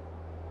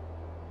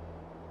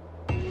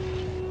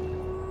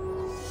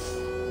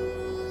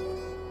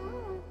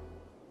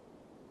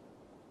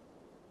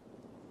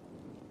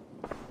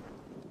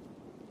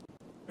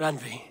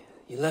 Randvi,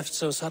 you left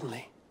so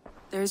suddenly.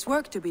 There is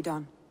work to be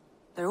done.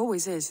 There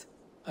always is.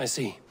 I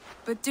see.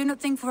 But do not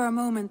think for a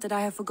moment that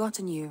I have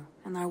forgotten you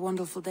and our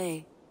wonderful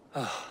day.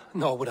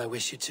 Nor would I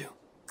wish you to.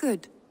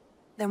 Good.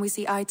 Then we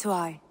see eye to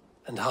eye.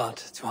 And heart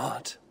to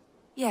heart.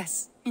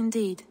 Yes,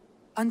 indeed.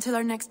 Until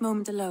our next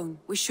moment alone,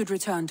 we should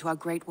return to our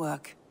great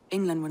work.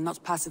 England will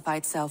not pacify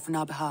itself on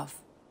our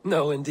behalf.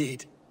 No,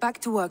 indeed. Back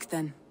to work,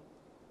 then.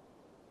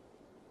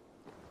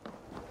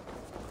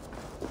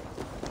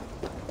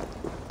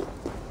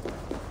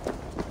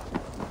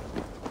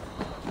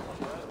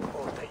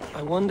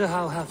 I wonder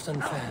how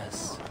Halfdan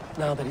fares,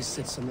 now that he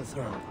sits on the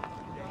throne.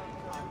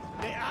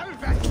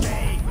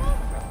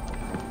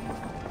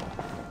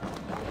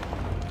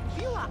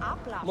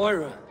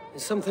 Moira,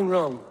 is something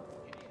wrong?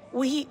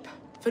 Weep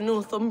for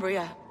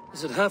Northumbria.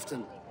 Is it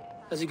Halfdan?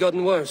 Has he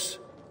gotten worse?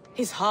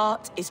 His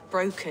heart is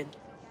broken.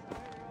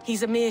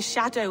 He's a mere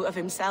shadow of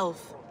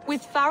himself.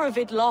 With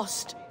Faravid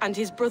lost and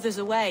his brothers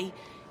away,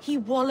 he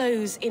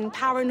wallows in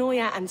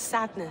paranoia and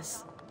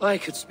sadness. I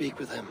could speak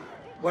with him.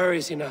 Where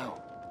is he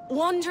now?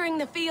 Wandering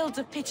the fields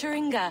of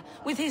Pittaringa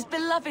with his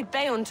beloved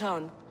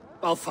Beonton.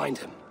 I'll find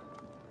him.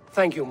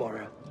 Thank you,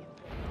 Moira.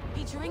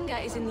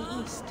 Pittaringa is in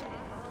the east.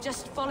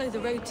 Just follow the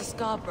road to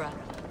Scarborough.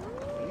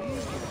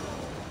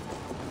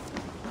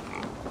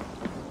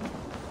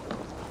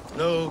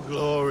 No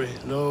glory,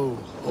 no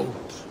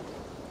hope.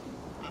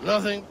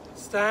 Nothing.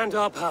 Stand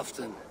up,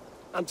 Halfdan.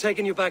 I'm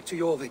taking you back to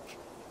Jorvik.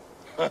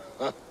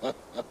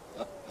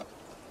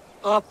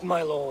 Up,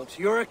 my lord.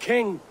 You're a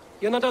king.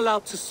 You're not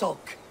allowed to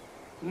sulk.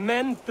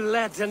 Men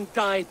bled and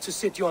died to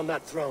sit you on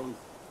that throne.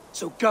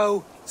 So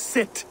go,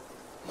 sit.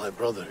 My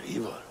brother,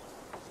 Eivor.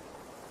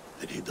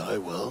 Did he die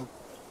well?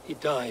 He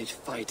died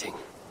fighting.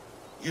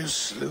 You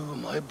slew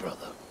my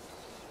brother,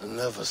 and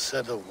never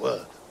said a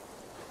word.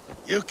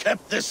 You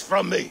kept this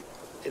from me!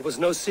 It was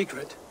no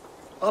secret.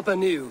 Abba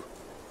knew.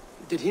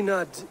 Did he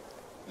not...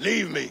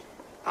 Leave me!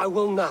 I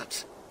will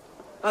not.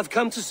 I've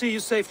come to see you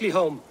safely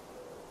home.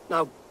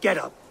 Now, get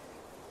up.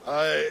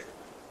 I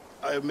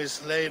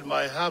mislaid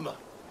my hammer.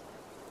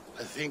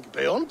 I think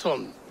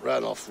Beonton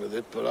ran off with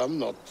it, but I'm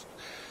not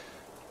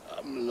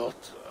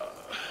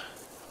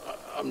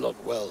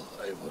well,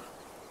 Eivor.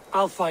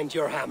 I'll find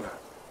your hammer,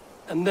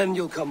 and then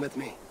you'll come with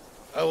me.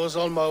 I was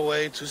on my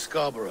way to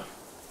Scarborough.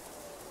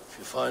 If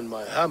you find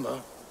my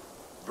hammer,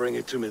 bring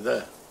it to me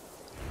there.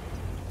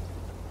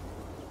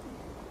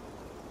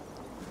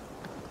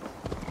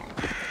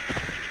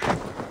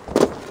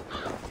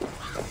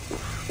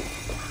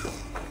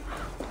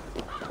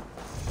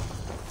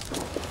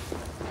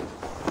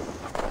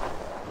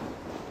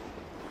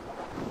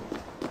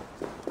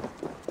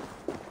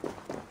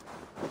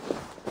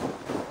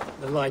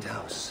 The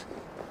lighthouse.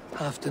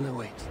 Halfdan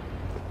awaits.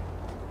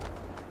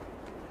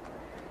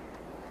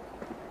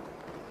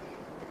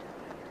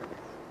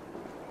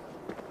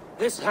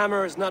 This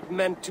hammer is not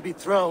meant to be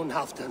thrown,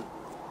 Halfdan.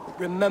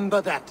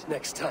 Remember that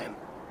next time.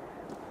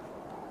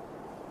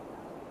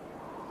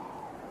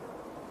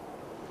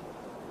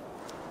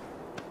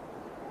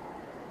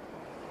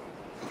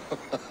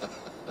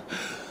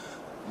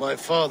 My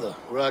father,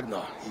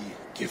 Ragnar, he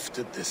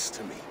gifted this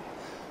to me.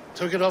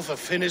 Took it off a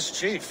Finnish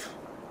chief.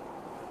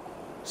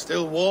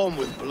 Still warm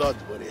with blood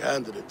when he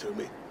handed it to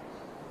me.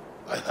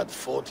 I had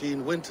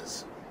 14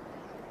 winters.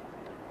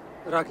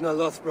 Ragnar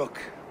Lothbrok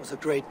was a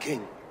great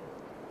king.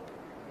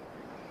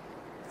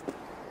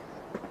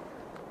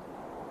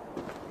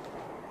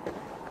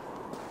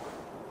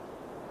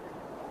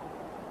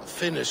 A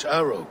Finnish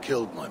arrow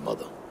killed my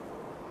mother.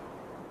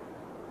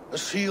 A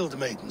shield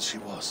maiden she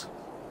was.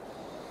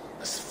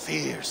 As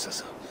fierce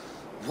as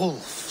a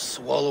wolf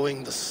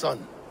swallowing the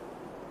sun.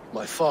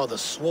 My father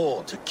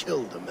swore to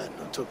kill the men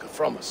who took her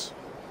from us.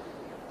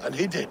 And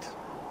he did.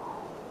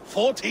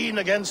 14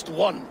 against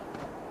 1.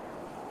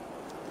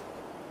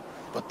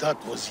 But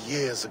that was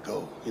years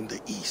ago in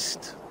the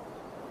east.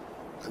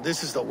 And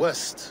this is the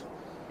west,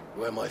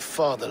 where my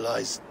father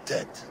lies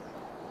dead.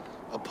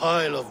 A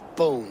pile of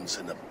bones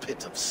in a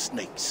pit of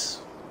snakes.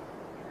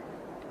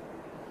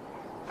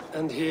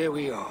 And here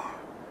we are,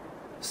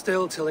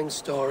 still telling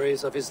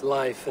stories of his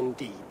life and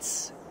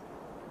deeds.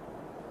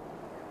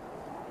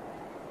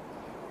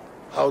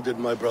 How did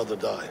my brother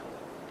die?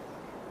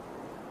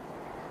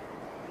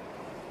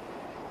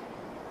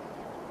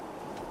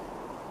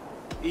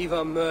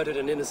 Eivor murdered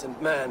an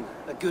innocent man,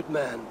 a good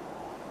man.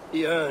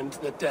 He earned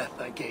the death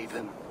I gave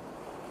him.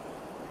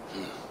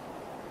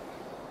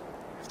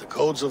 If the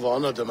codes of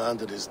honor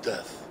demanded his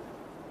death,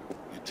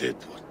 you did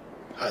what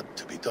had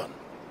to be done.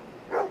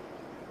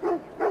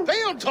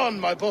 Beonton,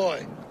 my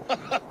boy!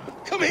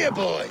 Come here,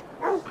 boy!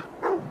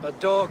 A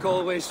dog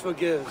always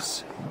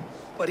forgives,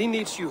 but he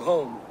needs you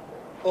home.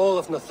 All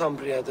of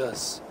Northumbria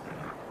does.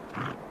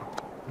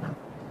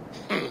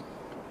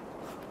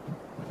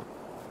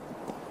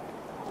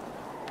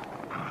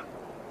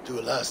 Do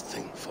a last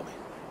thing for me.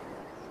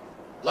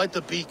 Light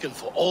the beacon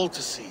for all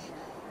to see,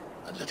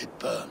 and let it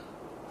burn.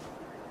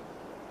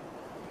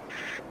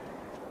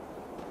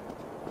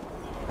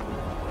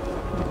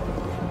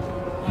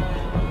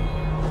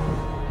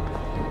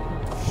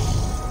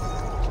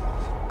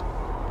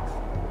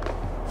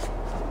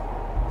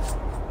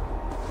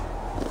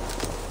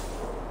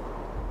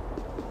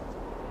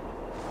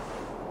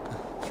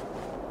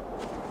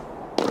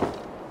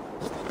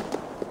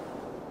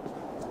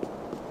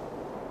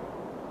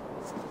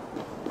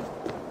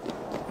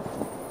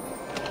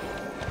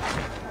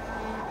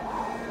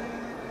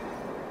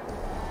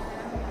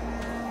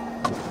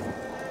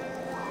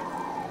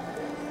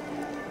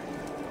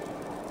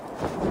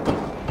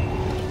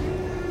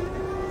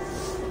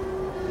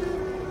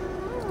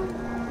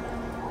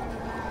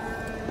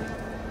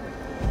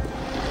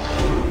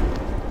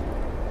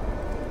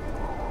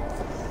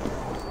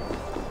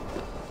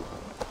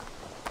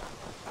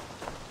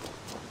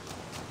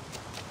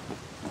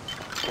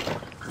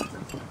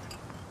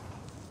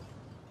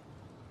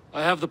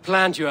 I have the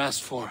plant you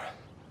asked for.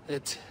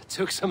 It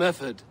took some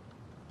effort.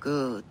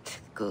 Good,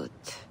 good.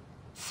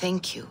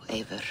 Thank you,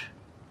 Eivor.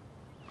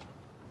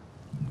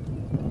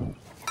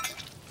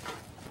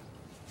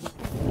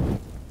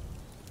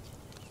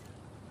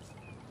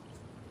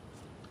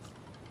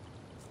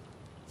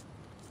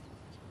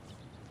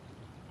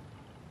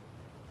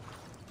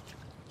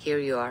 Here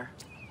you are.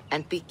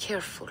 And be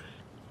careful.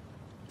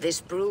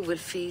 This brew will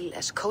feel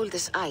as cold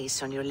as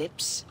ice on your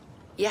lips,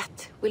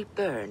 yet will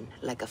burn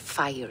like a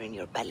fire in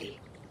your belly.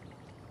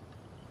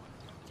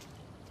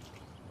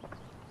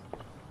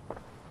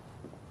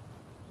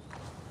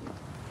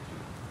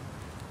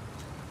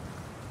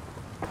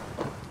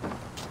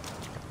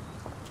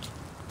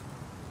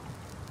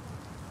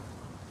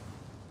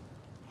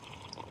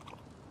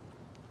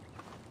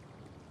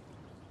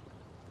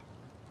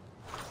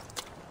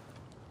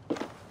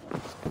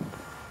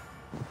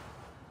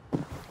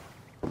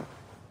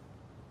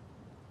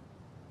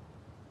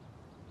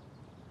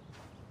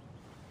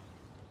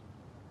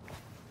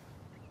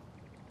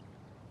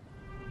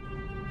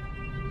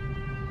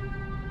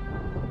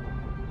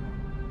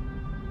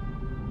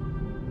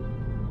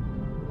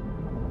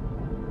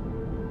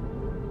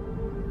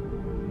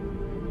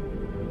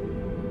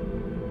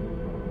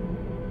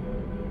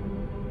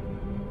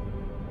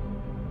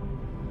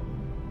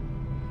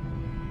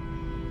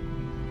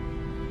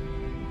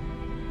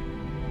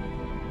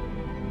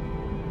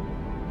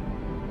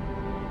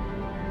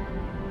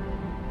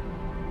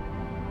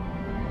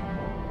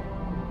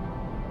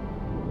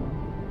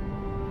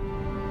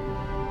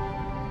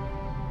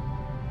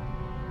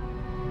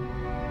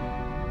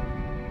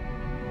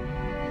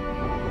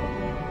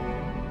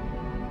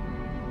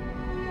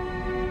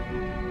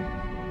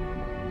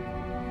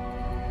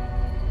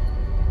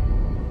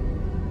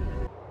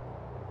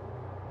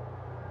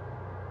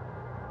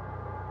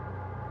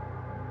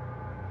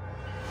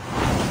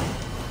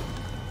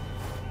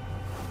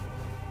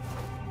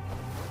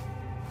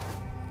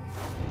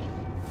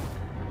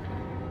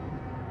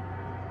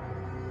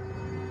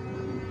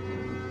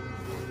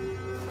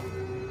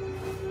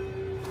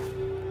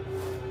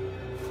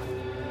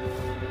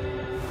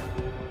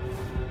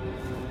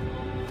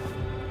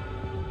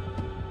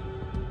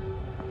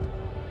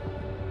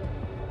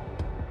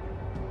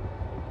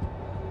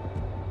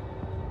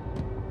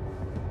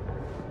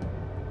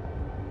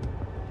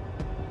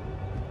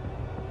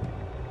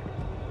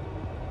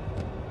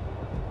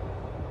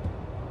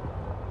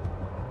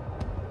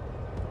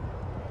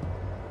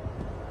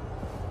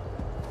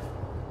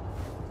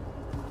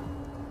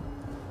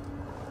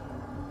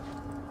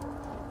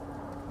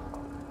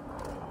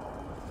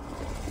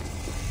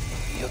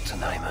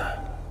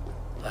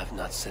 I've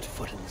not set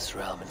foot in this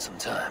realm in some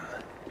time.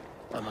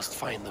 I must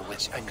find the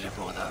witch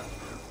Angreboda.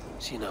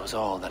 She knows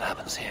all that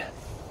happens here.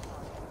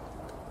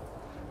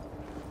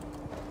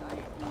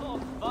 Oh,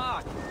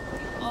 fuck!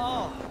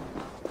 Oh!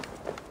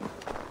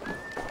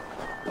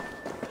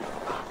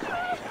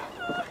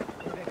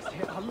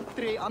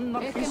 Aldrei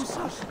annar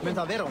fiskur mun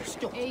það vera á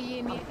skjótt.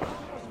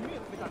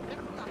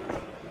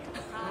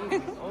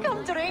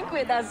 Come drink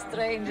with us,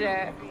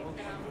 stranger.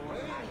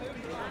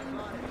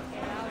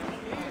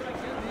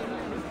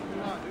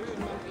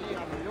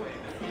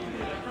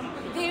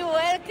 Be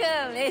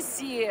welcome,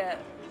 Messiah.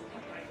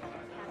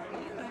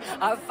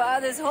 Our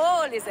father's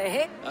hall is a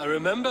hit. I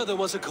remember there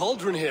was a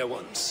cauldron here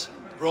once,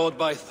 brought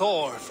by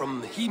Thor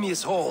from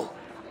Hemia's hall.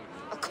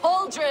 A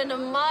cauldron a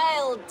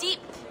mile deep,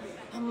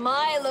 a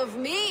mile of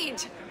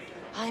mead.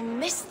 I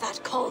miss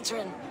that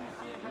cauldron.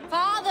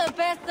 Father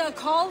bet the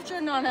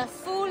cauldron on a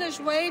foolish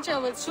wager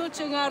with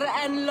Suttungr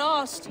and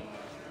lost.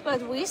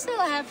 But we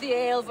still have the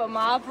ale from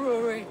our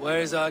brewery.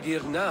 Where's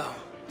Agir now?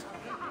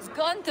 He's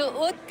gone to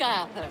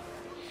Utgarður.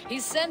 He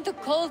sent a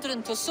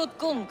cauldron to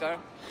Suttungr,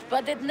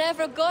 but it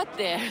never got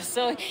there,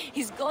 so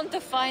he's gone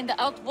to find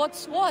out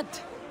what's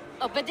what.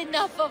 Oh, but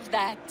enough of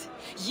that.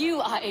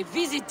 You are a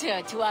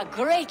visitor to our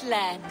great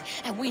land,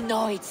 and we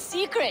know its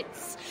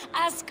secrets.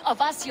 Ask of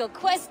us your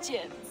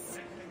questions.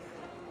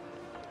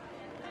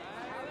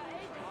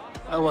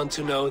 I want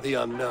to know the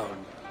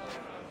unknown.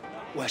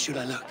 Where should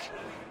I look?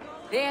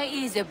 There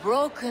is a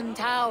broken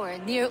tower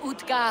near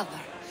Utgarður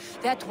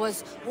that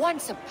was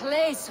once a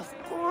place of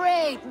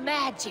great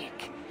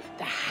magic.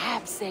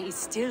 Perhaps there is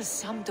still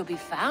some to be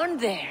found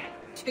there.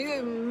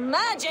 To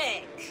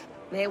magic!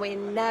 May we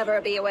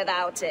never be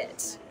without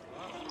it.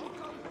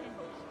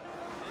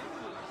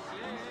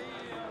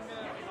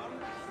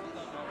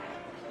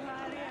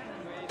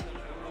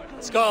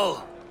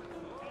 Skull!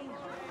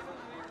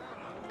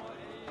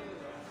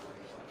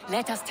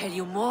 Let us tell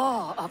you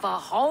more of our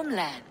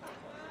homeland.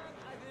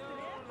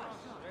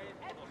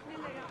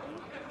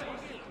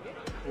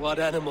 What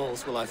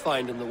animals will I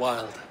find in the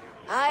wild?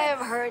 I have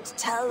heard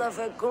tell of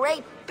a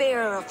great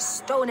bear of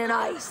stone and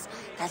ice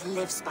that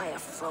lives by a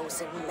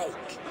frozen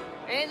lake.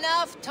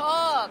 Enough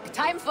talk!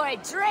 Time for a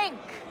drink!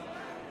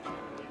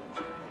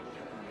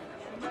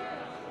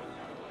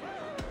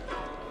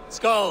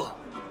 Skull!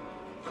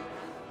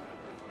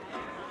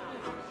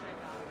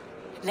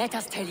 Let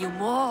us tell you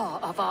more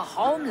of our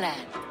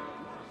homeland.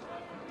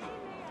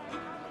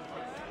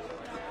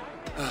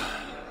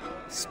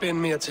 Spin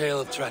me a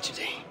tale of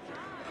tragedy.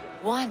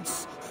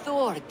 Once,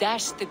 Thor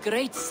dashed the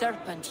great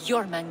serpent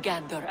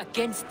Jormungandr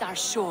against our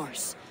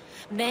shores.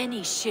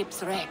 Many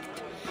ships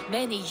wrecked,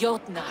 many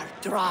Jotnar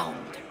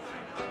drowned.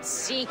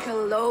 Seek a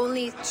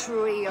lonely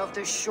tree of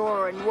the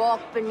shore and walk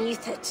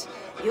beneath it.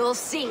 You'll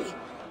see,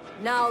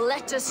 Now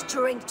let us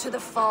drink to the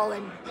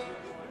fallen.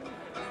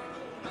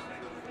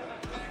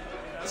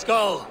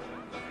 Skull!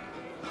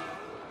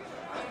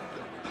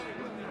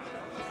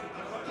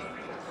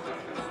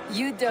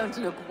 You don't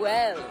look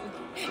well.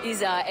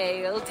 Is our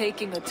ale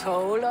taking a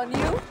toll on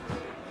you?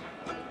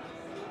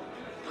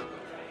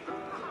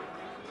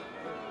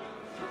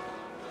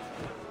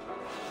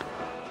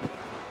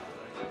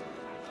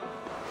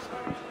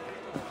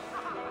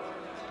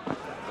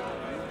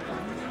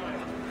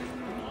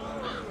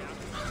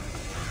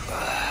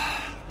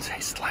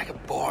 Tastes like a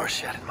boar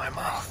shed in my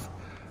mouth.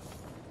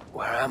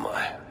 Where am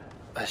I?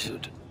 I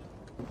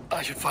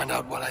should find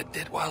out what I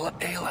did while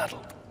ale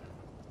addled.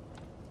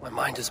 My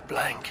mind is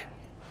blank.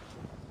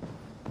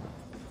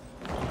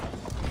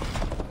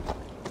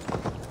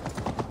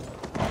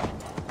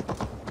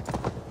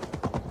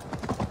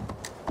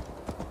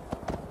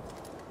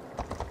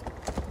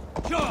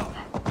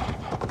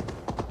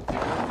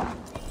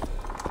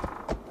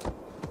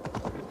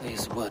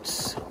 These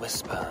woods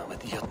whisper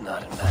with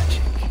Jotnar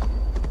magic.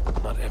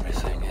 Not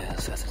everything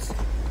is as it's...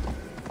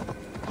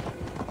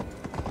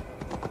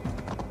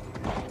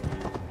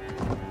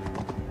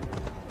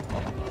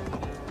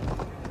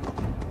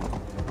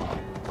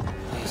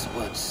 These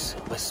woods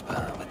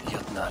whisper with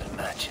Jotnar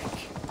magic.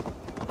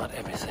 Not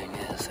everything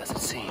is as it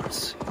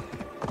seems.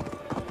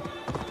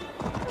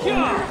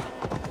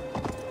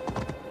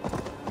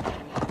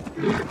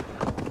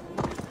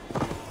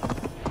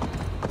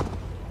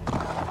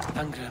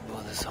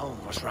 Angreboda's home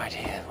was right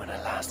here when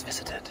I last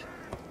visited.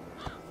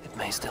 It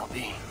may still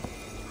be.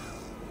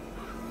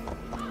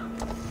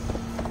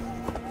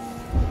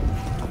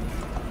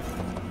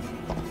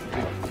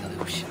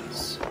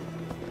 Illusions.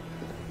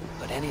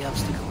 But any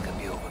obstacle can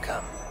be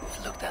overcome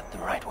if looked at the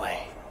right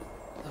way.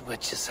 The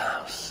witch's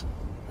house.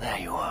 There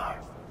you are.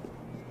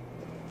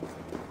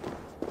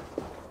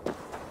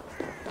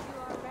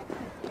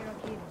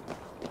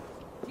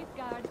 This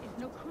guard is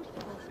no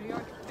crucible for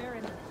your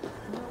experiment.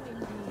 No,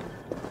 indeed.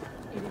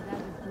 It is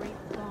as a great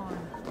barn,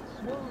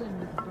 swollen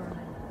with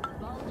vermin,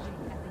 bulging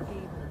at the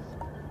gables.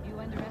 You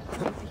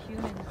underestimate the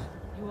humans.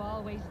 You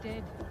always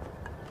did.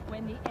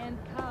 When the end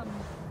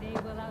comes, they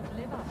will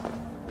outlive us.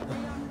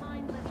 They are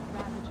mindless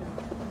ravagers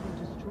who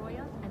will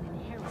destroy us and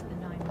inherit the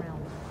Nine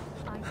Realms.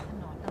 I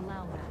cannot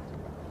allow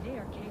that. They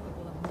are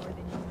capable of more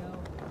than you know,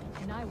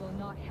 and I will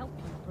not help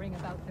you bring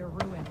about their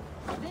ruin.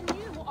 Then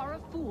you are a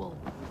fool.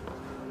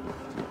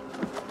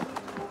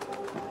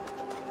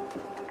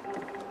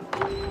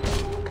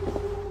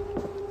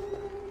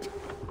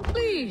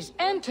 Please,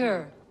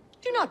 enter.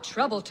 Do not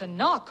trouble to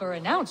knock or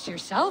announce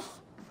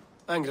yourself.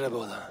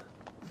 Angreboda,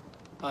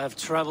 I have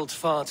traveled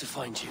far to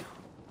find you.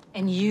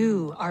 And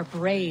you are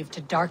brave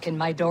to darken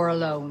my door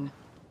alone.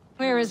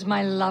 Where is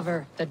my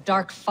lover, the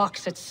dark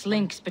fox that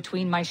slinks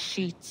between my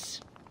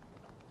sheets?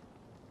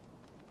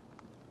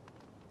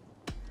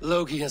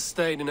 Loki has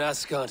stayed in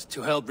Asgard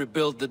to help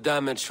rebuild the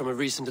damage from a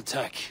recent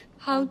attack.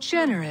 How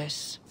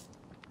generous.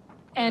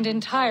 And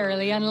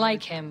entirely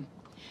unlike him.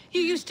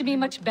 You used to be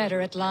much better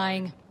at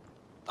lying.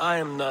 I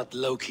am not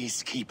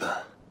Loki's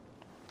keeper.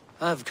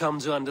 I've come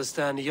to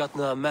understand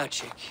Jotnar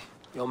magic,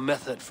 your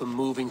method for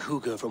moving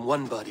Hugr from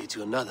one body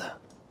to another.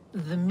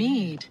 The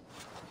mead.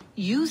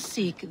 You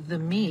seek the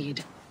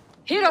mead.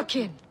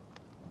 Hirokin!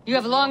 You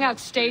have long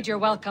outstayed your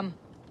welcome.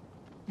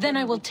 Then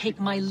I will take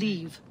my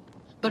leave.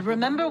 But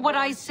remember what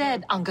I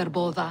said,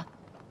 Angrboda.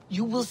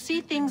 You will see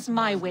things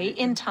my way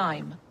in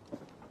time.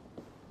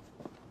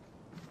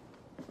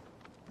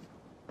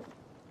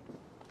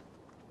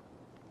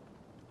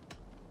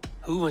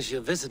 Who was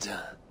your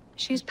visitor?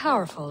 She's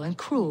powerful and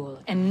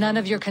cruel, and none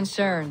of your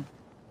concern.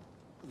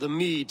 The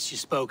mead she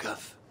spoke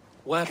of.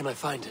 Where can I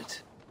find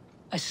it?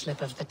 A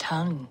slip of the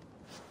tongue.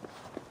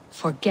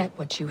 Forget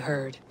what you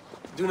heard.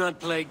 Do not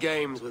play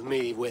games with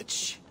me,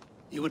 witch.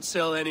 You would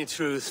sell any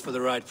truth for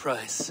the right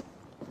price.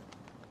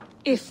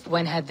 If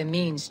one had the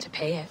means to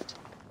pay it.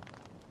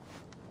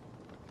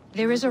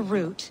 There is a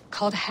root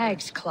called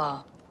Hag's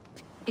Claw.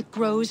 It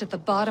grows at the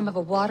bottom of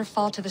a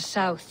waterfall to the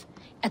south,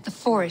 at the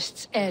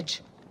forest's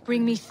edge.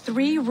 Bring me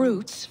 3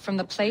 roots from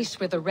the place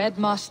where the red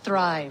moss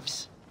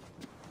thrives.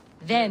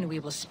 Then we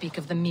will speak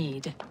of the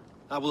mead.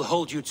 I will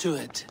hold you to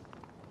it.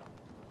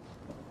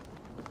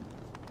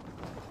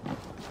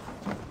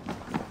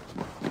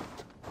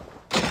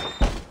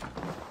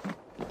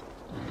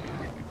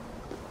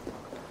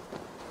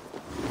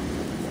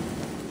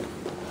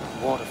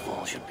 A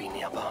waterfall should be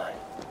nearby,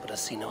 but I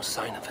see no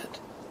sign of it.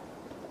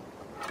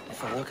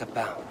 If I look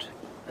about,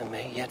 I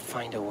may yet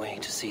find a way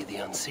to see the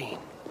unseen.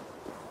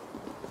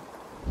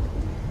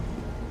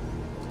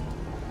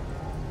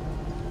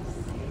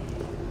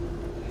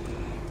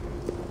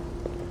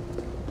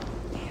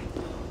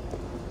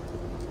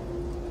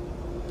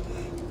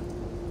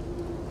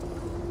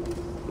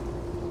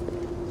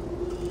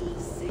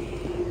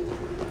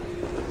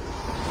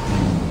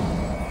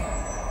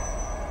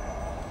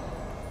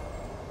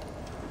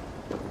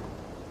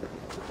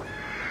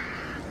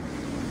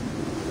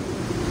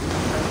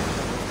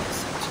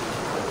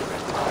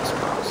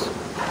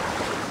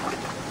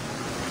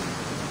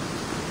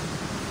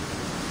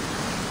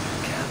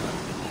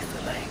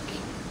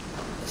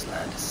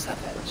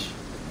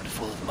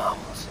 out.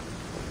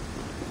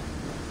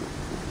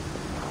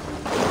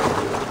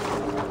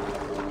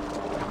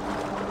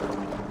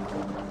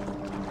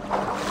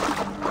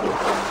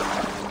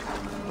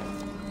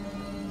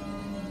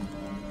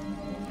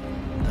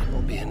 That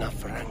will be enough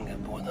for anger,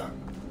 Borda.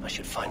 I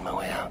should find my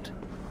way out.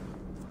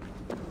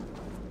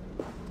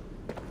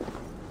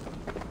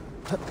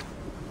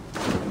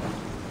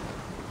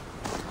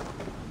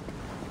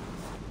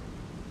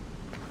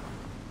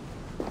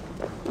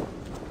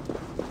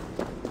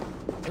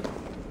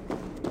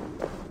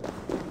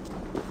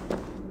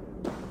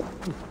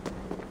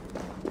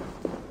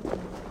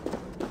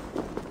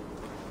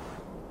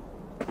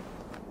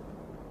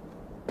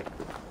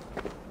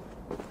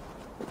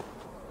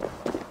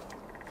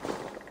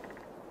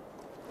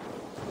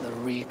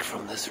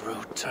 From this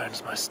root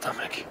turns my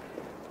stomach.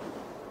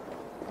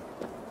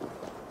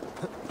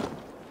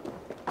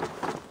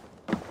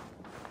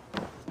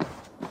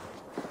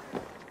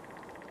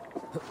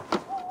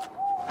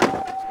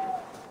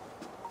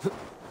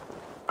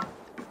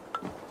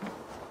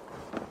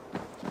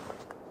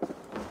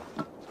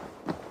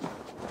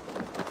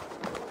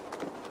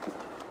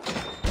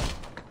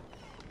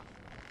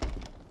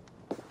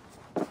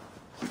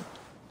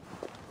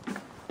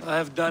 I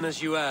have done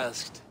as you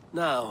asked.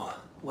 Now,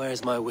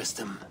 where's my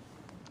wisdom?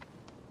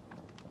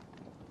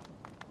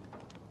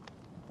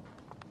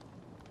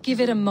 Give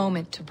it a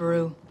moment to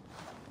brew.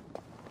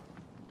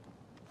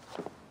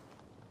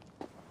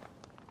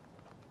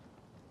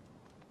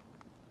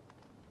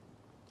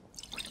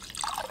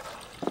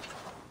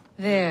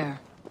 There.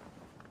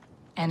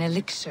 An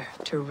elixir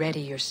to ready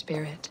your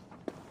spirit.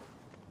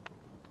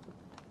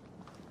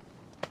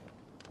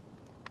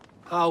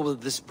 How will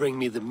this bring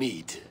me the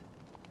mead?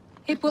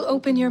 It will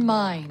open your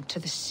mind to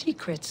the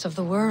secrets of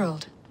the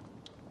world.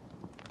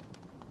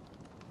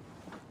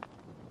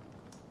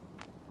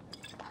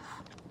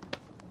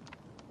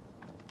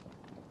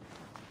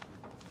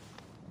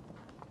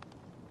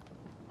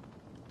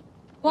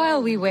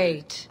 While we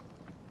wait,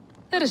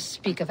 let us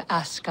speak of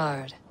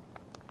Asgard.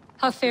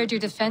 How fared your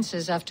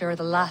defenses after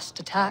the last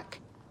attack?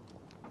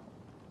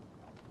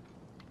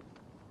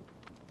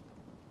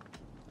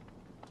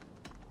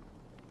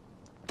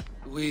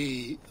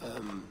 We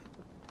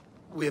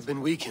have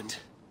been weakened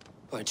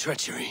by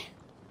treachery.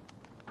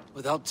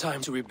 Without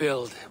time to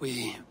rebuild,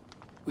 we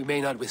may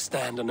not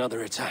withstand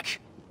another attack.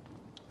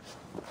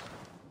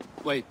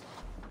 Wait,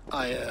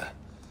 I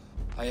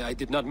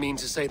did not mean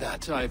to say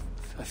that. I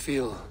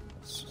feel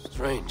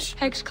strange.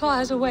 Hexclaw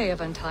has a way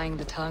of untying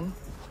the tongue.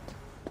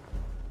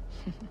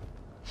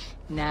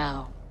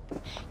 Now,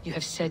 you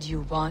have said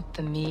you want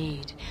the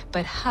mead,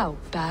 but how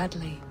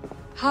badly?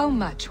 How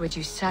much would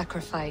you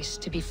sacrifice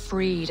to be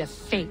freed of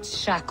fate's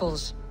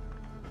shackles?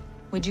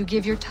 Would you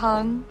give your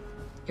tongue,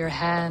 your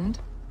hand,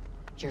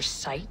 your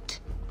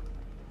sight?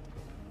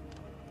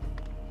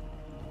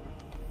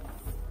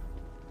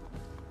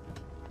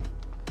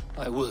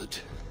 I would.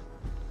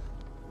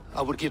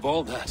 I would give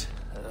all that,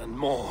 and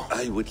more.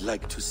 I would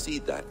like to see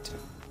that.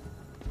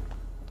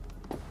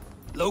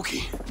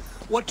 Loki,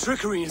 what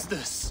trickery is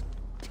this?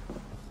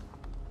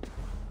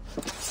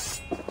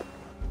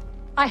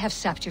 I have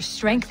sapped your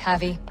strength,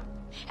 Havi.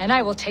 And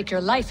I will take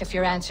your life if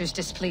your answers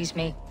displease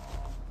me.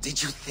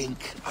 Did you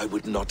think I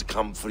would not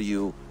come for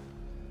you?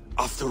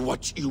 After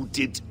what you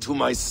did to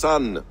my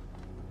son?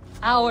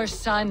 Our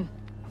son.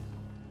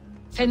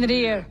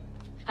 Fenrir.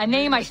 A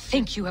name I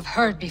think you have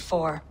heard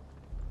before.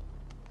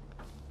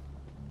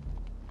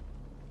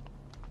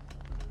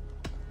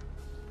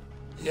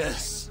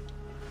 Yes.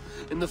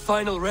 In the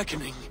final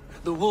reckoning,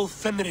 the wolf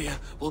Fenrir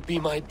will be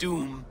my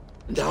doom.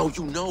 Now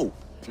you know.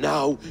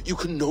 Now you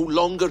can no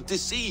longer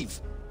deceive.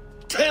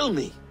 Tell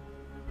me,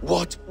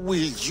 what will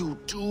you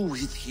do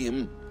with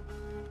him?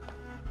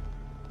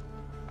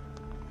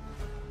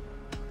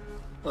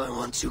 I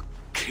want to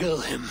kill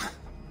him.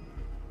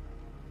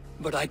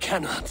 But I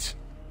cannot.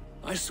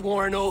 I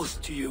swore an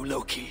oath to you,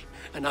 Loki,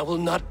 and I will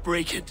not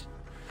break it.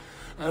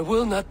 I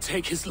will not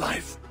take his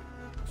life.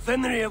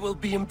 Fenrir will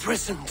be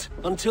imprisoned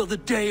until the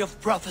day of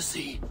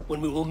prophecy,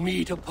 when we will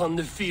meet upon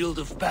the field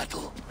of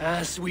battle,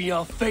 as we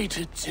are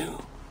fated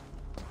to.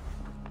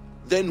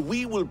 Then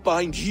we will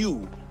bind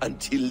you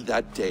until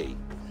that day,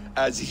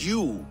 as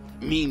you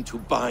mean to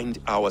bind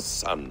our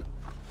son.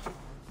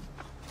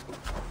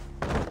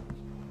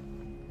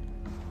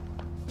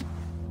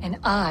 An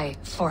eye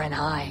for an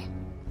eye.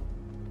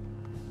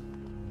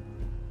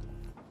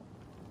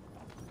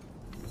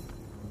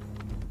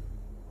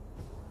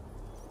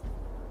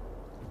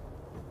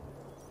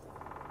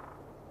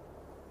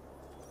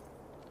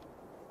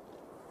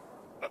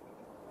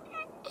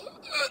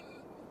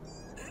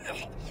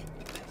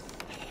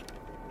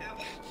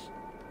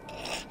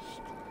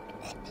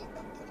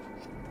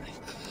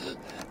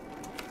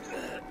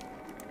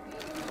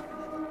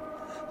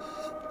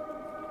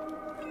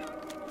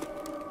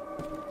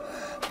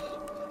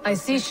 I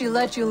see she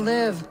let you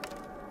live.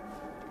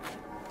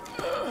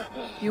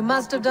 You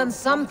must have done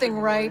something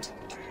right.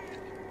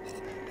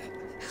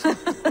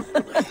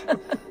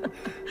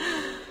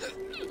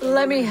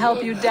 Let me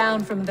help you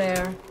down from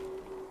there.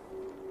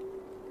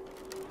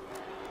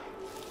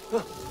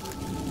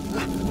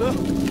 No!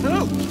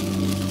 No!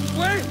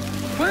 Wait!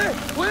 Wait!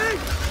 Wait!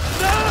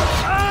 No!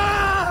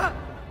 Ah!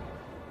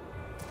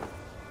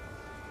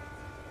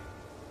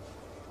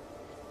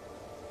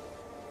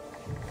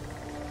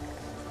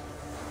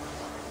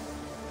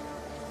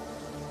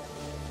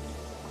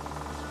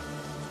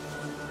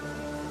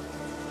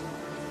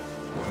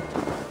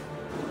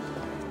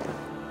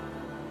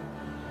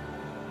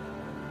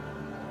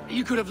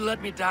 You could have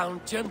let me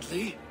down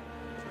gently.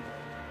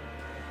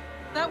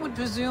 That would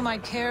presume I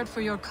cared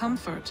for your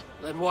comfort.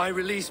 Then why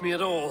release me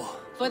at all?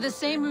 For the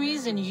same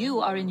reason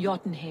you are in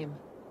Jotunheim.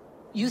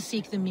 You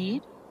seek the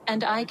mead,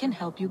 and I can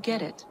help you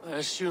get it. I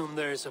assume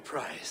there is a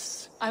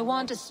price. I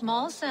want a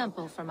small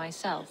sample for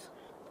myself.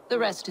 The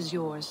rest is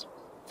yours.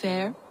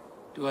 Fair?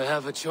 Do I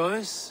have a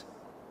choice?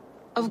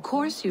 Of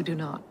course you do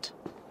not.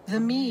 The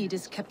mead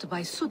is kept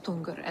by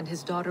Suttungr and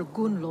his daughter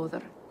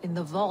Gunnlóðr in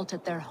the vault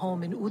at their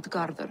home in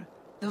Utgardr.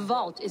 The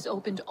vault is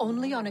opened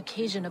only on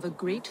occasion of a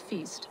great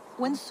feast,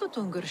 when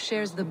Suttungr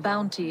shares the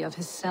bounty of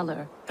his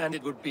cellar. And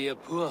it would be a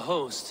poor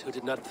host who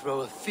did not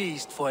throw a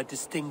feast for a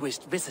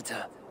distinguished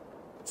visitor.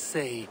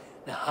 Say,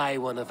 the High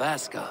One of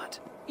Asgard.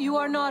 You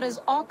are not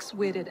as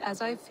ox-witted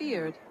as I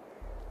feared.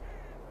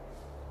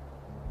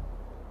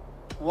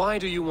 Why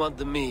do you want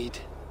the mead?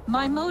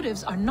 My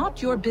motives are not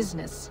your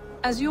business,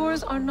 as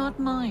yours are not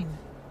mine.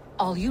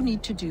 All you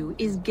need to do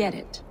is get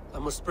it. I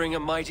must bring a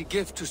mighty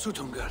gift to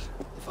Suttungr,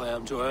 if I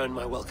am to earn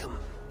my welcome.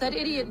 That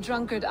idiot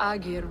drunkard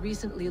Agir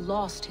recently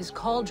lost his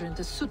cauldron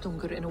to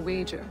Suttungr in a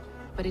wager,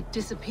 but it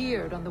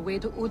disappeared on the way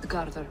to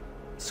Utgardr.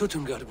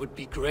 Suttungr would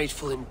be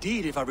grateful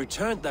indeed if I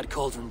returned that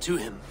cauldron to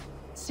him.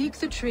 Seek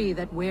the tree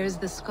that wears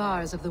the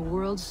scars of the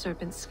world's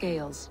serpent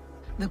scales.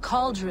 The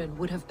cauldron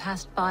would have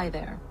passed by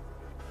there.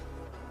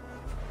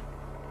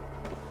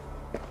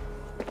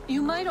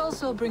 You might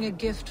also bring a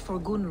gift for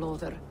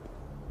Gunnlóðr.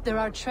 There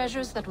are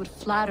treasures that would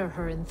flatter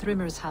her in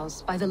Thrimmer's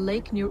house by the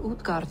lake near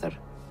Utgardr.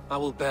 I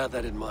will bear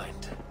that in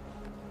mind.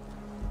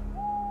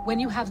 When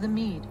you have the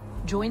mead,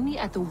 join me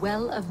at the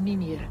Well of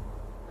Mimir.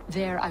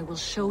 There I will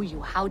show you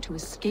how to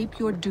escape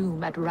your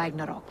doom at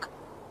Ragnarok.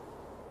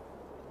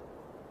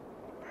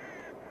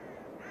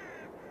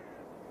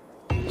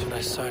 Should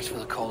I search for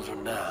the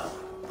cauldron now,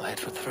 or head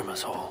for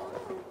Thrimmer's hall?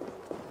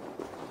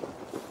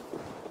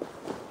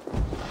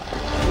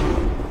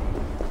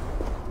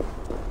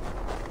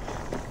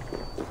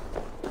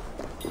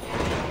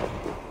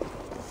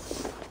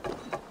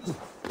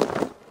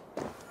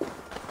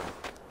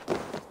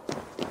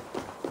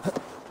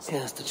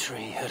 Here's the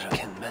tree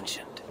Hurricane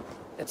mentioned.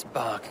 Its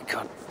bark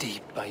cut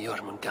deep by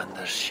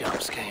Jormungandr's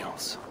sharp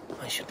scales.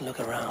 I should look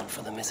around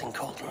for the missing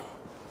cauldron.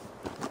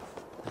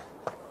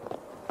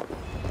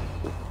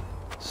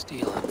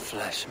 Steel and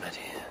flesh met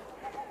here,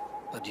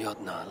 but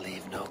Jotnar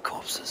leave no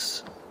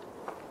corpses.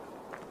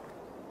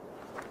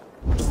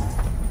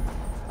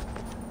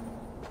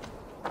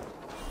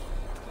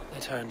 They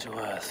turn to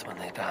earth when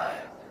they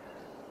die,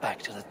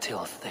 back to the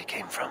tilth they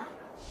came from.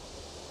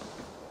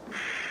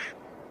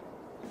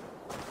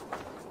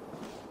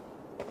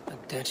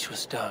 The ditch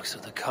was dark so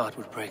the cart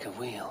would break a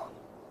wheel.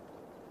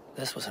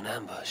 This was an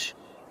ambush.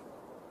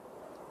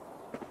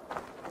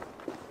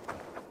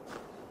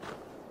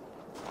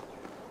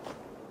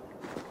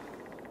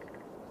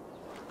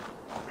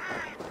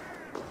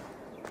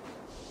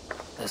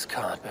 This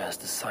cart bears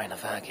the sign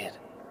of Agid.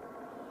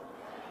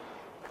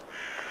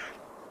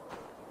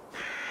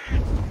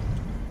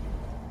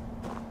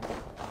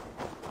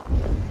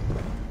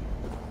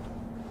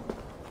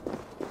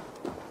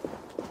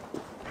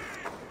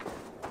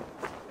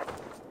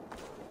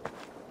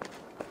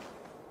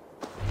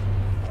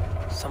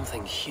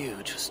 Something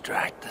huge was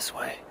dragged this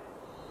way.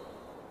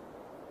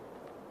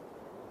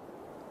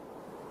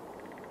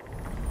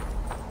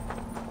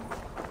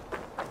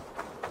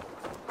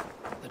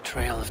 The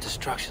trail of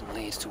destruction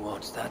leads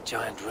towards that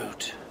giant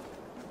root.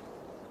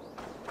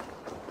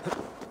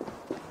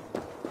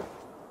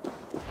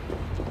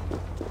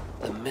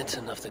 The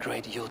mitten of the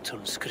great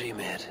Jotun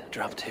Skrymir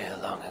dropped here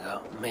long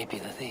ago. Maybe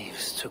the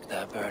thieves took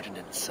their burden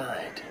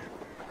inside.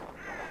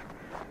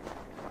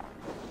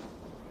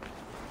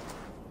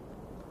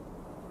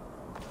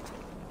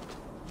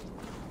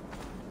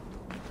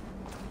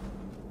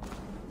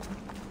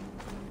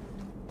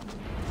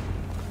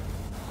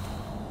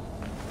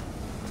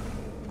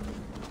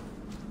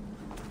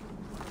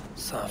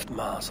 Soft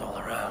moss all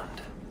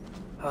around.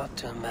 Hard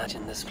to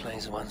imagine this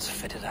place once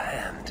fitted a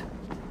hand.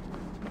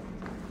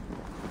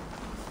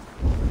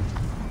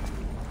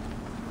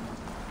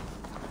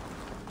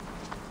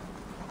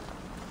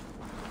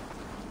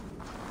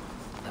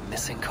 The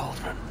missing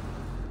cauldron.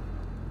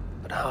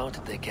 But how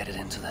did they get it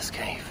into this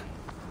cave?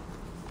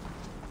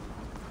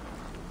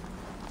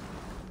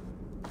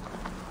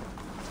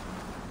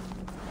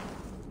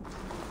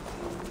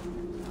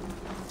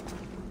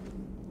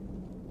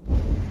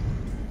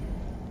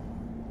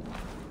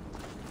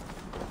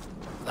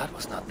 That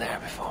was not there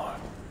before.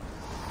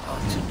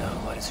 Hard to know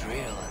what is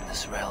real in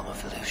this realm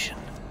of illusion.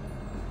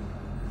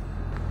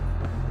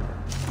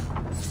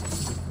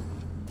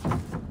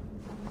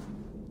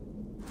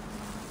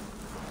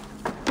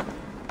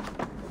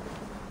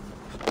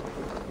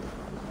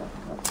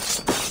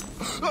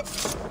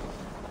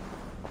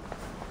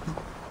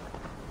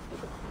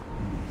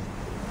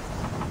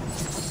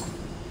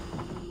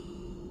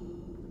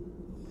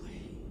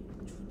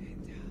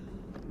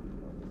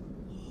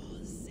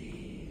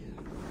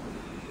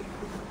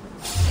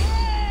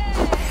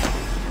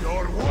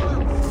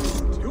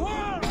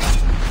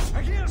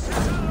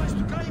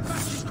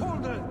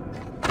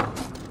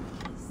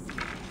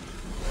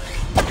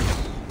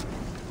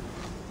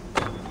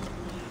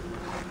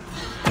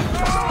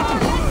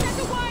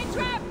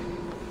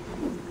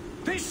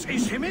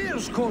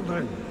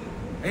 cauldron.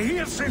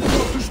 He sent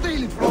forth to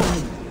steal it from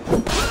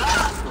him.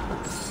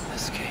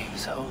 This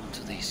cave's home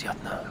to these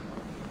Jotnar.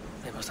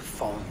 They must have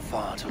fallen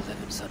far to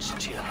live in such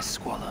cheerless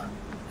squalor.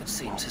 It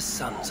seems his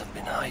sons have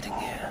been hiding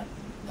here,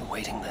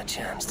 awaiting their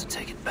chance to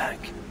take it back.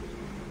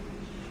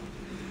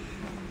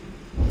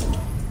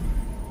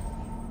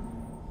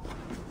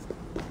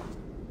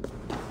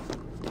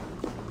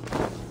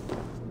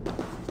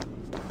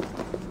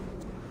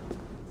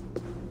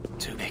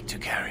 Too big to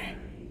carry.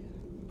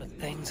 But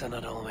things are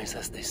not always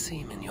as they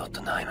seem in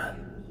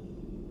Jotunheim.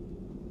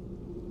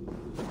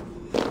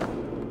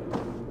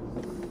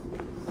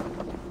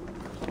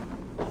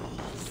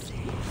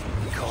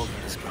 The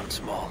cauldron has grown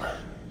smaller.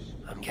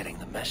 I'm getting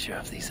the measure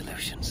of these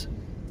illusions.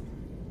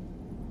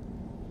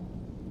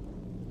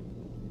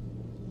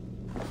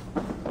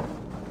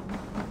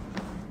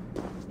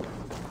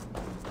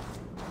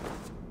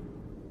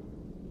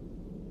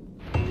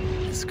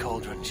 This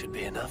cauldron should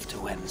be enough to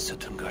win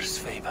Suttungur's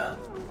favor.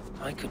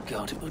 I could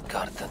go to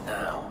Utgarda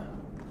now,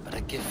 but a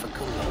gift for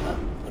Gunnlaugur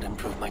would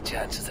improve my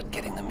chances at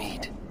getting the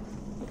mead.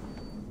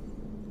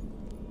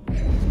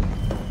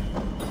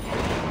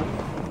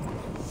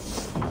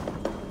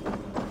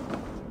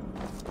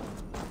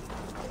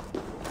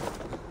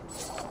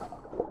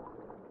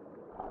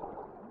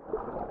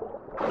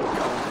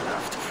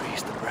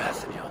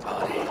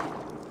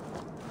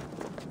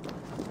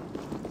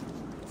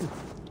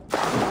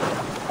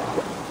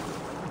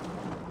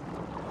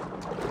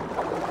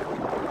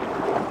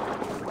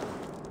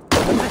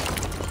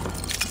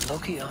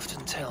 Loki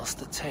often tells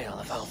the tale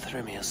of how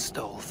Thrymr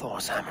stole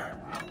Thor's hammer.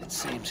 It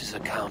seems his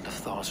account of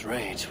Thor's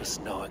rage was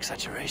no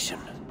exaggeration.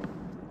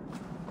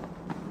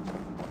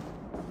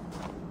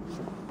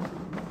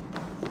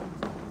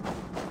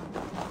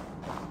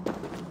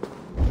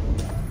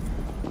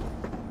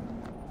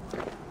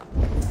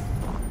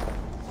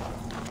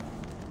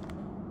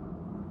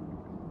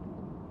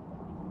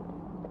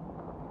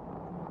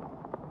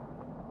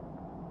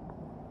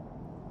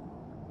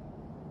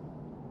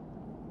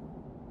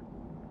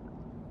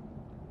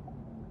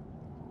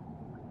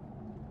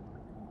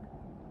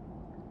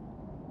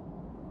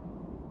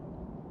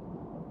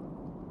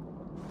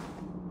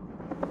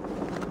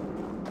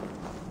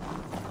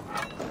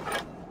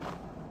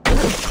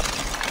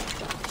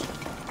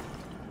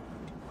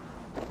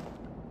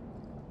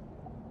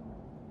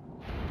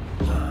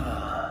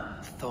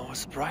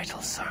 Thor's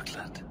bridal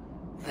circlet.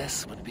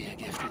 This would be a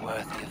gift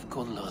worthy of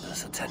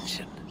Gunnlaugur's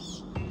attention.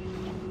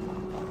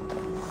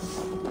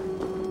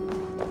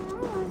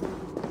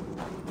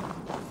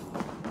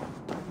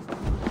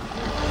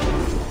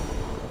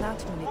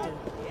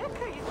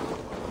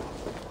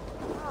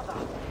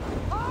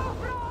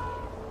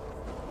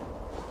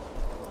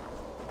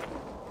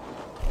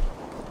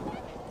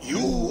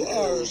 You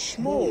are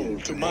small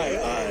to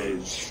my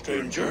eyes,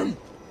 stranger.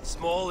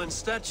 Small in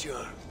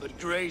stature, but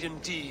great in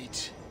deed.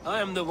 I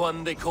am the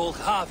one they call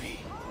Havi,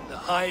 the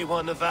High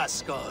One of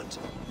Asgard,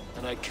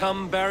 and I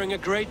come bearing a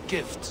great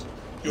gift.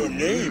 Your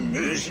name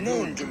is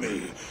known to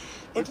me,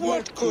 but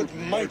what could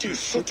mighty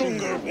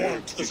Suttungur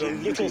want that a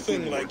little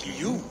thing like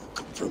you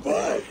could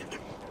provide?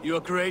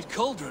 Your great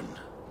cauldron,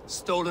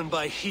 stolen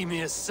by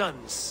Hymir's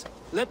sons.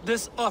 Let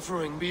this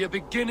offering be a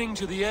beginning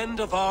to the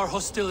end of our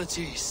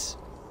hostilities.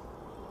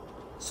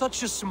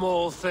 Such a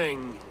small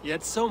thing,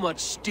 yet so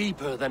much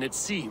deeper than it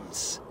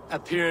seems.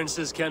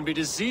 Appearances can be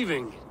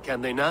deceiving,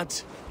 can they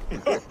not?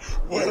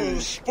 Well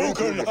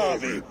spoken,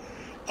 Havi.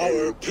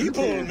 Our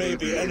people may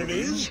be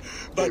enemies,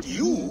 but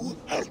you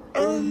have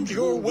earned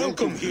your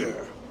welcome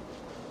here.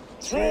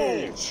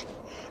 Thralls,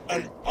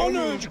 an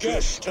honored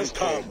guest has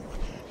come.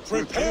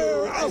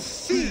 Prepare a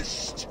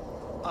feast!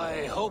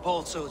 I hope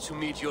also to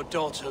meet your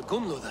daughter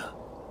Gunnlaugur.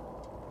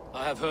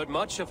 I have heard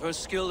much of her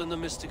skill in the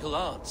mystical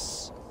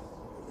arts.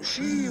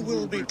 She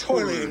will be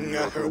toiling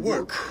at her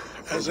work,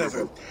 as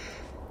ever.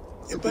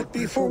 But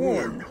be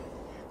forewarned,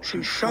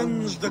 she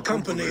shuns the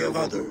company of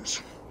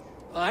others.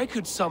 I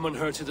could summon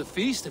her to the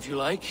feast if you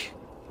like.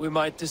 We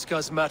might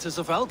discuss matters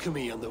of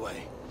alchemy on the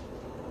way.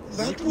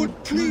 That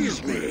would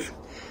please me.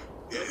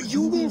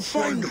 You will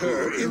find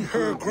her in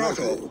her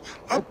grotto,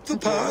 up the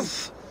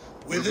path,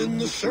 within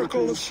the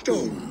circle of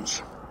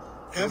stones.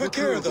 Have a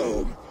care,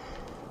 though.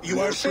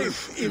 You are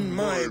safe in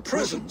my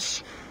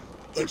presence,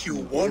 but you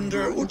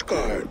wander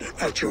Utgard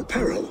at your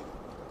peril.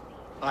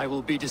 I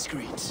will be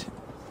discreet.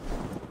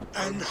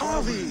 And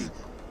Havi,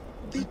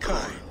 be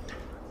kind.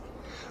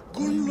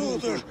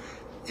 Gunnlaugur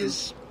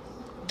is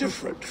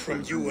different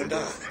from you and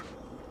I.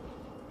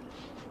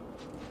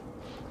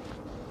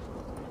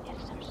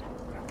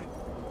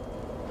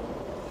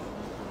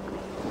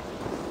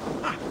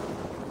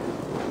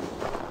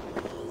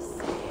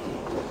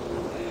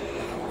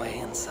 The way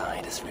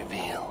inside is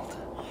revealed.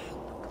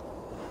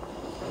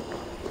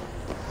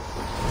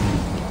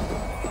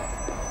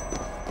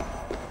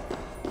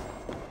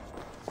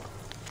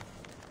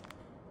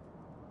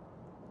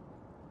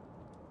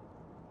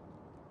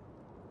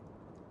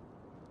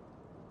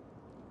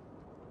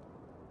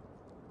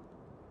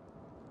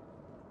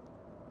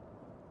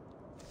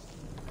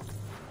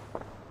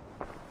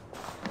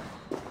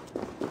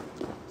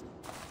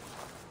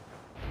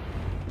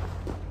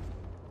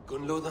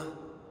 Gunloda?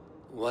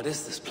 What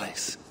is this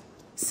place?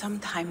 Some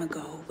time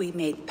ago, we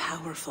made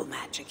powerful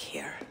magic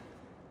here.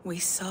 We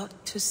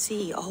sought to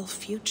see all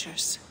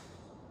futures.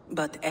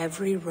 But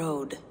every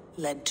road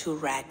led to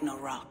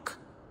Ragnarok.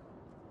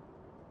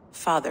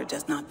 Father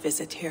does not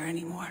visit here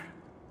anymore.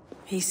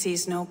 He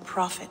sees no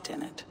profit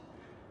in it.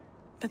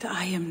 But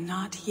I am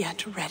not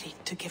yet ready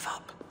to give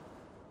up.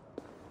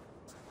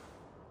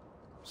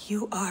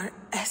 You are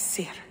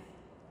Esir.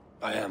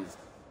 I am.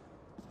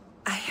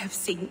 I have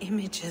seen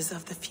images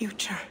of the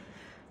future,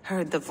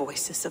 heard the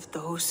voices of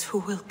those who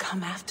will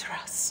come after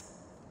us.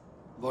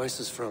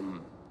 Voices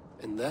from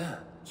in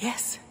there?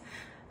 Yes.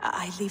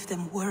 I leave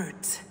them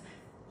words.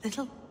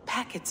 Little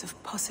packets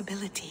of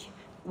possibility,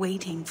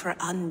 waiting for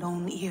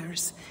unknown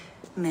ears,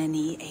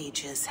 many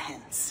ages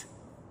hence.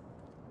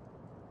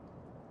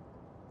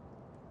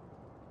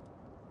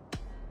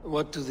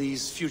 What do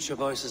these future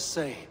voices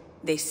say?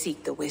 They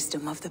seek the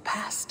wisdom of the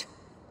past.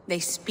 They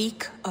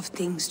speak of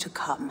things to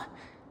come.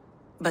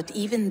 But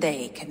even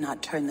they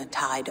cannot turn the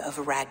tide of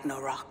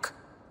Ragnarok.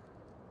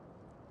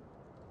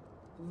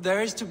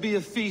 There is to be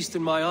a feast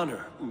in my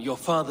honor. Your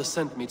father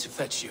sent me to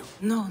fetch you.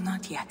 No,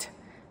 not yet.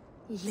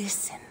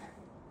 Listen.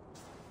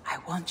 I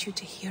want you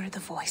to hear the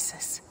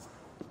voices.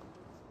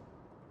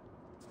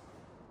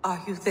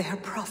 Are you there,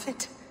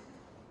 Prophet?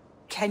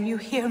 Can you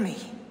hear me?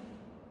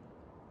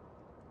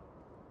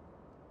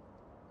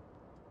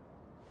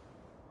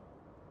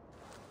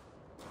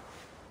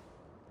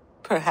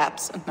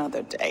 Perhaps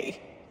another day.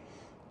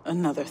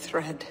 Another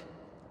thread.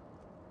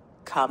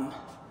 Come.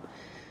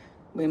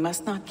 We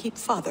must not keep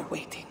Father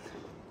waiting.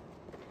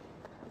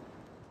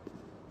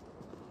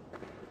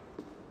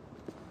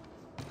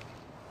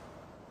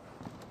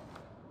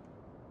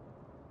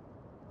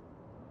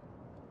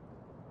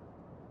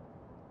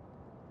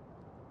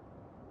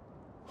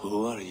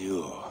 Who are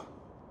you?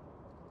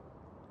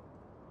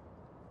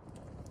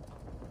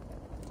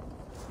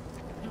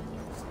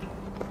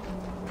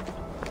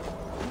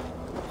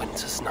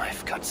 Winter's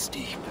knife cuts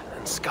deep,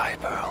 and sky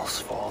pearls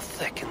fall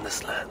thick in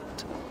this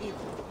land.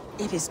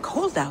 It is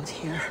cold out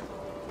here.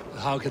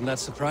 How can that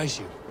surprise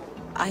you?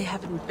 I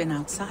haven't been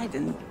outside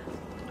in...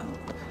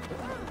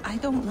 I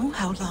don't know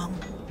how long.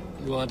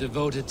 You are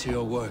devoted to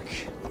your work.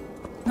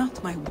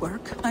 Not my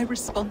work, my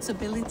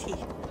responsibility.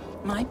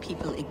 My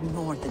people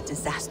ignore the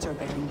disaster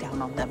bearing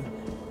down on them.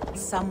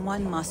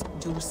 Someone must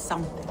do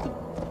something.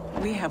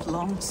 We have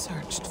long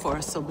searched for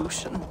a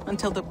solution,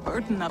 until the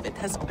burden of it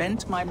has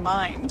bent my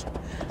mind.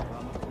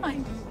 I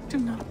do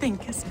not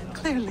think as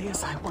clearly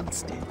as I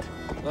once did.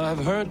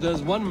 I've heard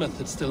there's one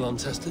method still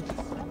untested.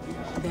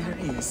 There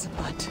is,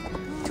 but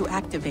to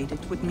activate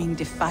it would mean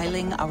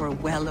defiling our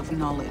well of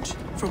knowledge,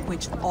 from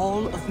which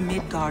all of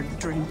Midgard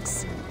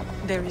drinks.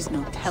 There is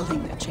no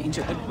telling the change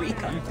it would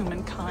wreak on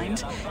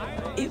humankind.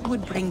 It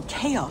would bring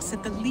chaos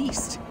at the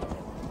least,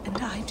 and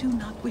I do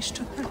not wish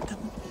to hurt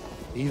them.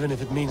 Even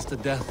if it means the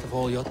death of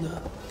all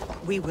Jotnar?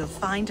 We will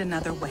find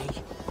another way.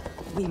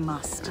 We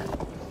must.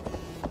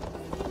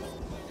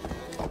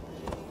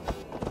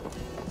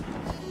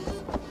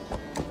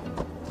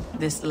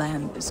 This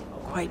land is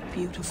quite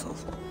beautiful.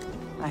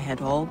 I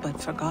had all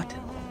but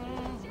forgotten.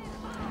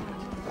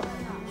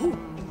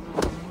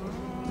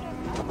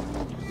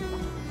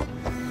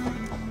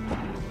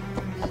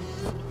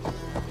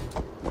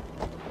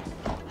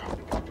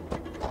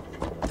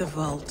 The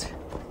vault,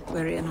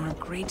 wherein our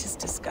greatest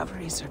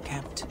discoveries are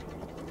kept.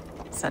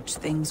 Such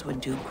things would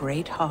do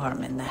great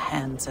harm in the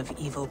hands of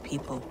evil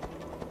people.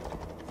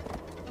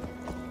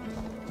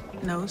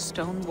 No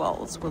stone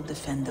walls will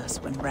defend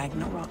us when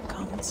Ragnarok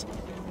comes.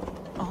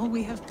 All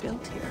we have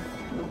built here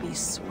will be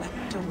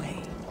swept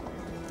away.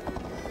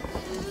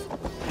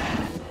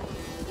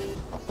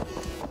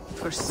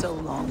 For so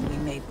long we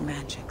made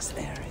magics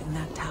there in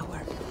that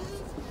tower.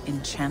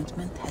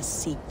 Enchantment has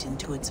seeped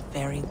into its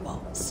very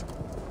walls.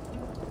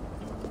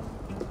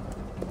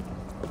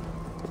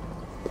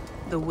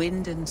 The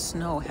wind and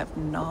snow have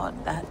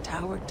gnawed that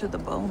tower to the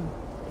bone.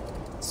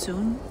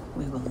 Soon,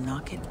 we will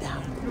knock it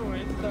down.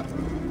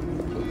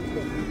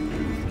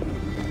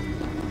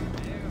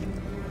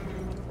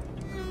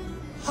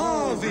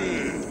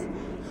 Harvey!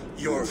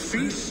 Your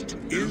feast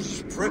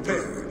is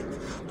prepared.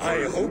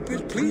 I hope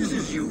it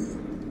pleases you.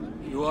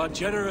 You are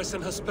generous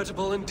and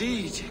hospitable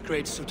indeed,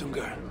 great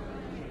Suttungr.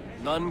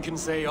 None can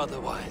say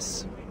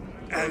otherwise.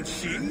 And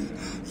see,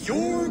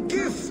 your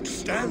gift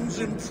stands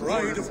in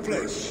pride of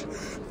place,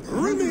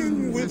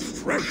 brimming with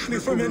freshly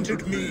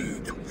fermented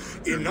mead.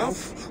 Enough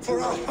for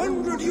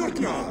 100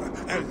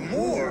 Jotnar and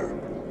more.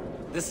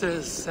 This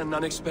is an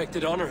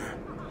unexpected honor.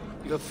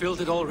 You have filled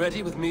it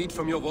already with mead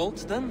from your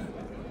vault, then?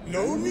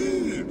 No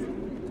need.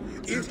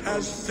 It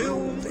has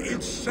filled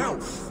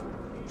itself.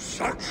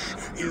 Such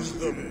is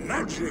the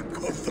magic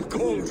of the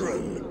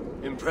cauldron.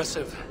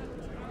 Impressive.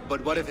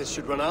 But what if it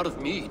should run out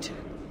of mead?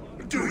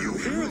 Do you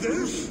hear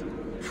this?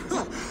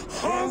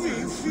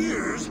 Harvey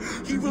fears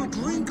he will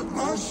drink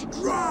us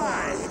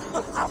dry.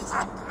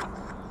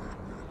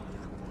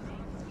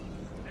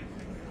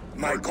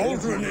 My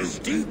cauldron is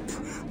deep,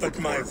 but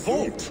my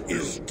vault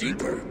is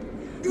deeper.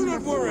 Do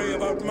not worry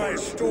about my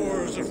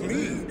stores of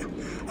mead.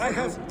 I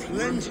have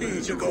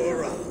plenty to go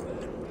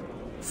around.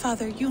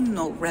 Father, you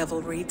know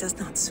revelry does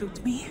not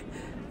suit me.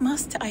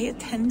 Must I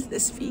attend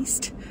this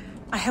feast?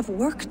 I have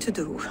work to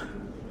do.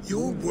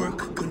 Your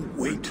work can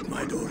wait,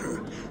 my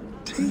daughter.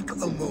 Take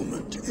a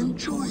moment.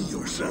 Enjoy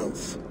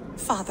yourself.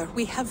 Father,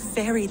 we have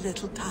very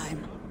little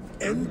time.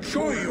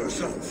 Enjoy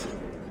yourself.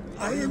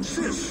 I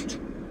insist.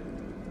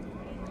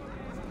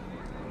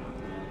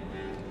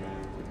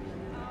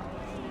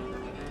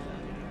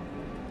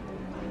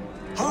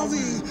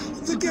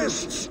 Javi, the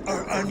guests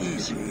are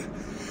uneasy.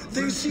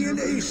 They see an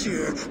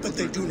Aesir, but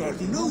they do not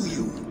know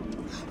you.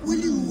 Will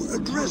you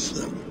address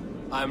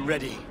them? I'm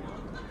ready.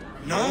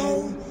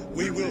 Now,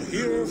 we will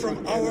hear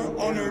from our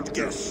honored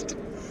guest.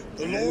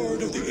 The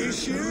Lord of the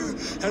Aesir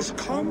has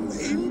come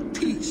in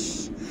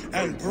peace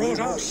and brought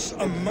us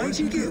a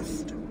mighty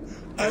gift.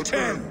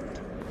 Attend.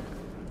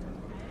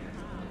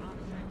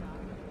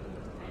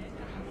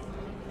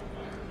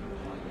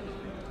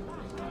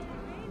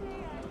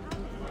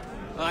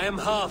 I am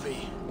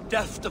Harvey,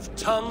 deft of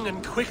tongue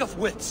and quick of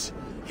wits,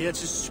 here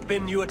to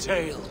spin you a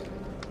tale.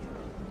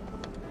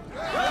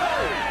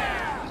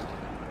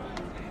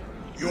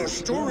 Your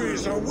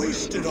stories are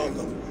wasted on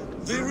them.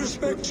 They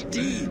respect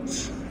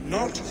deeds,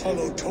 not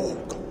hollow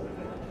talk.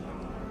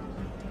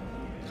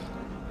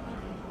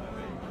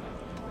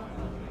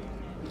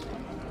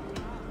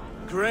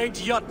 Great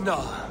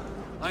Jotnar,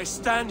 I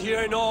stand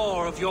here in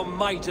awe of your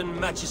might and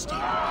majesty.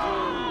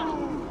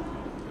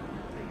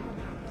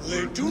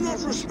 They do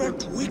not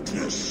respect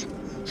weakness.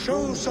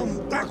 Show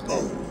some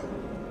backbone.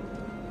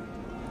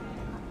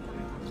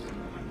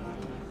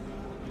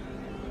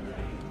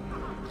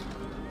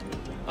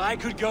 I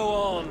could go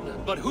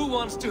on, but who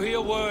wants to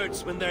hear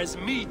words when there's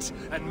meat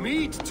and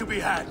meat to be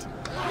had?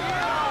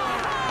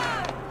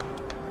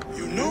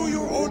 You know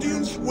your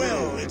audience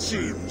well, it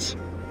seems.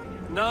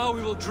 Now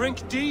we will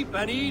drink deep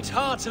and eat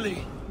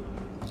heartily.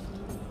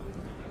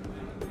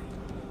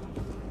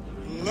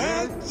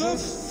 Let the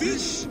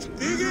feast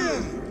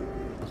begin!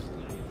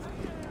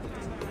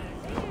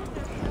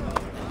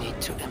 I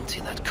need to empty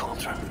that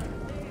cauldron,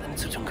 and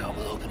Sutunga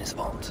will open his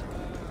vault.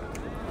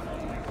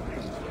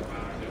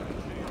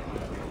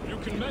 You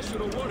can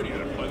measure a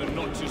warrior by the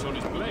notches on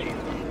his blade.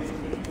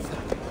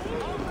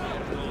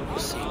 You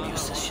see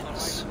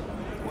musicians.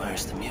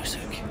 Where's the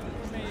music?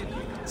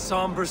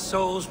 Somber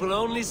souls will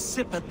only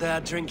sip at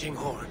their drinking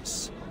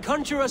horns.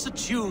 Conjure us a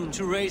tune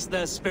to raise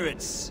their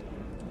spirits.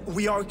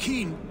 We are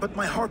keen, but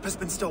my harp has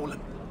been stolen.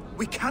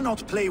 We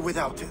cannot play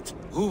without it.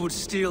 Who would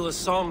steal a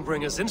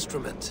songbringer's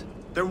instrument?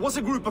 There was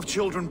a group of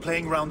children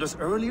playing round us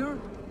earlier,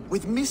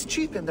 with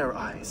mischief in their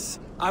eyes.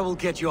 I will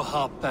get your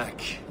harp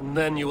back, and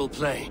then you will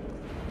play.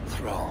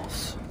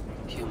 Thralls.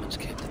 Humans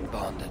kept in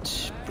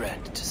bondage,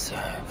 bred to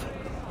serve.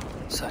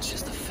 Such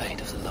is the fate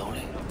of the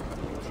lowly.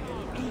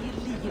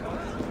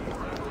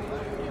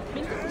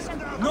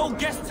 No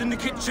guests in the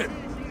kitchen!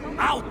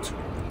 Out!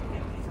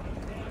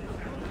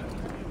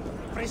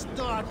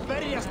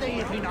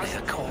 They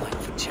are calling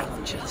for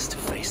challengers to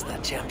face their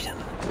champion.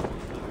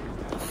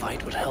 The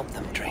fight would help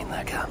them drain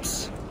their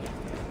cups.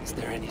 Is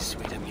there any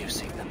sweeter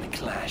music than the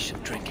clash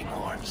of drinking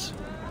horns?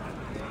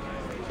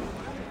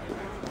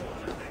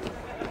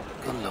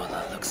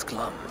 Gunnlóða looks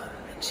glum,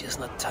 and she has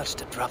not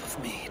touched a drop of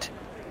mead.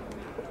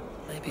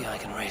 Maybe I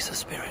can raise her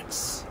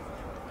spirits.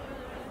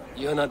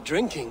 You're not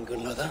drinking,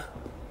 Gunnlóða?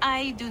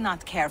 I do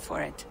not care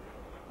for it.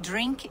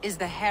 Drink is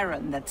the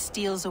heron that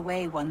steals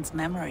away one's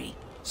memory.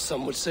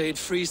 Some would say it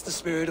frees the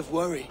spirit of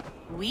worry.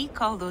 We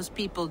call those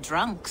people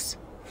drunks.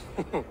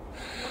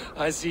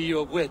 I see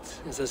your wit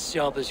is as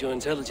sharp as your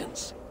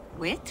intelligence.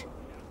 Wit?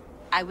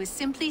 I was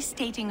simply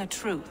stating a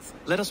truth.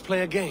 Let us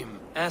play a game.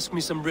 Ask me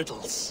some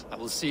riddles. I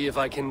will see if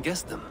I can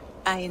guess them.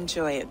 I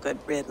enjoy a good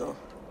riddle.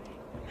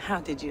 How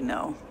did you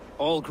know?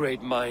 All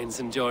great minds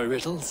enjoy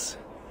riddles.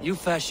 You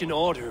fashion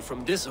order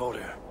from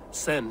disorder,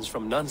 sense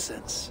from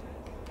nonsense.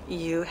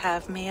 You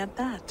have me at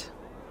that.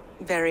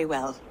 Very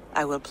well,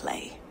 I will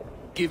play.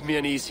 Give me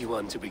an easy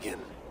one to begin.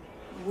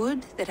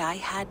 Would that I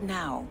had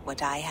now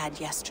what I had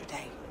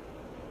yesterday.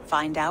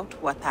 Find out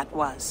what that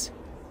was.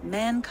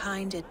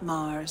 Mankind it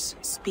mars,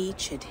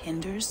 speech it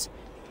hinders,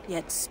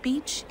 yet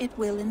speech it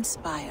will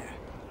inspire.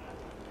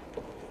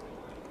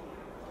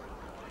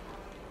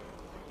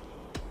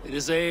 It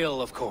is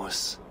ale, of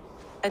course.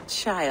 A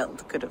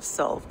child could have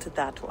solved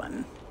that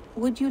one.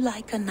 Would you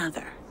like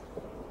another?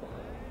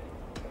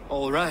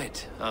 All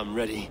right, I'm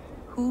ready.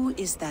 Who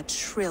is that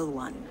shrill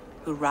one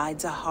who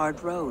rides a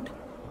hard road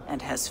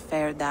and has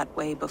fared that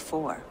way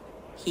before?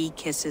 He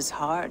kisses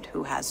hard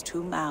who has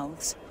two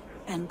mouths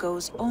and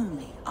goes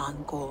only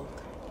on gold.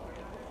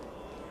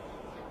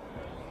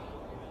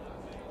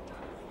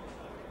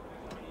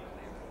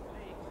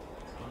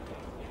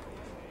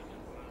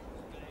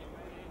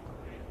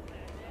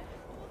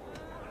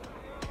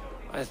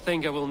 I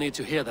think I will need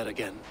to hear that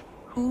again.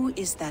 Who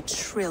is that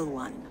shrill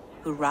one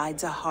who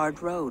rides a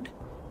hard road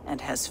and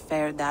has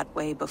fared that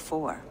way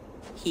before?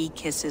 He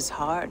kisses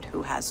hard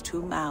who has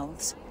two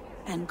mouths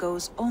and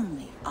goes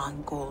only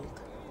on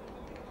gold.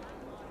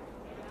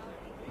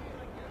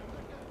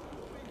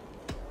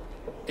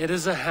 It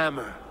is a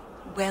hammer.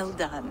 Well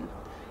done.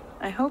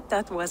 I hope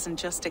that wasn't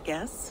just a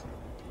guess.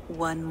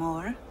 One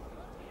more.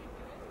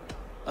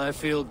 I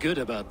feel good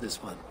about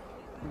this one.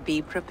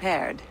 Be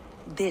prepared.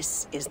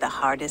 This is the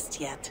hardest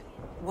yet.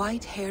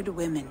 White-haired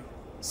women,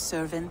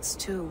 servants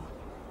too,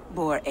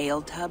 bore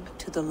ale tub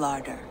to the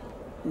larder.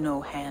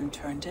 No hand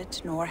turned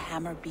it, nor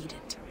hammer beat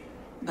it.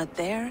 But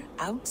there,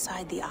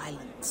 outside the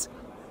islands,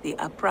 the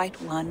upright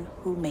one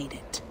who made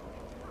it.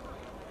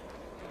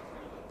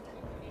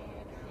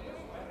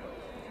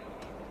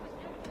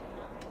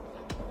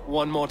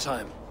 One more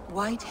time.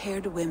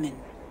 White-haired women,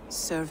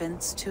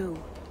 servants too,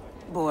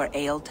 bore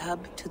ale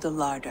tub to the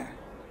larder.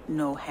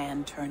 No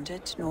hand turned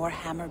it, nor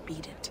hammer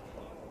beat it.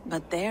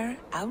 But there,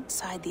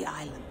 outside the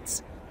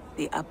islands,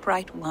 the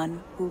upright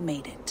one who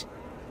made it.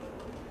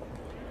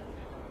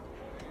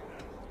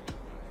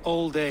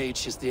 Old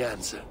age is the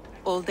answer.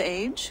 Old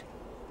age?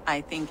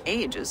 I think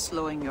age is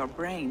slowing your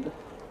brain.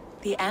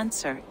 The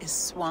answer is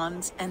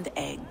swans and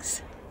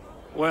eggs.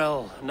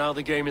 Well, now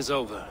the game is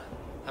over.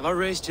 Have I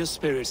raised your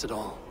spirits at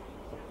all?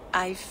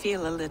 I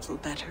feel a little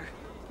better.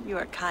 You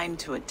are kind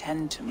to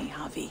attend to me,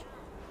 Javi.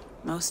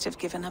 Most have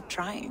given up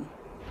trying.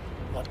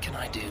 What can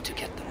I do to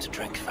get them to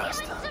drink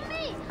faster? Give it to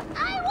me!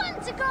 I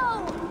want to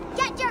go!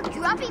 Get your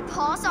grubby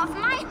paws off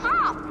my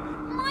hop!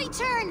 My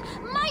turn!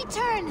 My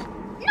turn!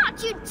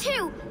 Not you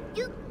too!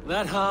 You...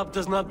 That harp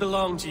does not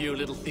belong to you,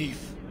 little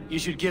thief. You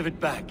should give it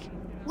back.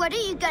 What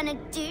are you gonna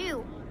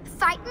do?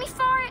 Fight me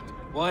for it?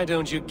 Why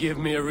don't you give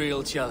me a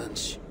real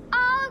challenge?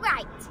 All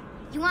right.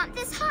 You want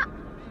this hop?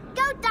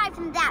 Go dive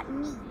in that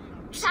meat.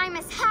 Climb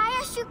as high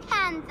as you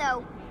can,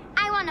 though.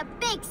 I want a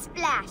big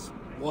splash.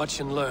 Watch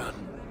and learn.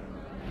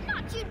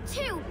 Not you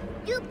too!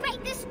 You'll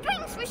break the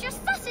springs with your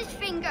sausage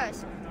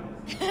fingers!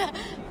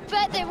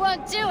 Bet they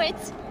won't do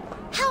it!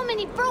 How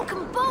many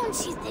broken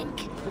bones, you think?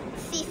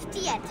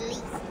 50 at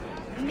least.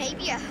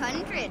 Maybe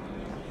 100.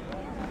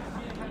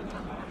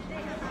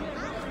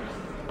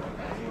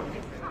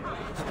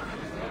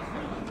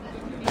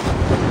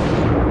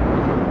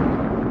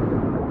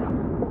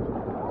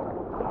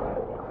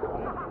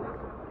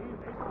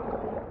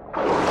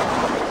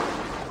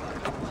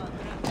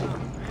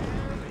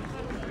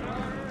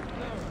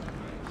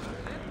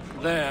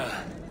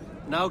 There.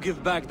 Now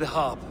give back the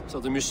harp, so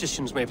the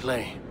musicians may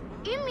play.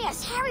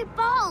 Ymir's hairy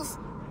balls!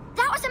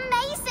 That was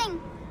amazing!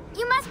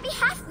 You must be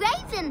half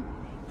raven!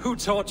 Who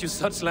taught you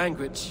such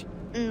language?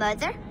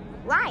 Mother?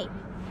 Why?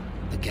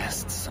 The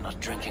guests are not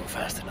drinking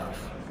fast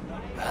enough.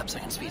 Perhaps I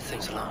can speed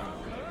things along.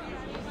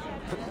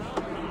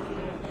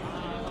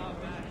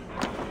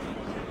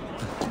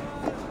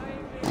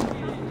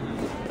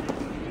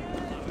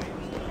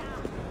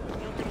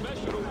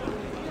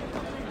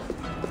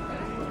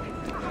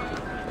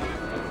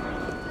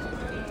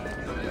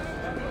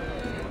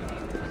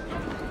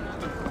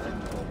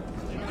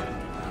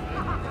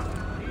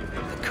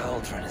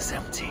 Is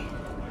empty.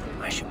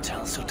 I should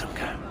tell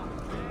Sutunga.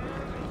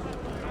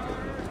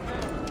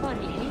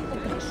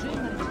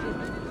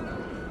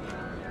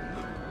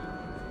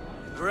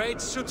 Great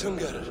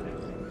Sutunga,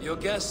 your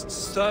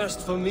guests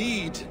thirst for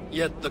mead,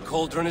 yet the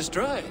cauldron is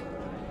dry.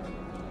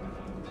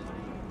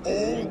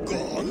 All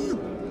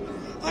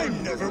gone? I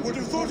never would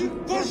have thought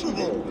it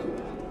possible.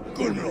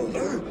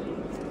 Gunlother.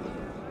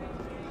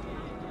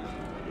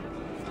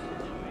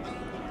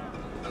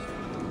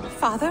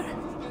 Father?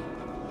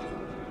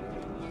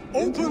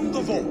 Open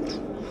the vault.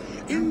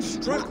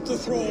 Instruct the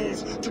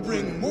thralls to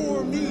bring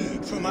more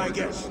mead for my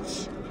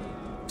guests.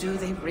 Do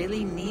they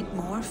really need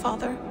more,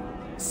 Father?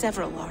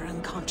 Several are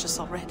unconscious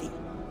already.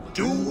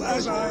 Do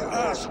as I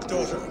ask,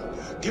 daughter.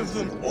 Give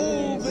them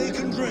all they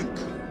can drink.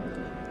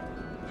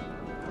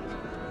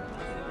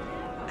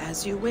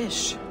 As you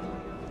wish.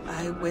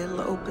 I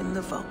will open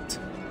the vault.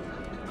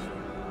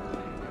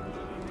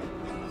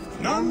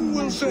 None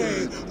will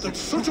say that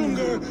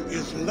Sutunga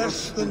is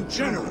less than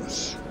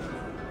generous.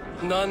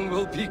 None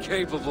will be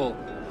capable.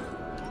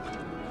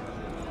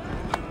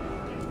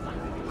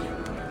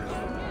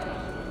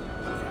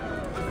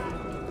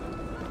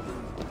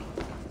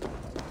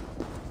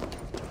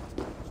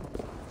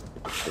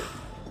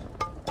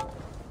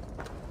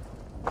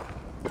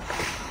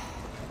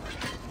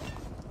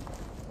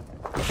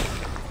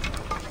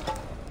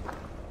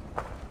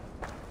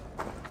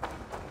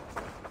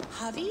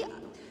 Javi,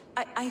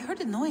 I heard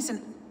a noise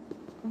and...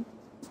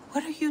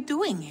 What are you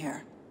doing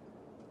here?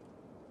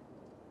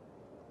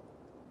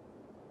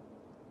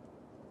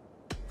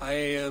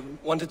 I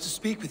wanted to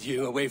speak with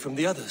you away from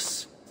the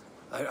others.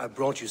 I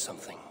brought you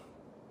something.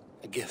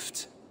 A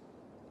gift.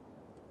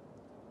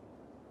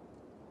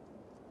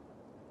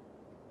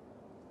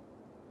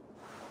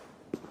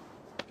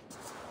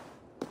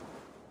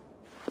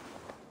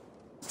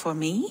 For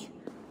me?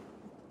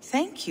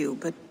 Thank you,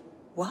 but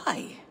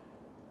why?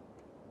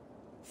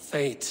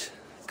 Fate,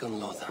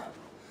 Gunlother.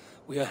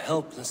 We are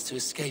helpless to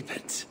escape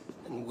it.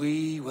 And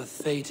we were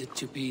fated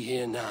to be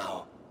here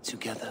now,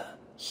 together.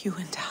 You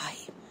and I...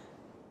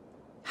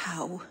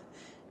 How?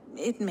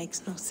 It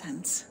makes no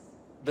sense.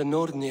 The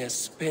Nornir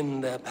spin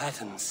their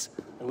patterns,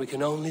 and we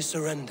can only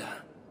surrender.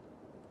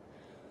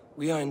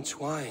 We are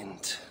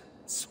entwined,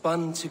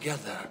 Spun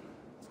together.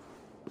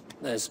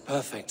 There's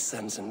perfect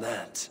sense in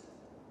that.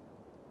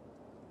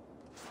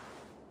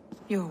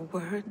 Your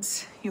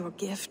words, your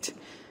gift,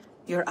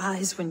 your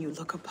eyes when you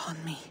look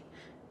upon me.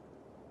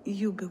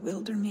 You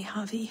bewilder me,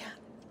 Javi.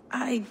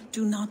 I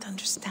do not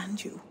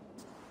understand you.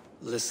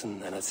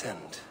 Listen and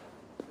attend.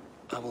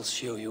 I will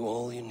show you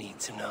all you need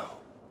to know.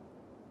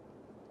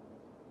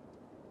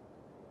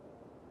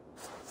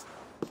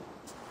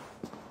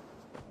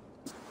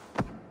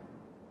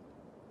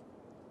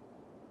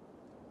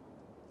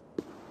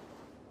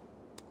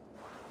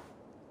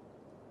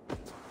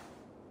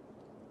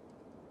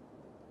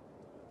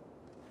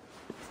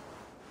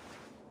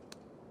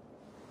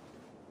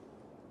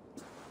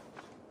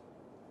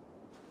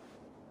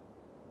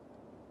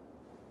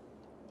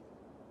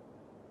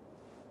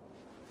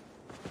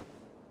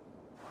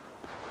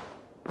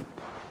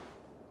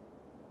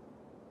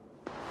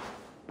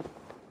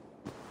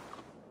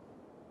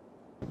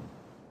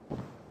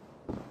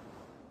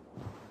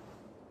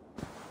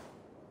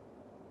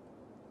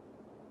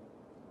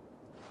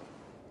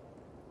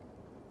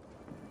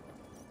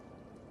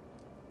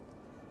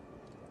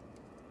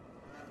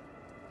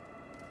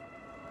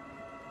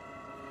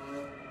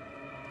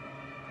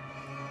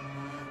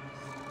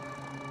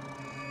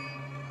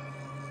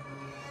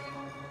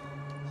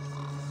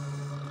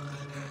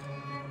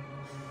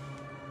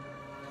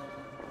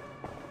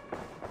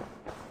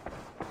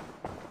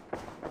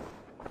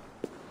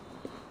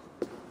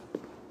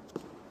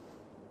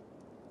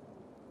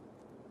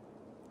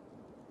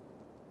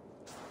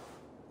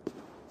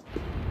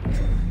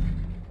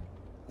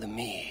 The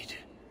mead.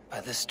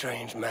 By this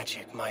strange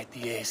magic might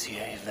the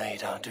Aesir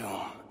evade our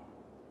doom.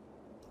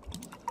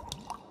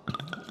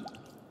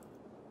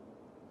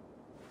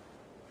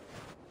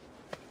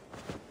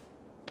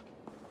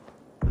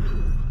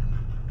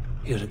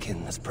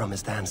 Hyrkin has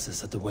promised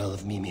answers at the Well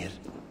of Mimir.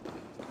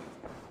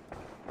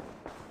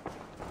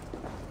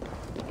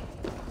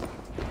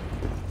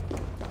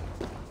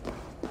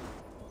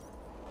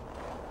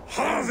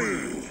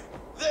 Harvey!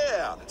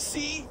 There!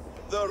 See?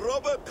 The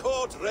robber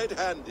caught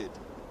red-handed.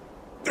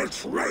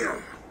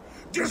 Betrayer!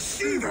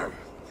 Deceiver!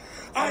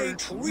 I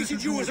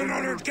treated you as an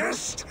honored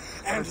guest,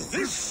 and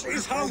this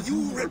is how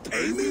you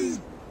repay me?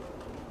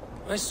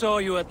 I saw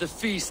you at the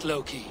feast,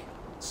 Loki.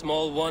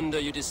 Small wonder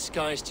you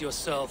disguised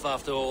yourself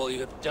after all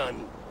you have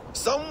done.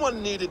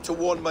 Someone needed to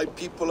warn my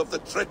people of the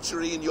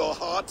treachery in your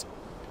heart.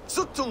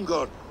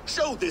 Suttungr,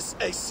 show this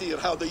Aesir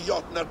how the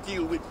Jotnar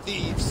deal with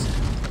thieves.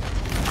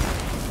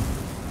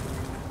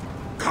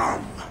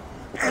 Come,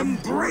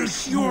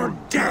 embrace your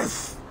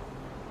death!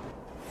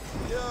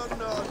 You're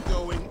not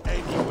going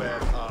anywhere,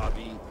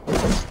 Harvey.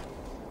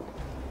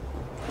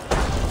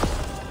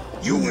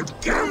 You would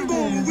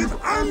gamble with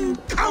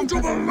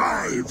uncountable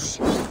lives!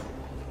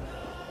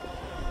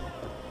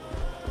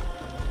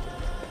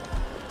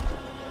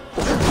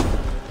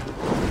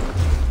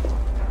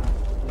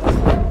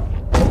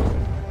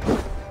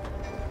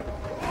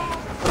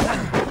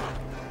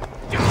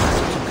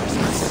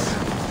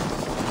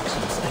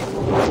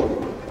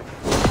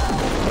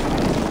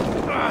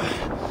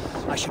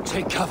 I should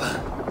take cover.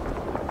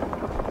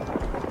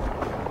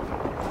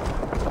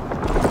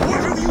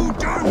 What have you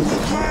done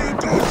with my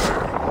daughter?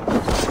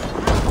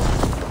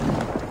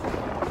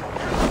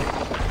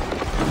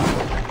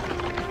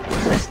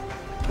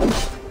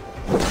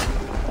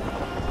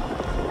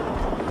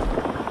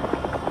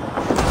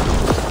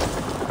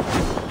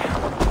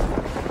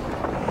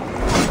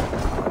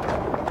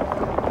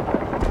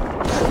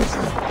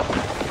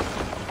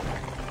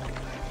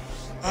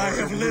 I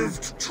have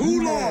lived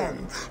too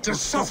long to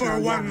suffer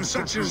one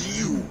such as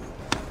you.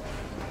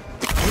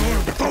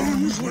 Your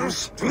bones will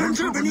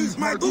splinter beneath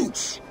my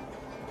boots.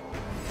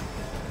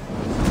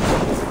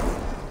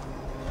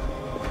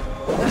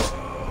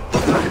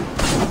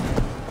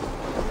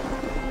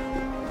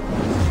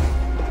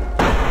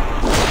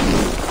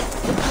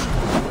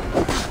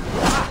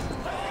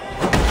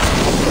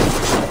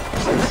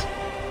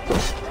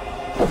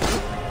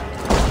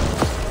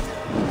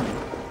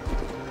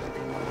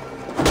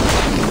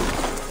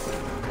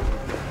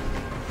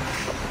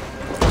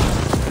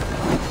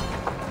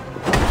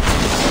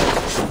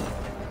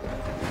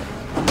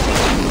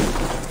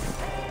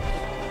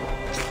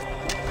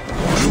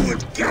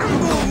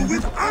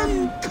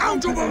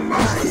 Uncountable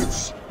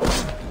lives!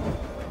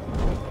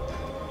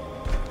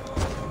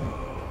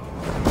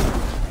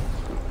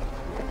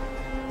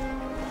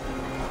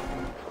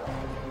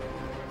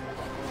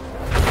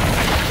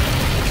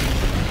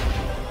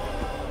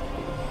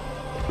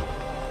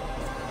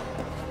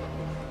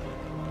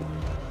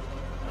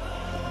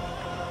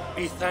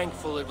 Be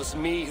thankful it was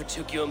me who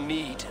took your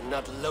mead and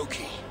not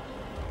Loki.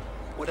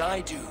 What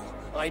I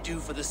do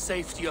for the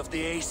safety of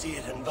the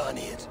Aesir and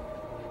Vanir.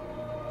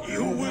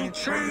 You will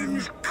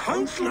change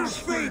countless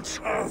fates,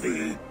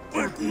 Harvey,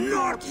 but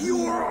not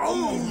your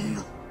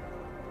own!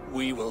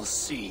 We will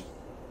see.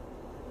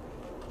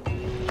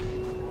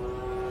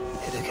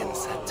 Hyrkin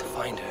said to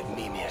find her at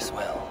Mimir's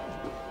well.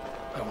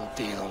 I will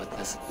deal with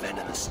this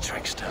venomous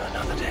trickster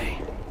another day.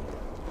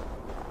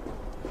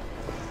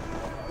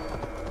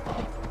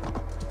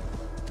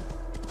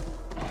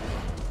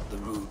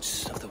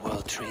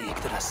 tree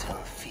Yggdrasil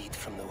feed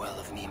from the well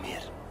of Mimir.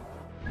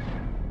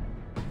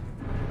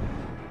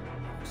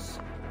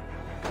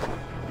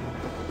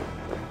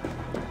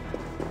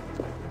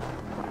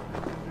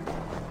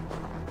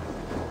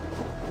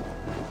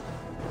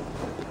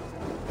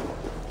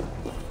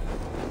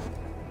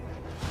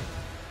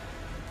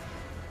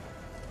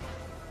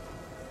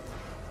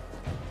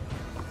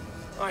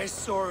 I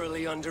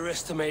sorely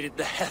underestimated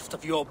the heft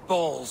of your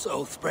balls,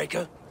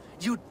 Oathbreaker.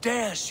 You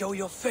dare show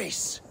your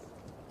face!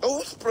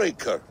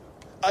 Oathbreaker,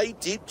 I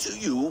did to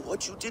you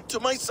what you did to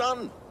my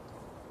son.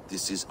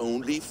 This is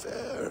only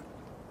fair.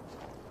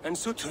 And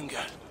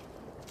Suttungr?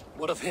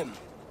 What of him?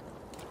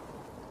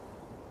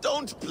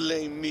 Don't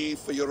blame me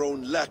for your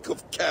own lack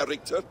of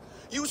character.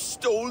 You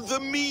stole the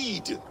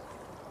mead.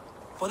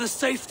 For the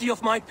safety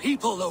of my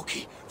people,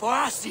 Loki. For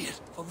Aesir,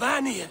 for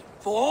Vanir,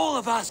 for all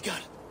of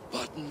Asgard.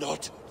 But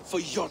not for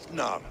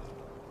Jotnar.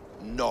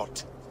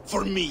 Not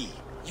for me.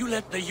 You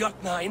let the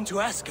Jotnar into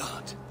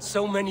Asgard.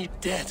 So many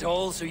dead,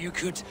 all so you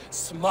could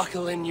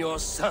smuggle in your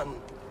son.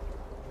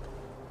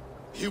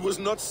 He was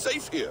not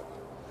safe here.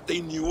 They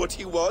knew what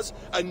he was,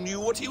 and knew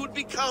what he would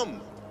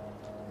become.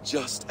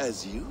 Just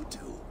as you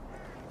do.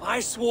 I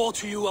swore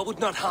to you I would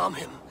not harm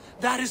him.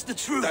 That is the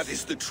truth. That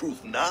is the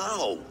truth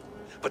now.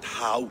 But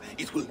how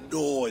it will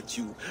gnaw at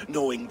you,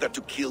 knowing that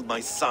to kill my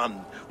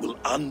son will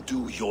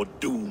undo your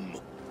doom.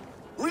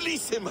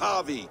 Release him,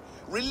 Harvey.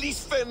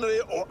 Release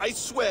Fenrir, or I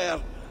swear,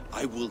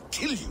 I will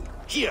kill you,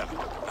 here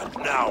and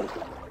now.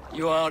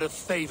 You are out of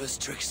favors,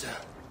 trickster,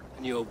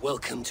 and you are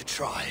welcome to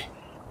try.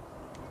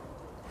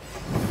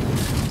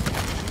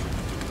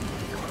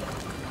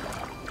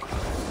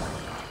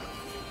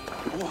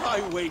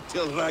 Why wait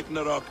till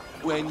Ragnarok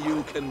when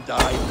you can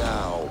die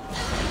now?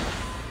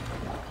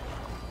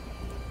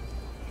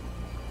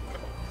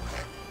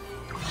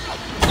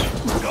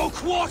 No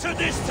quarter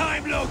this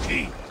time,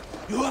 Loki!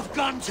 You have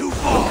gone too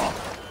far!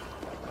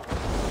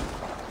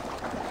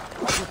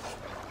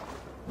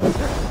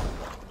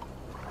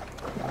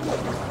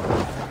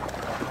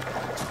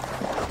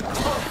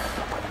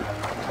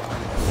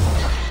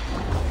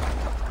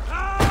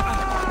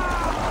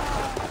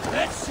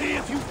 Let's see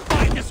if you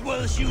fight as well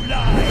as you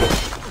lie!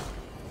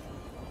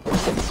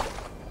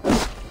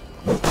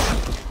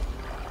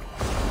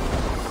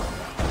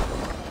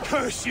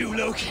 Curse you,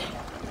 Loki!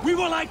 We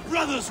were like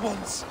brothers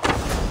once!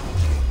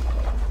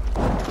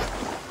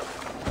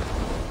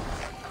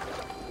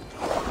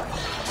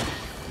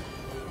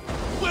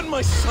 When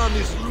my son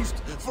is loosed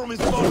from his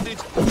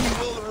bondage, he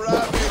will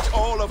ravage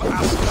all of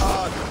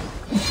Asgard!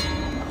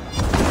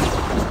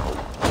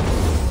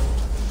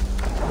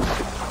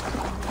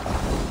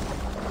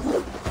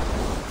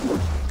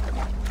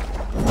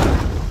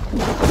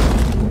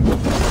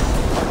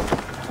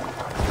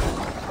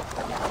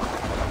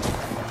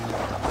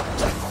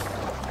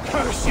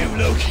 Curse you,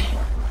 Loki!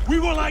 We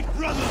were like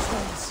brothers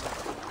once!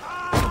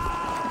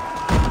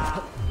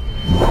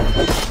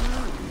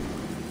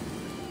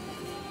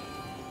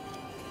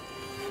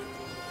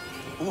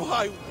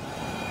 Why?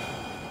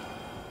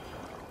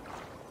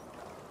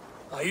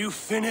 Are you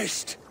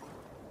finished?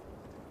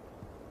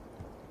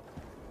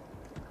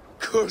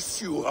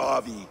 Curse you,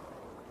 Harvey.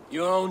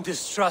 Your own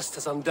distrust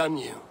has undone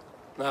you.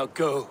 Now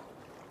go.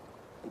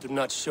 And do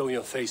not show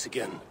your face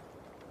again.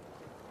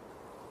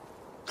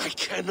 I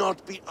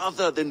cannot be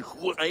other than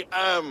who I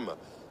am.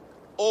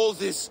 All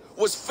this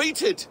was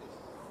fated.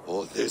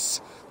 All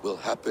this will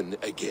happen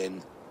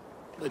again.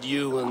 But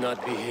you will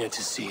not be here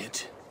to see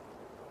it.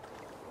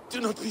 Do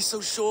not be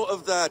so sure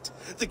of that.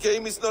 The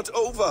game is not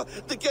over.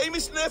 The game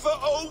is never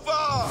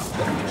over!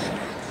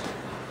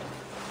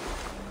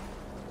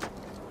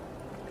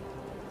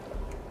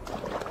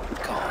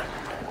 Gone.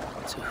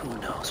 So who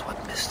knows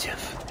what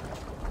mischief.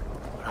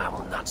 But I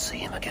will not see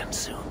him again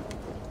soon.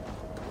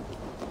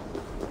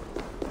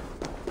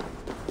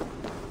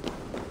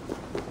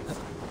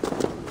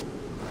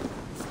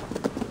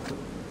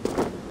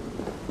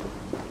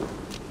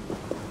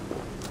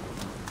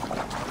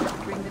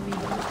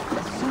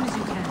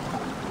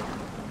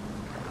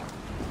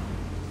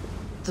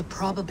 The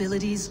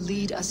probabilities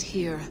lead us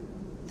here.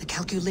 The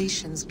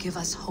calculations give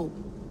us hope.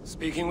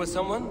 Speaking with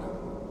someone?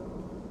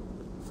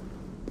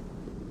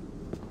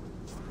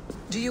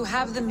 Do you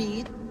have the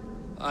mead?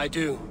 I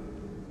do.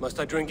 Must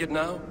I drink it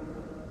now?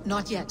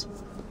 Not yet.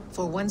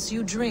 For once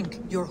you drink,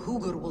 your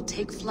Hugur will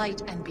take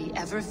flight and be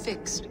ever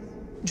fixed.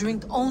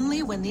 Drink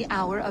only when the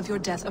hour of your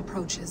death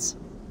approaches.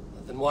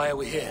 Then why are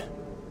we here?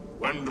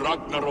 When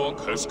Ragnarok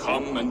has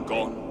come and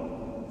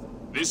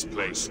gone, this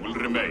place will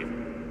remain.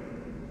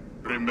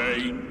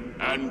 Remain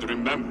and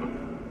remember.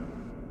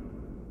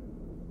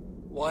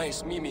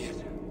 Wise Mimir,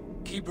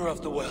 keeper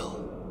of the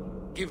well,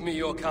 give me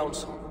your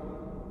counsel.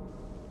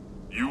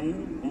 You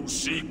who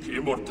seek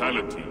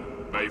immortality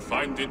may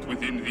find it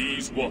within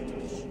these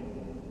waters.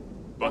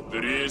 But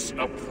there is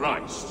a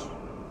price.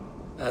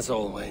 As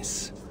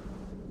always.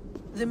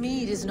 The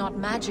mead is not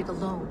magic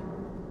alone.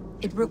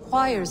 It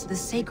requires the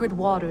sacred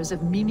waters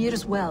of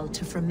Mimir's well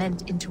to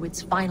ferment into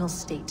its final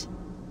state.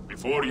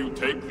 Before you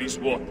take these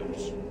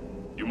waters,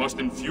 you must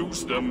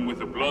infuse them with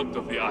the blood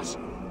of the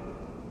Aesir.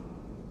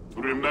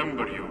 To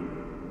remember you,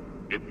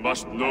 it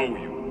must know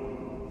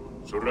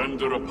you.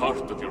 Surrender a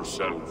part of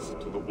yourself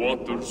to the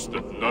waters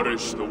that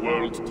nourish the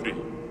World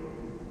Tree.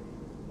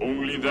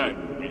 Only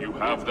then will you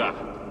have that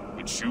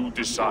which you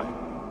desire.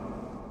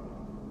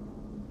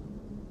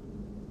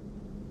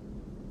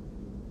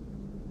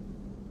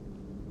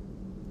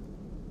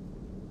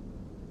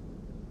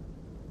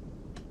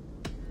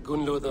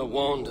 Gunlother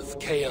warned of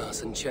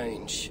chaos and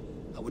change.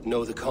 I would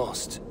know the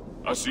cost.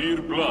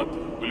 Asir blood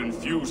will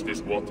infuse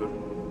this water,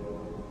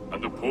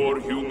 and the poor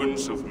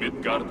humans of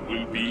Midgard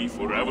will be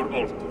forever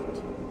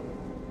altered.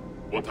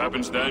 What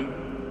happens then?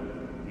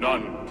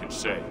 None can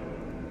say.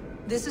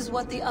 This is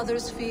what the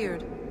others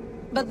feared.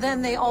 But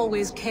then they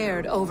always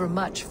cared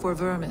overmuch for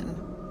vermin.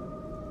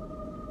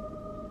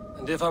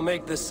 And if I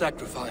make this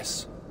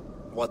sacrifice,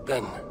 what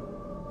then?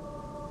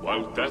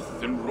 While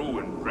death and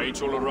ruin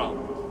rage all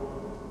around,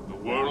 the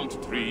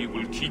World Tree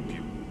will keep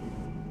you.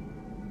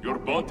 Your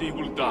body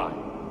will die,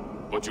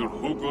 but your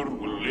hugr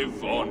will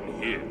live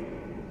on here.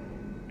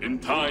 In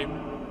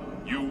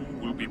time, you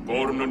will be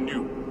born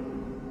anew,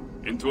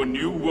 into a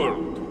new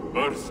world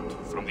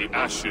birthed from the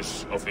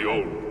ashes of the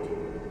old.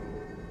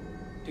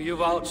 Do you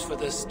vouch for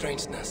this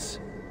strangeness?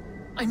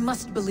 I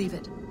must believe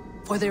it,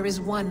 for there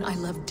is one I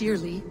love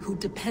dearly who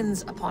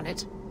depends upon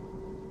it.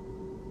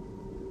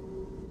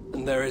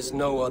 And there is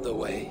no other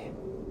way?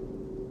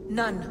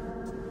 None.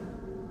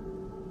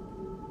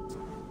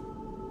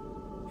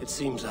 It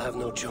seems I have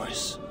no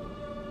choice.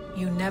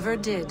 You never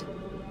did.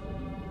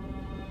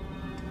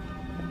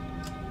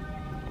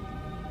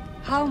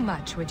 How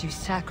much would you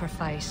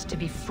sacrifice to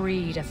be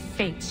freed of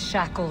fate's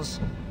shackles?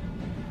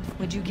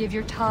 Would you give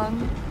your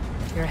tongue,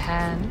 your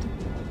hand,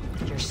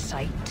 your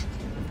sight?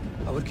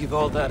 I would give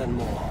all that and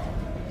more.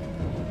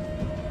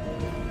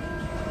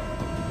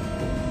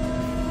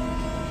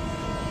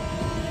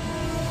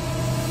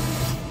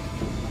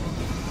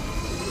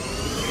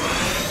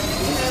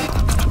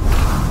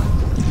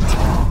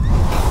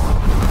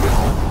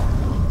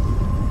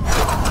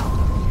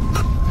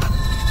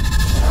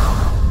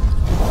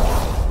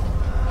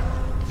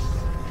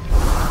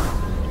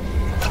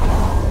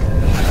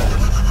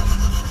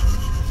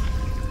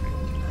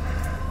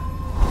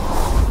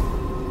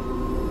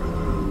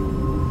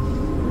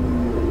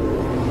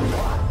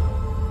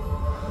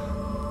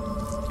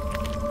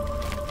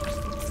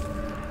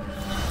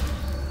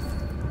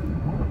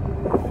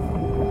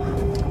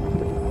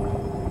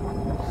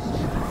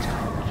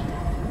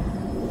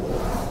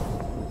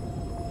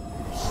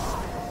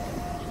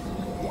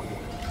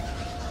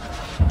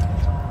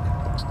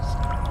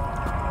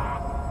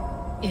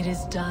 It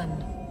is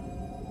done.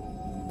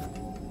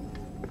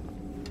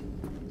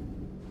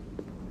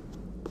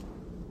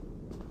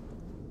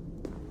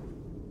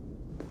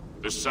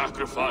 The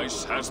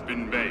sacrifice has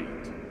been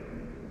made.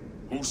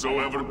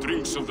 Whosoever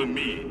drinks of the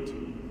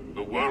mead,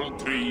 the World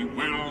Tree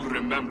will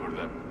remember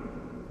them.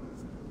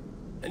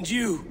 And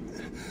you?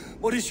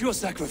 What is your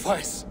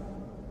sacrifice?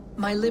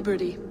 My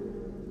liberty.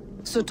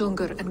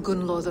 Suttungr and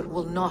Gunlother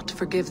will not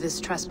forgive this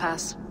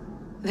trespass.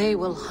 They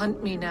will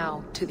hunt me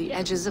now to the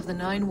edges of the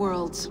 9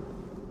 worlds.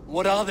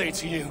 What are they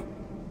to you?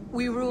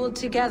 We ruled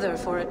together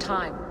for a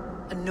time,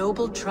 a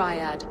noble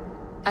triad,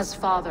 as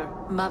father,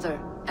 mother,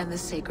 and the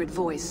sacred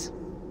voice.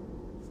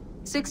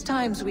 6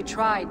 times we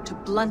tried to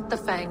blunt the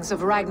fangs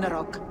of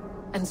Ragnarok,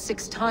 and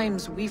 6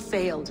 times we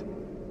failed.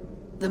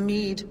 The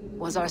mead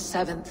was our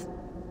 7th.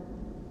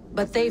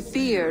 But they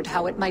feared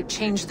how it might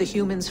change the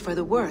humans for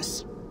the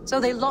worse, so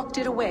they locked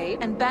it away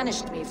and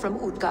banished me from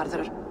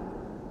Utgardr.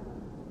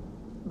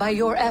 By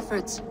your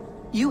efforts,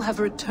 you have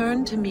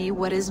returned to me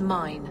what is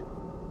mine.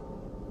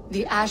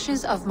 The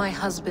ashes of my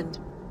husband.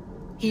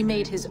 He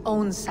made his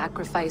own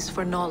sacrifice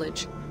for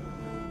knowledge.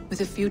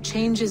 With a few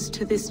changes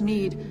to this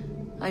mead,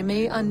 I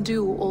may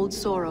undo old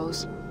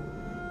sorrows.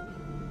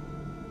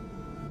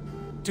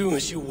 Do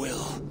as you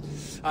will.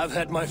 I've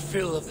had my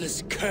fill of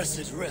this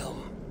cursed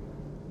realm.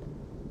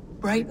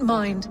 Bright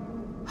mind,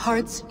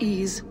 heart's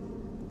ease.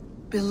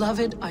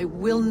 Beloved, I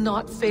will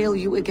not fail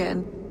you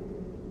again.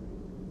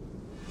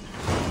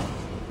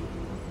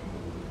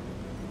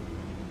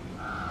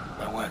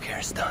 My work here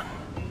is done.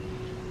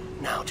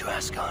 Now to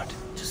Asgard,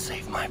 to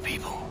save my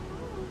people.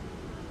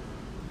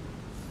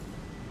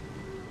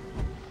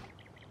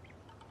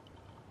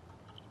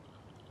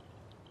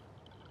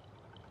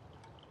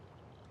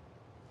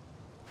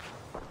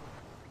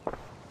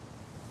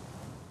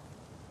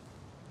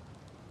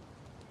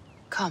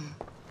 Come,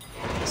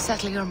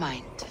 settle your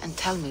mind and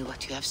tell me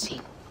what you have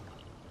seen.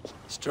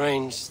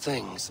 Strange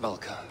things,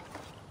 Valka.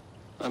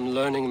 I'm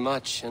learning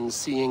much and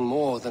seeing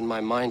more than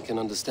my mind can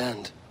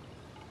understand.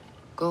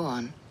 Go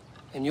on.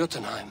 In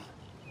Jotunheim,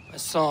 I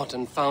sought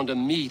and found a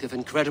mead of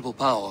incredible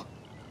power.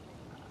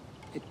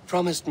 It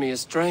promised me a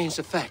strange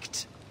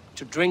effect.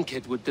 To drink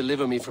it would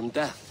deliver me from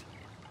death,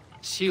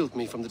 shield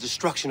me from the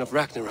destruction of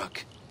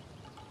Ragnarok.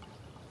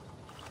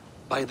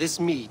 By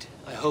this mead,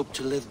 I hope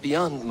to live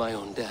beyond my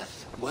own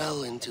death,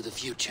 well into the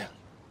future.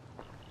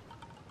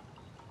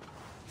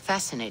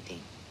 Fascinating.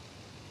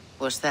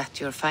 Was that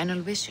your final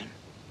vision?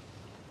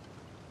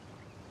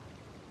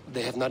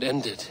 They have not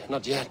ended,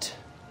 not yet.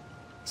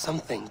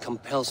 Something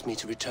compels me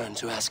to return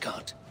to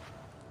Asgard.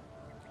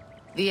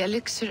 The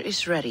elixir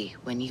is ready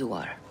when you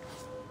are.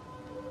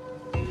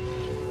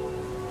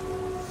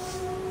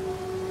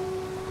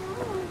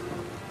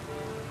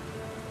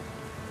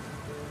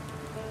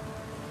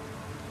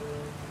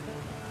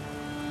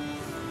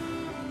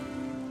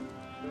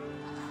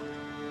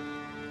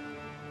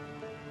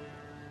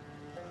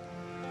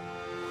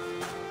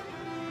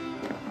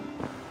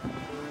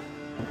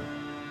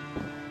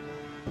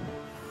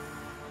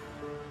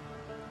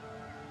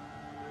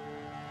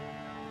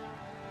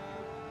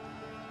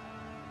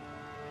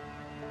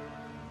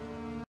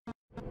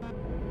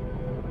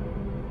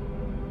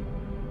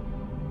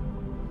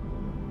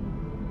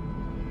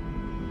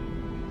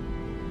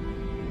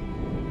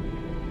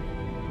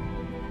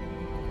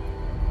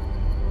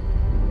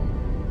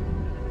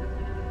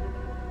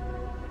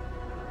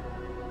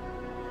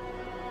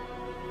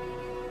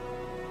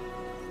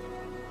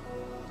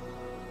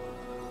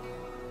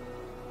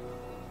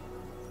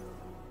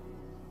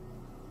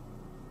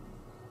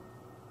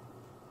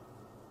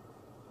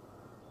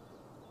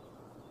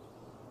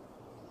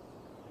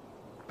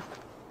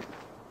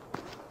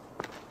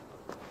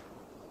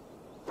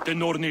 The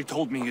Nornir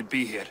told me you'd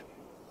be here.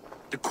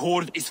 The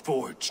cord is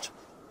forged.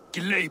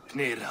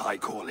 Gleipnir, I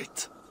call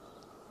it.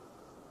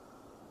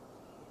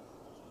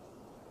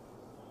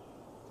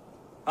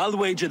 I'll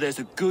wager there's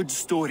a good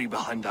story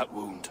behind that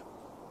wound.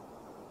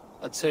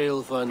 A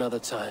tale for another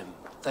time.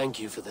 Thank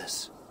you for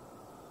this.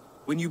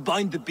 When you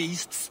bind the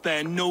beast,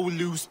 spare no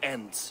loose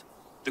ends.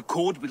 The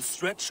cord will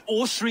stretch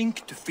or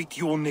shrink to fit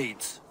your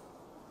needs.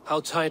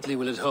 How tightly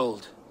will it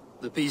hold?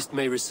 The beast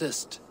may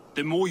resist.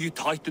 The more you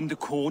tighten the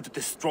cord,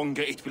 the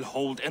stronger it will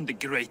hold and the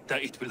greater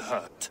it will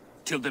hurt,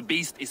 till the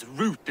beast is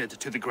rooted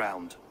to the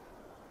ground.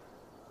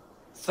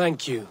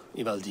 Thank you,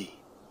 Ivaldi.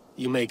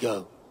 You may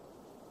go.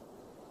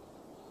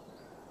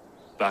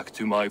 Back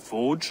to my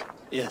forge?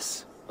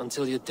 Yes,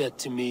 until your debt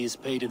to me is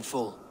paid in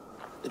full.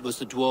 It was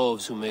the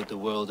dwarves who made the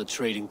world a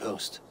trading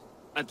post.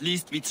 At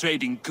least we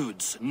trade in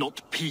goods,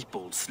 not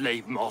people,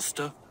 slave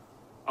master.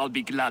 I'll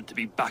be glad to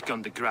be back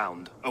on the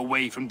ground,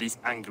 away from these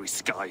angry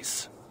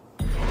skies.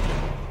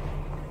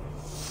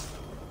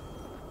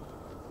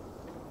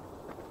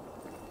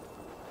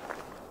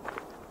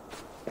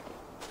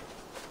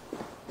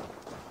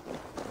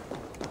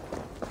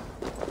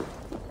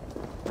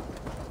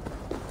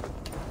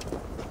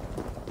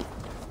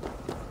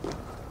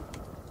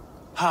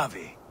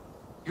 Havi,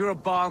 you're a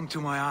balm to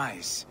my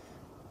eyes.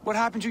 What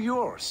happened to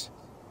yours?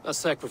 A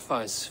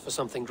sacrifice for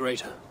something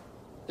greater.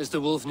 Is the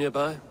wolf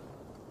nearby?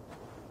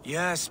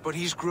 Yes, but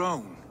he's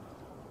grown.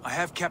 I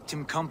have kept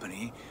him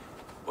company,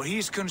 but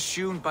he's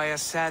consumed by a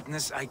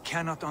sadness I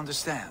cannot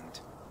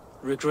understand.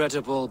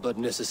 Regrettable, but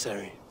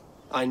necessary.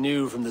 I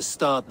knew from the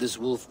start this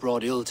wolf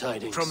brought ill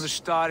tidings. From the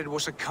start it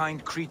was a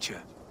kind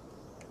creature.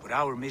 But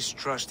our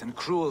mistrust and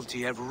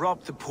cruelty have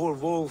robbed the poor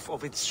wolf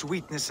of its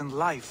sweetness and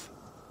life.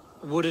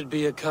 Would it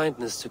be a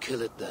kindness to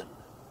kill it, then?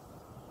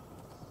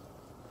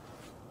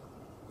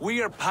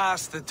 We are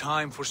past the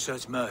time for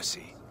such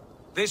mercy.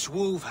 This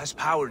wolf has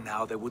power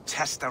now that would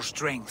test our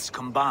strengths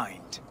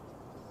combined.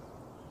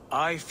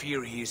 I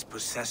fear he is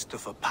possessed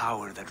of a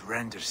power that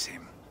renders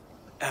him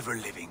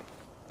ever-living.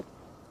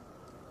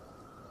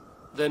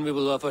 Then we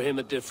will offer him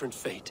a different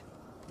fate.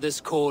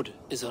 This cord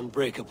is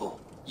unbreakable.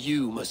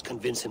 You must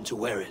convince him to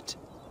wear it.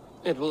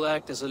 It will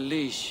act as a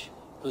leash,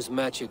 whose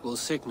magic will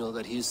signal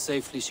that he is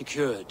safely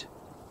secured.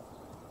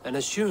 An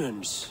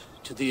assurance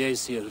to the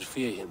Aesir who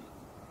fear him.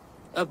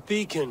 A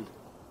beacon,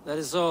 that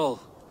is all.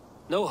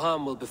 No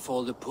harm will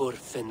befall the poor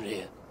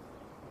Fenrir.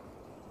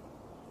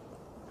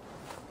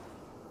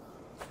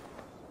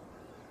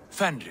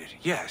 Fenrir,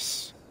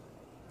 yes.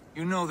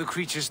 You know the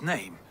creature's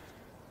name.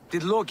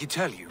 Did Loki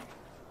tell you?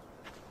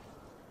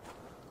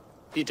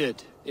 He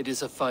did. It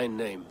is a fine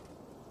name.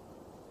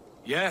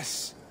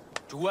 Yes.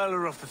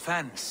 Dweller of the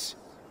Fens.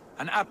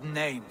 An apt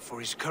name for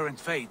his current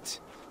fate.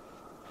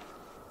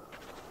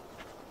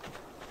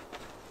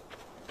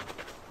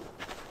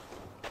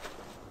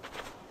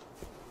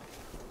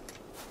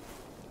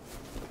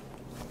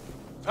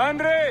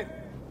 Fenrir!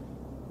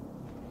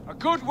 A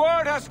good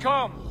word has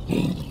come!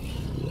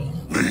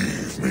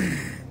 Leave me.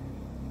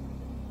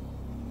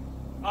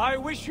 I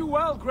wish you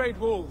well, Great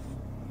Wolf.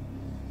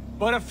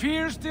 But a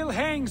fear still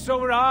hangs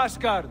over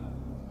Asgard.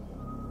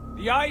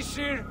 The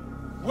Aesir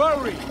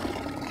worry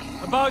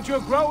about your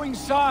growing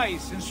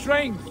size and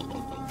strength.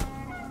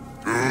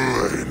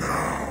 Do they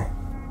now?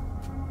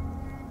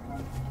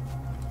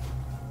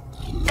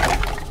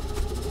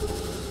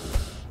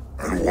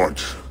 And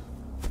what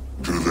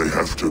do they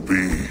have to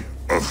be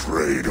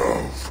afraid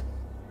of?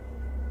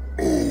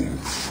 Old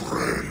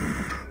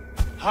friend.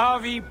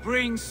 Havi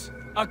brings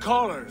a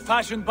collar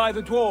fashioned by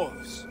the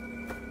dwarves.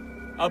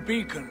 A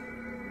beacon.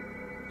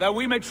 That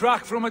we may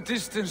track from a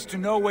distance to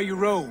know where you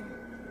roam.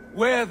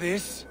 Wear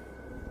this,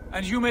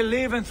 and you may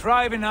live and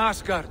thrive in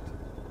Asgard,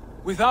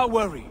 without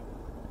worry.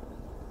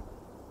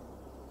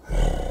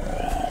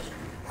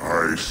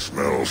 I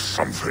smell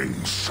something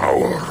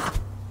sour.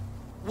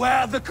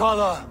 Wear the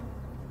collar!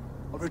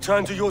 I'll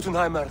return to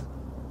Jotunheimer.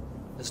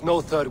 There's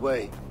no third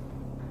way.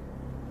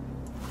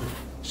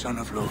 Son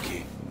of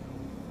Loki,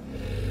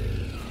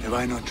 have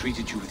I not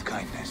treated you with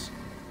kindness?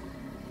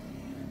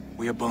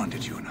 We are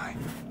bonded, you and I.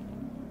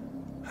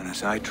 And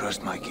as I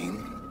trust my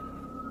king,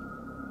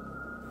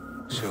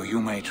 so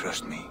you may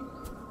trust me.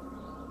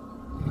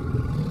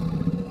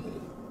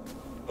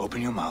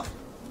 Open your mouth.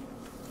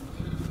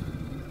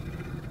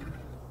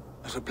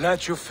 As a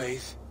pledge of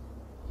faith,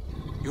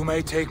 you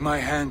may take my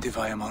hand if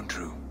I am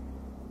untrue.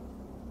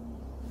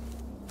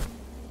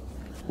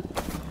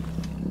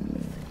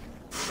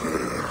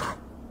 Fair.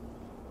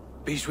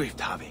 Be swift,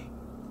 Havi.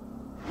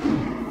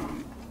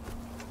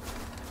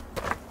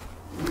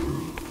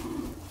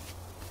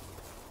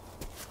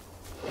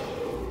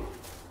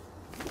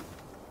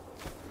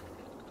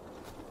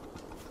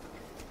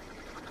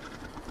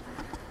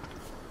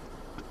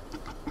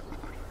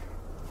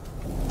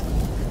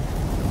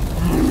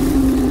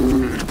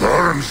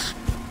 Burns!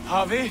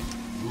 Havi?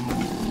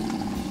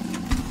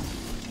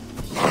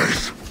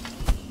 Nice.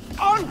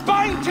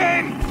 Unbind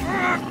him!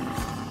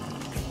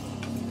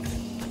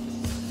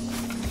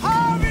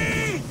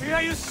 Havi!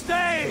 Here you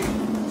stay,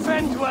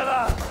 Fen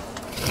Dweller!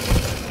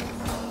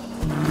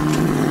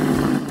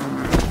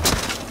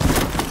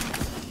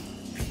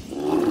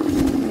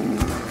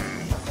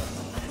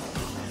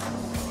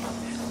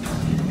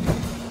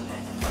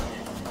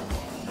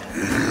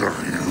 Here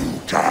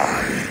you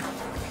die.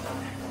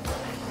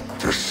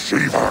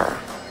 Deceiver!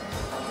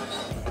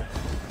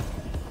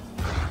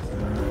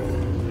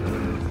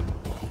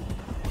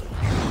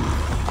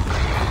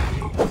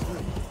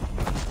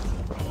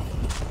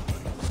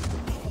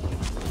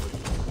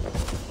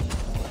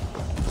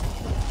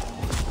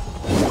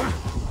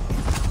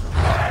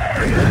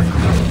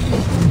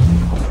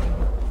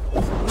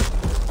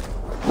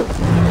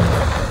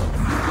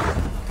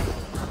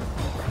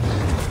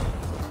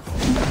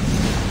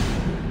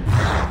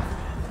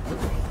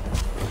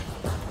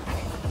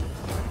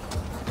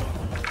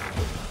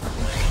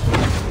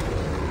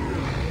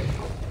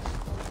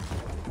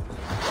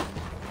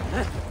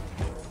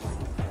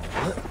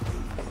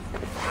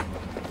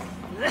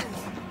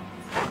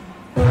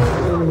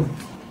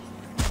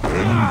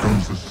 Then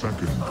comes the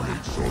second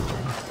great sorrow,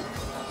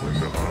 when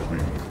the Havi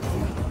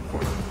goes to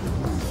fight for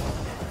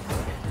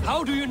Rome.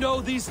 How do you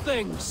know these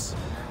things?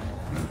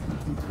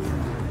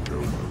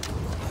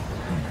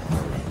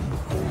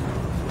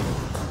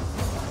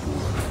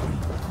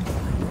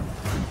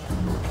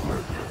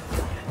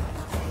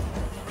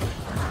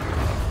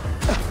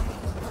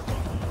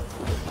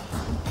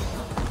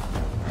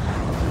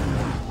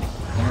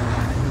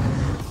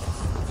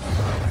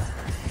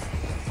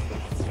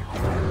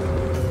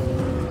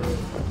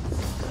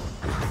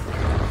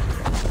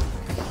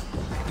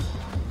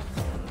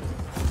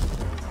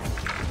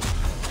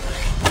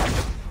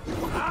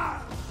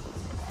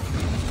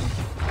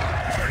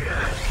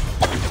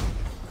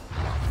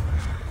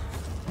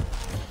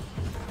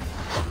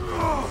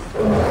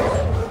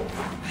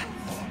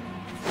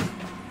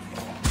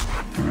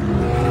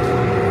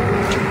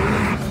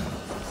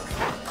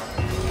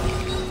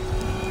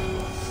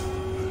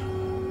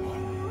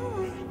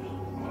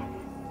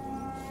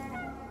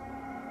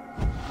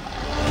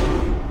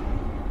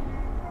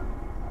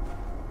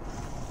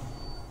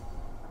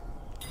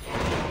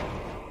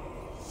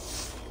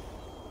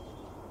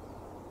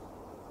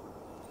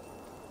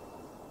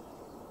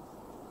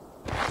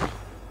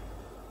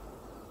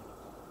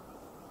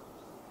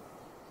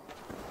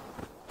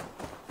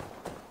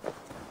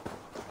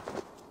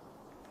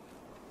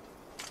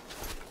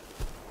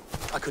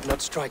 I could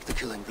not strike the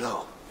killing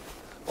blow.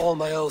 All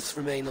my oaths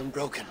remain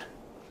unbroken.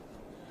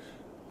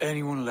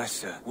 Anyone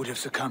lesser would have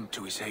succumbed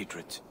to his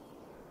hatred.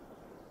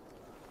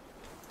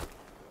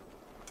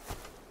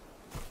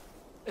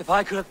 If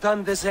I could have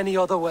done this any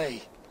other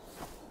way.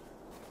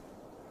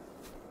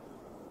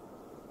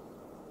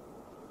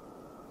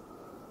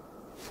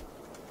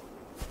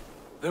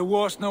 There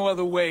was no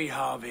other way,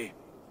 Harvey.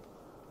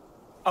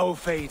 Our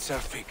fates are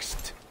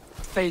fixed.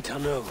 Fate, I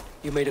know.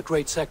 You made a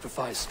great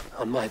sacrifice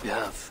on my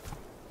behalf.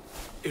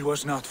 It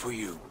was not for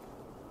you.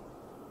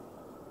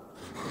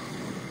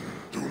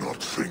 Do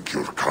not think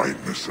your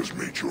kindness has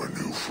made you a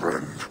new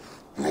friend,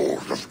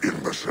 Lord of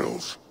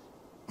Imbeciles.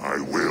 I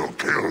will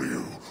kill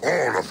you,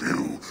 all of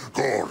you,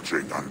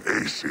 gorging on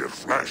Aesir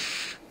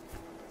flesh.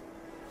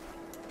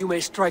 You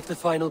may strike the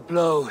final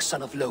blow,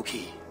 son of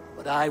Loki,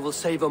 but I will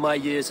savor my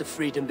years of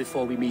freedom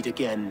before we meet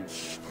again.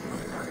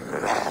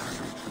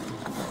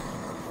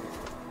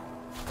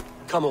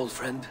 Come, old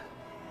friend.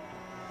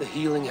 The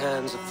healing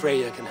hands of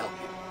Freya can help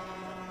you.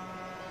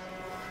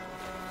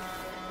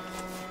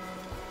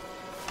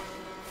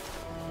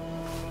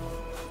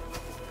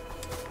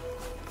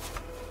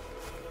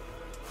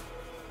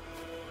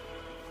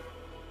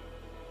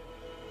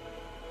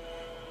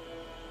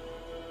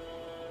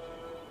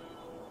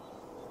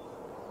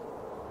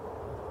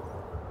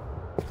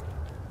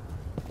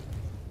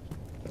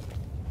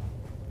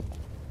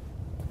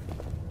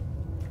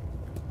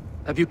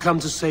 Have you come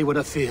to say what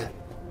I fear?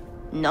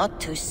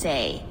 Not to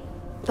say,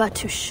 but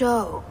to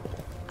show.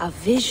 A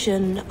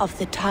vision of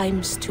the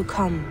times to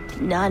come.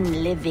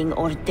 None living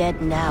or dead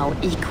now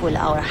equal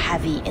our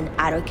heavy in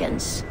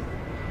arrogance.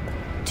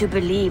 To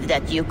believe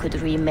that you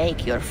could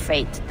remake your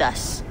fate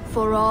thus.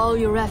 For all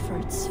your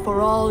efforts,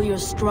 for all your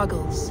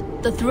struggles,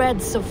 the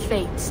threads of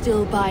fate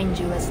still bind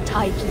you as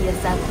tightly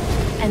as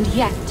ever. And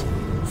yet,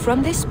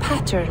 from this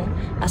pattern,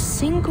 a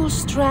single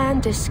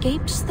strand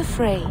escapes the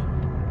fray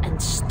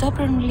and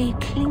stubbornly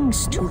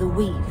clings to the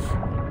weave.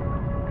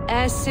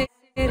 Esir,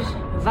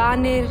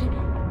 Vanir,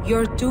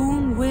 your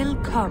doom will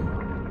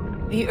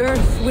come. The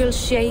earth will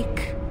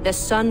shake, the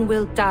sun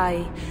will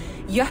die.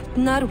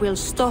 Jötnar will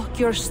stalk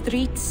your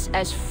streets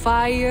as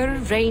fire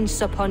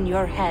rains upon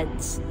your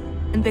heads.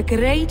 And the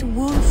great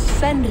wolf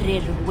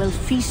Fenrir will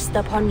feast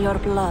upon your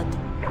blood.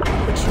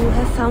 But you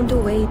have found a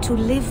way to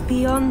live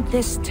beyond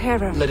this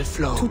terror. Let it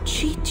flow. To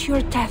cheat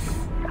your death.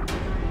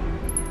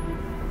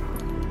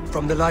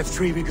 From the life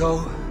tree we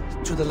go,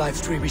 to the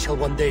life tree we shall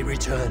one day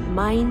return.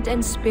 Mind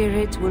and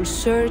spirit will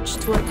surge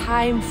to a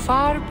time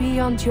far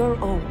beyond your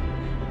own.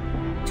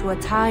 To a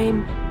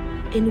time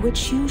in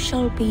which you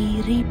shall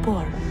be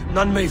reborn.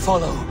 None may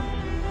follow.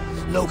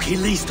 Loki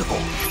least of all.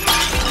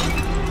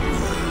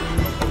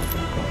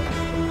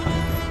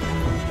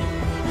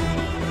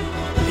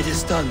 It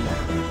is done.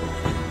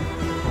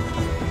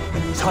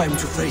 Time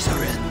to face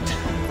our end.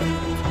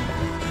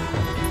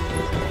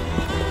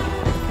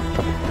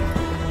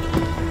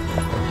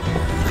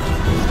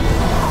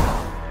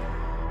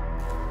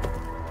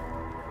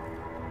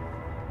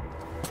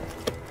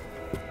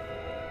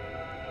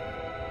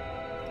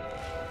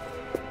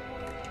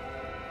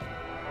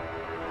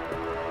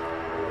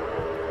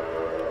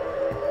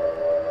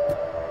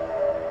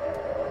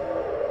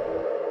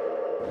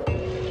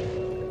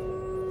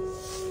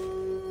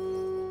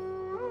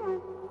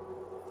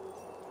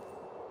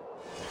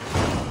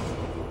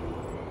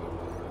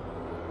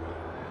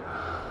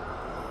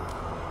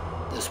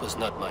 This was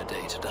not my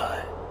day to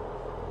die.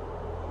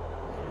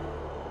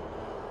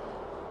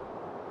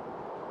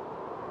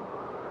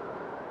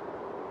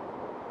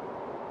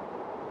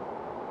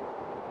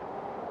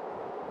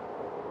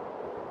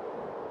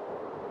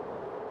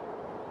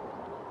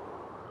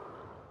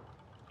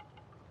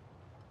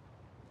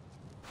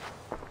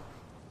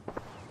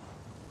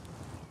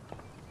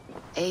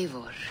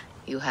 Eivor,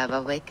 you have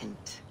awakened.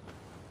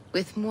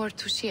 With more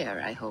to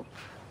share, I hope.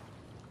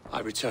 I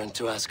returned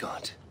to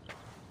Asgard.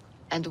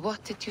 And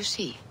what did you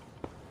see?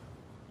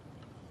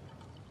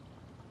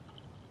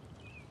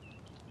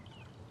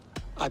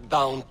 I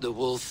bound the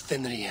wolf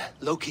Fenrir,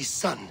 Loki's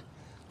son,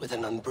 with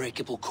an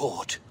unbreakable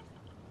cord.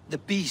 The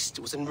beast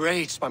was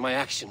enraged by my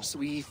actions.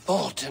 We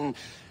fought and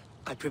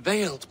I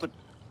prevailed, but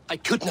I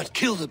could not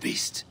kill the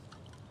beast.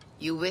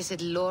 You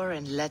visit lore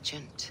and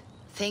legend.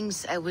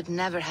 Things I would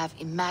never have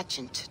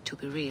imagined to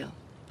be real.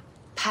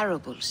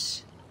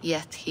 Parables,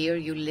 yet here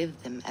you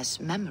live them as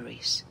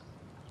memories.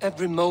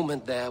 Every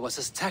moment there was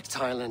as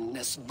tactile and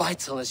as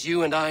vital as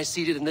you and I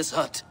seated in this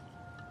hut.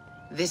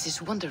 This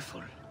is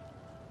wonderful.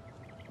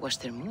 Was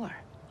there more?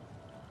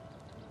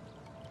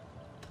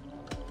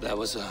 There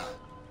was a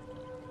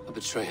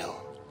betrayal.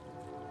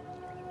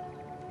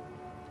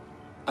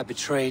 I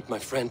betrayed my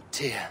friend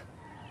Tyr.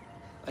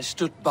 I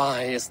stood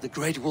by as the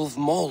great wolf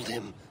mauled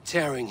him,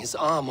 tearing his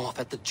arm off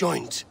at the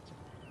joint.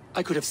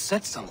 I could have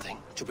said something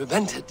to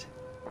prevent it,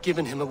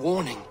 given him a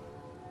warning.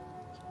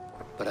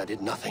 But I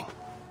did nothing.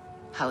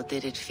 How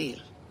did it feel?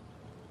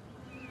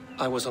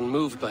 I was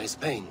unmoved by his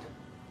pain.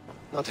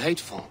 Not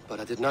hateful, but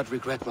I did not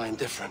regret my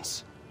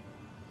indifference.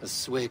 A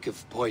swig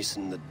of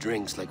poison that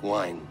drinks like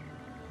wine.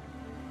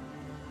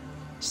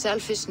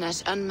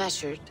 Selfishness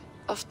unmeasured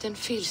often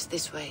feels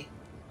this way.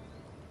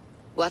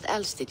 What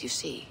else did you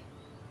see?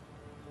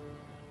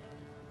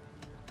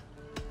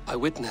 I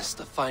witnessed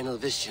the final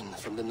vision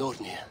from the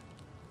Nornir.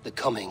 The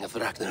coming of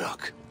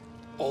Ragnarok.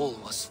 All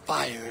was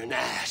fire and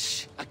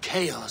ash. A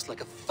chaos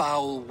like a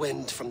foul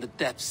wind from the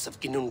depths of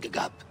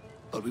Ginnungagap.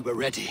 But we were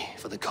ready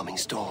for the coming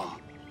storm.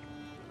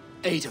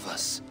 8 of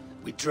us.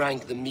 We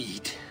drank the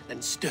mead,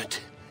 then stood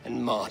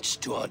and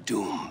marched to our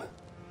doom.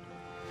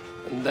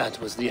 And that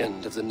was the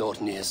end of the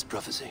Nornir's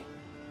prophecy.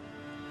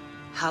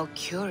 How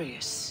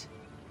curious.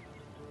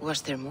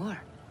 Was there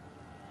more?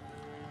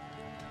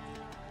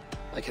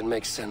 I can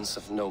make sense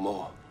of no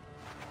more.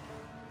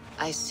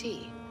 I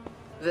see.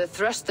 The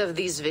thrust of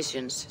these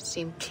visions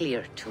seem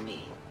clear to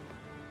me.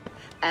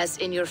 As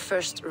in your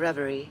first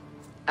reverie,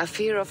 a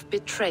fear of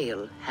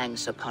betrayal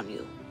hangs upon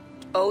you.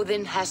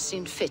 Odin has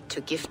seen fit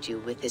to gift you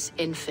with his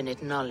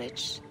infinite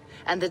knowledge,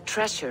 and the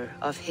treasure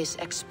of his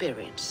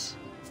experience.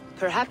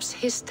 Perhaps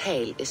his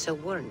tale is a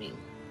warning.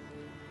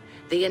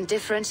 The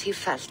indifference he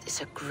felt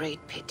is a great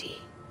pity.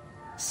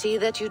 See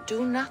that you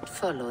do not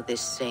follow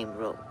this same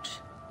road.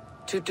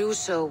 To do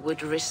so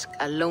would risk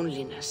a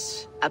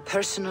loneliness, a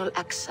personal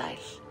exile,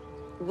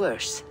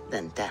 worse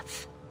than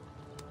death.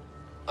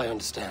 I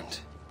understand.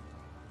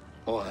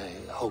 Or I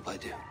hope I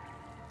do.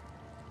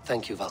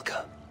 Thank you,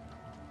 Valka.